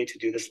allowing me to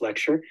do this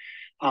lecture.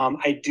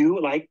 I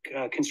do like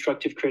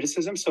constructive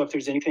criticism. So if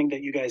there's anything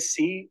that you guys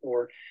see,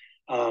 or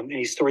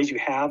any stories you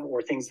have,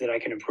 or things that I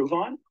can improve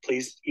on,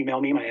 please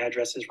email me. My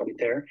address is right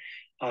there.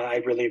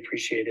 I really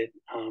appreciate it.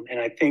 And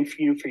I thank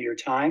you for your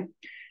time.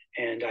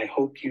 And I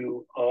hope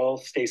you all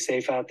stay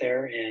safe out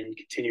there and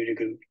continue to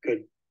go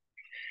good.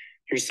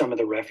 Here's some of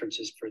the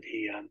references for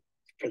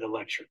the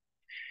lecture.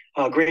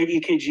 Great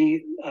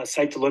EKG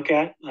site to look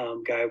at,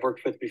 guy I've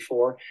worked with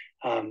before,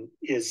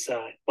 is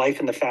Life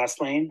in the Fast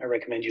Lane. I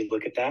recommend you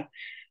look at that.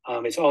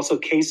 It's also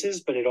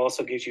cases, but it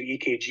also gives you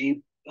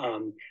EKG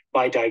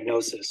by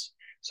diagnosis.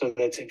 So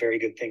that's a very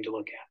good thing to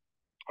look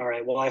at. All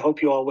right, well, I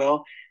hope you all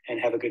well, and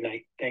have a good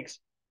night. Thanks.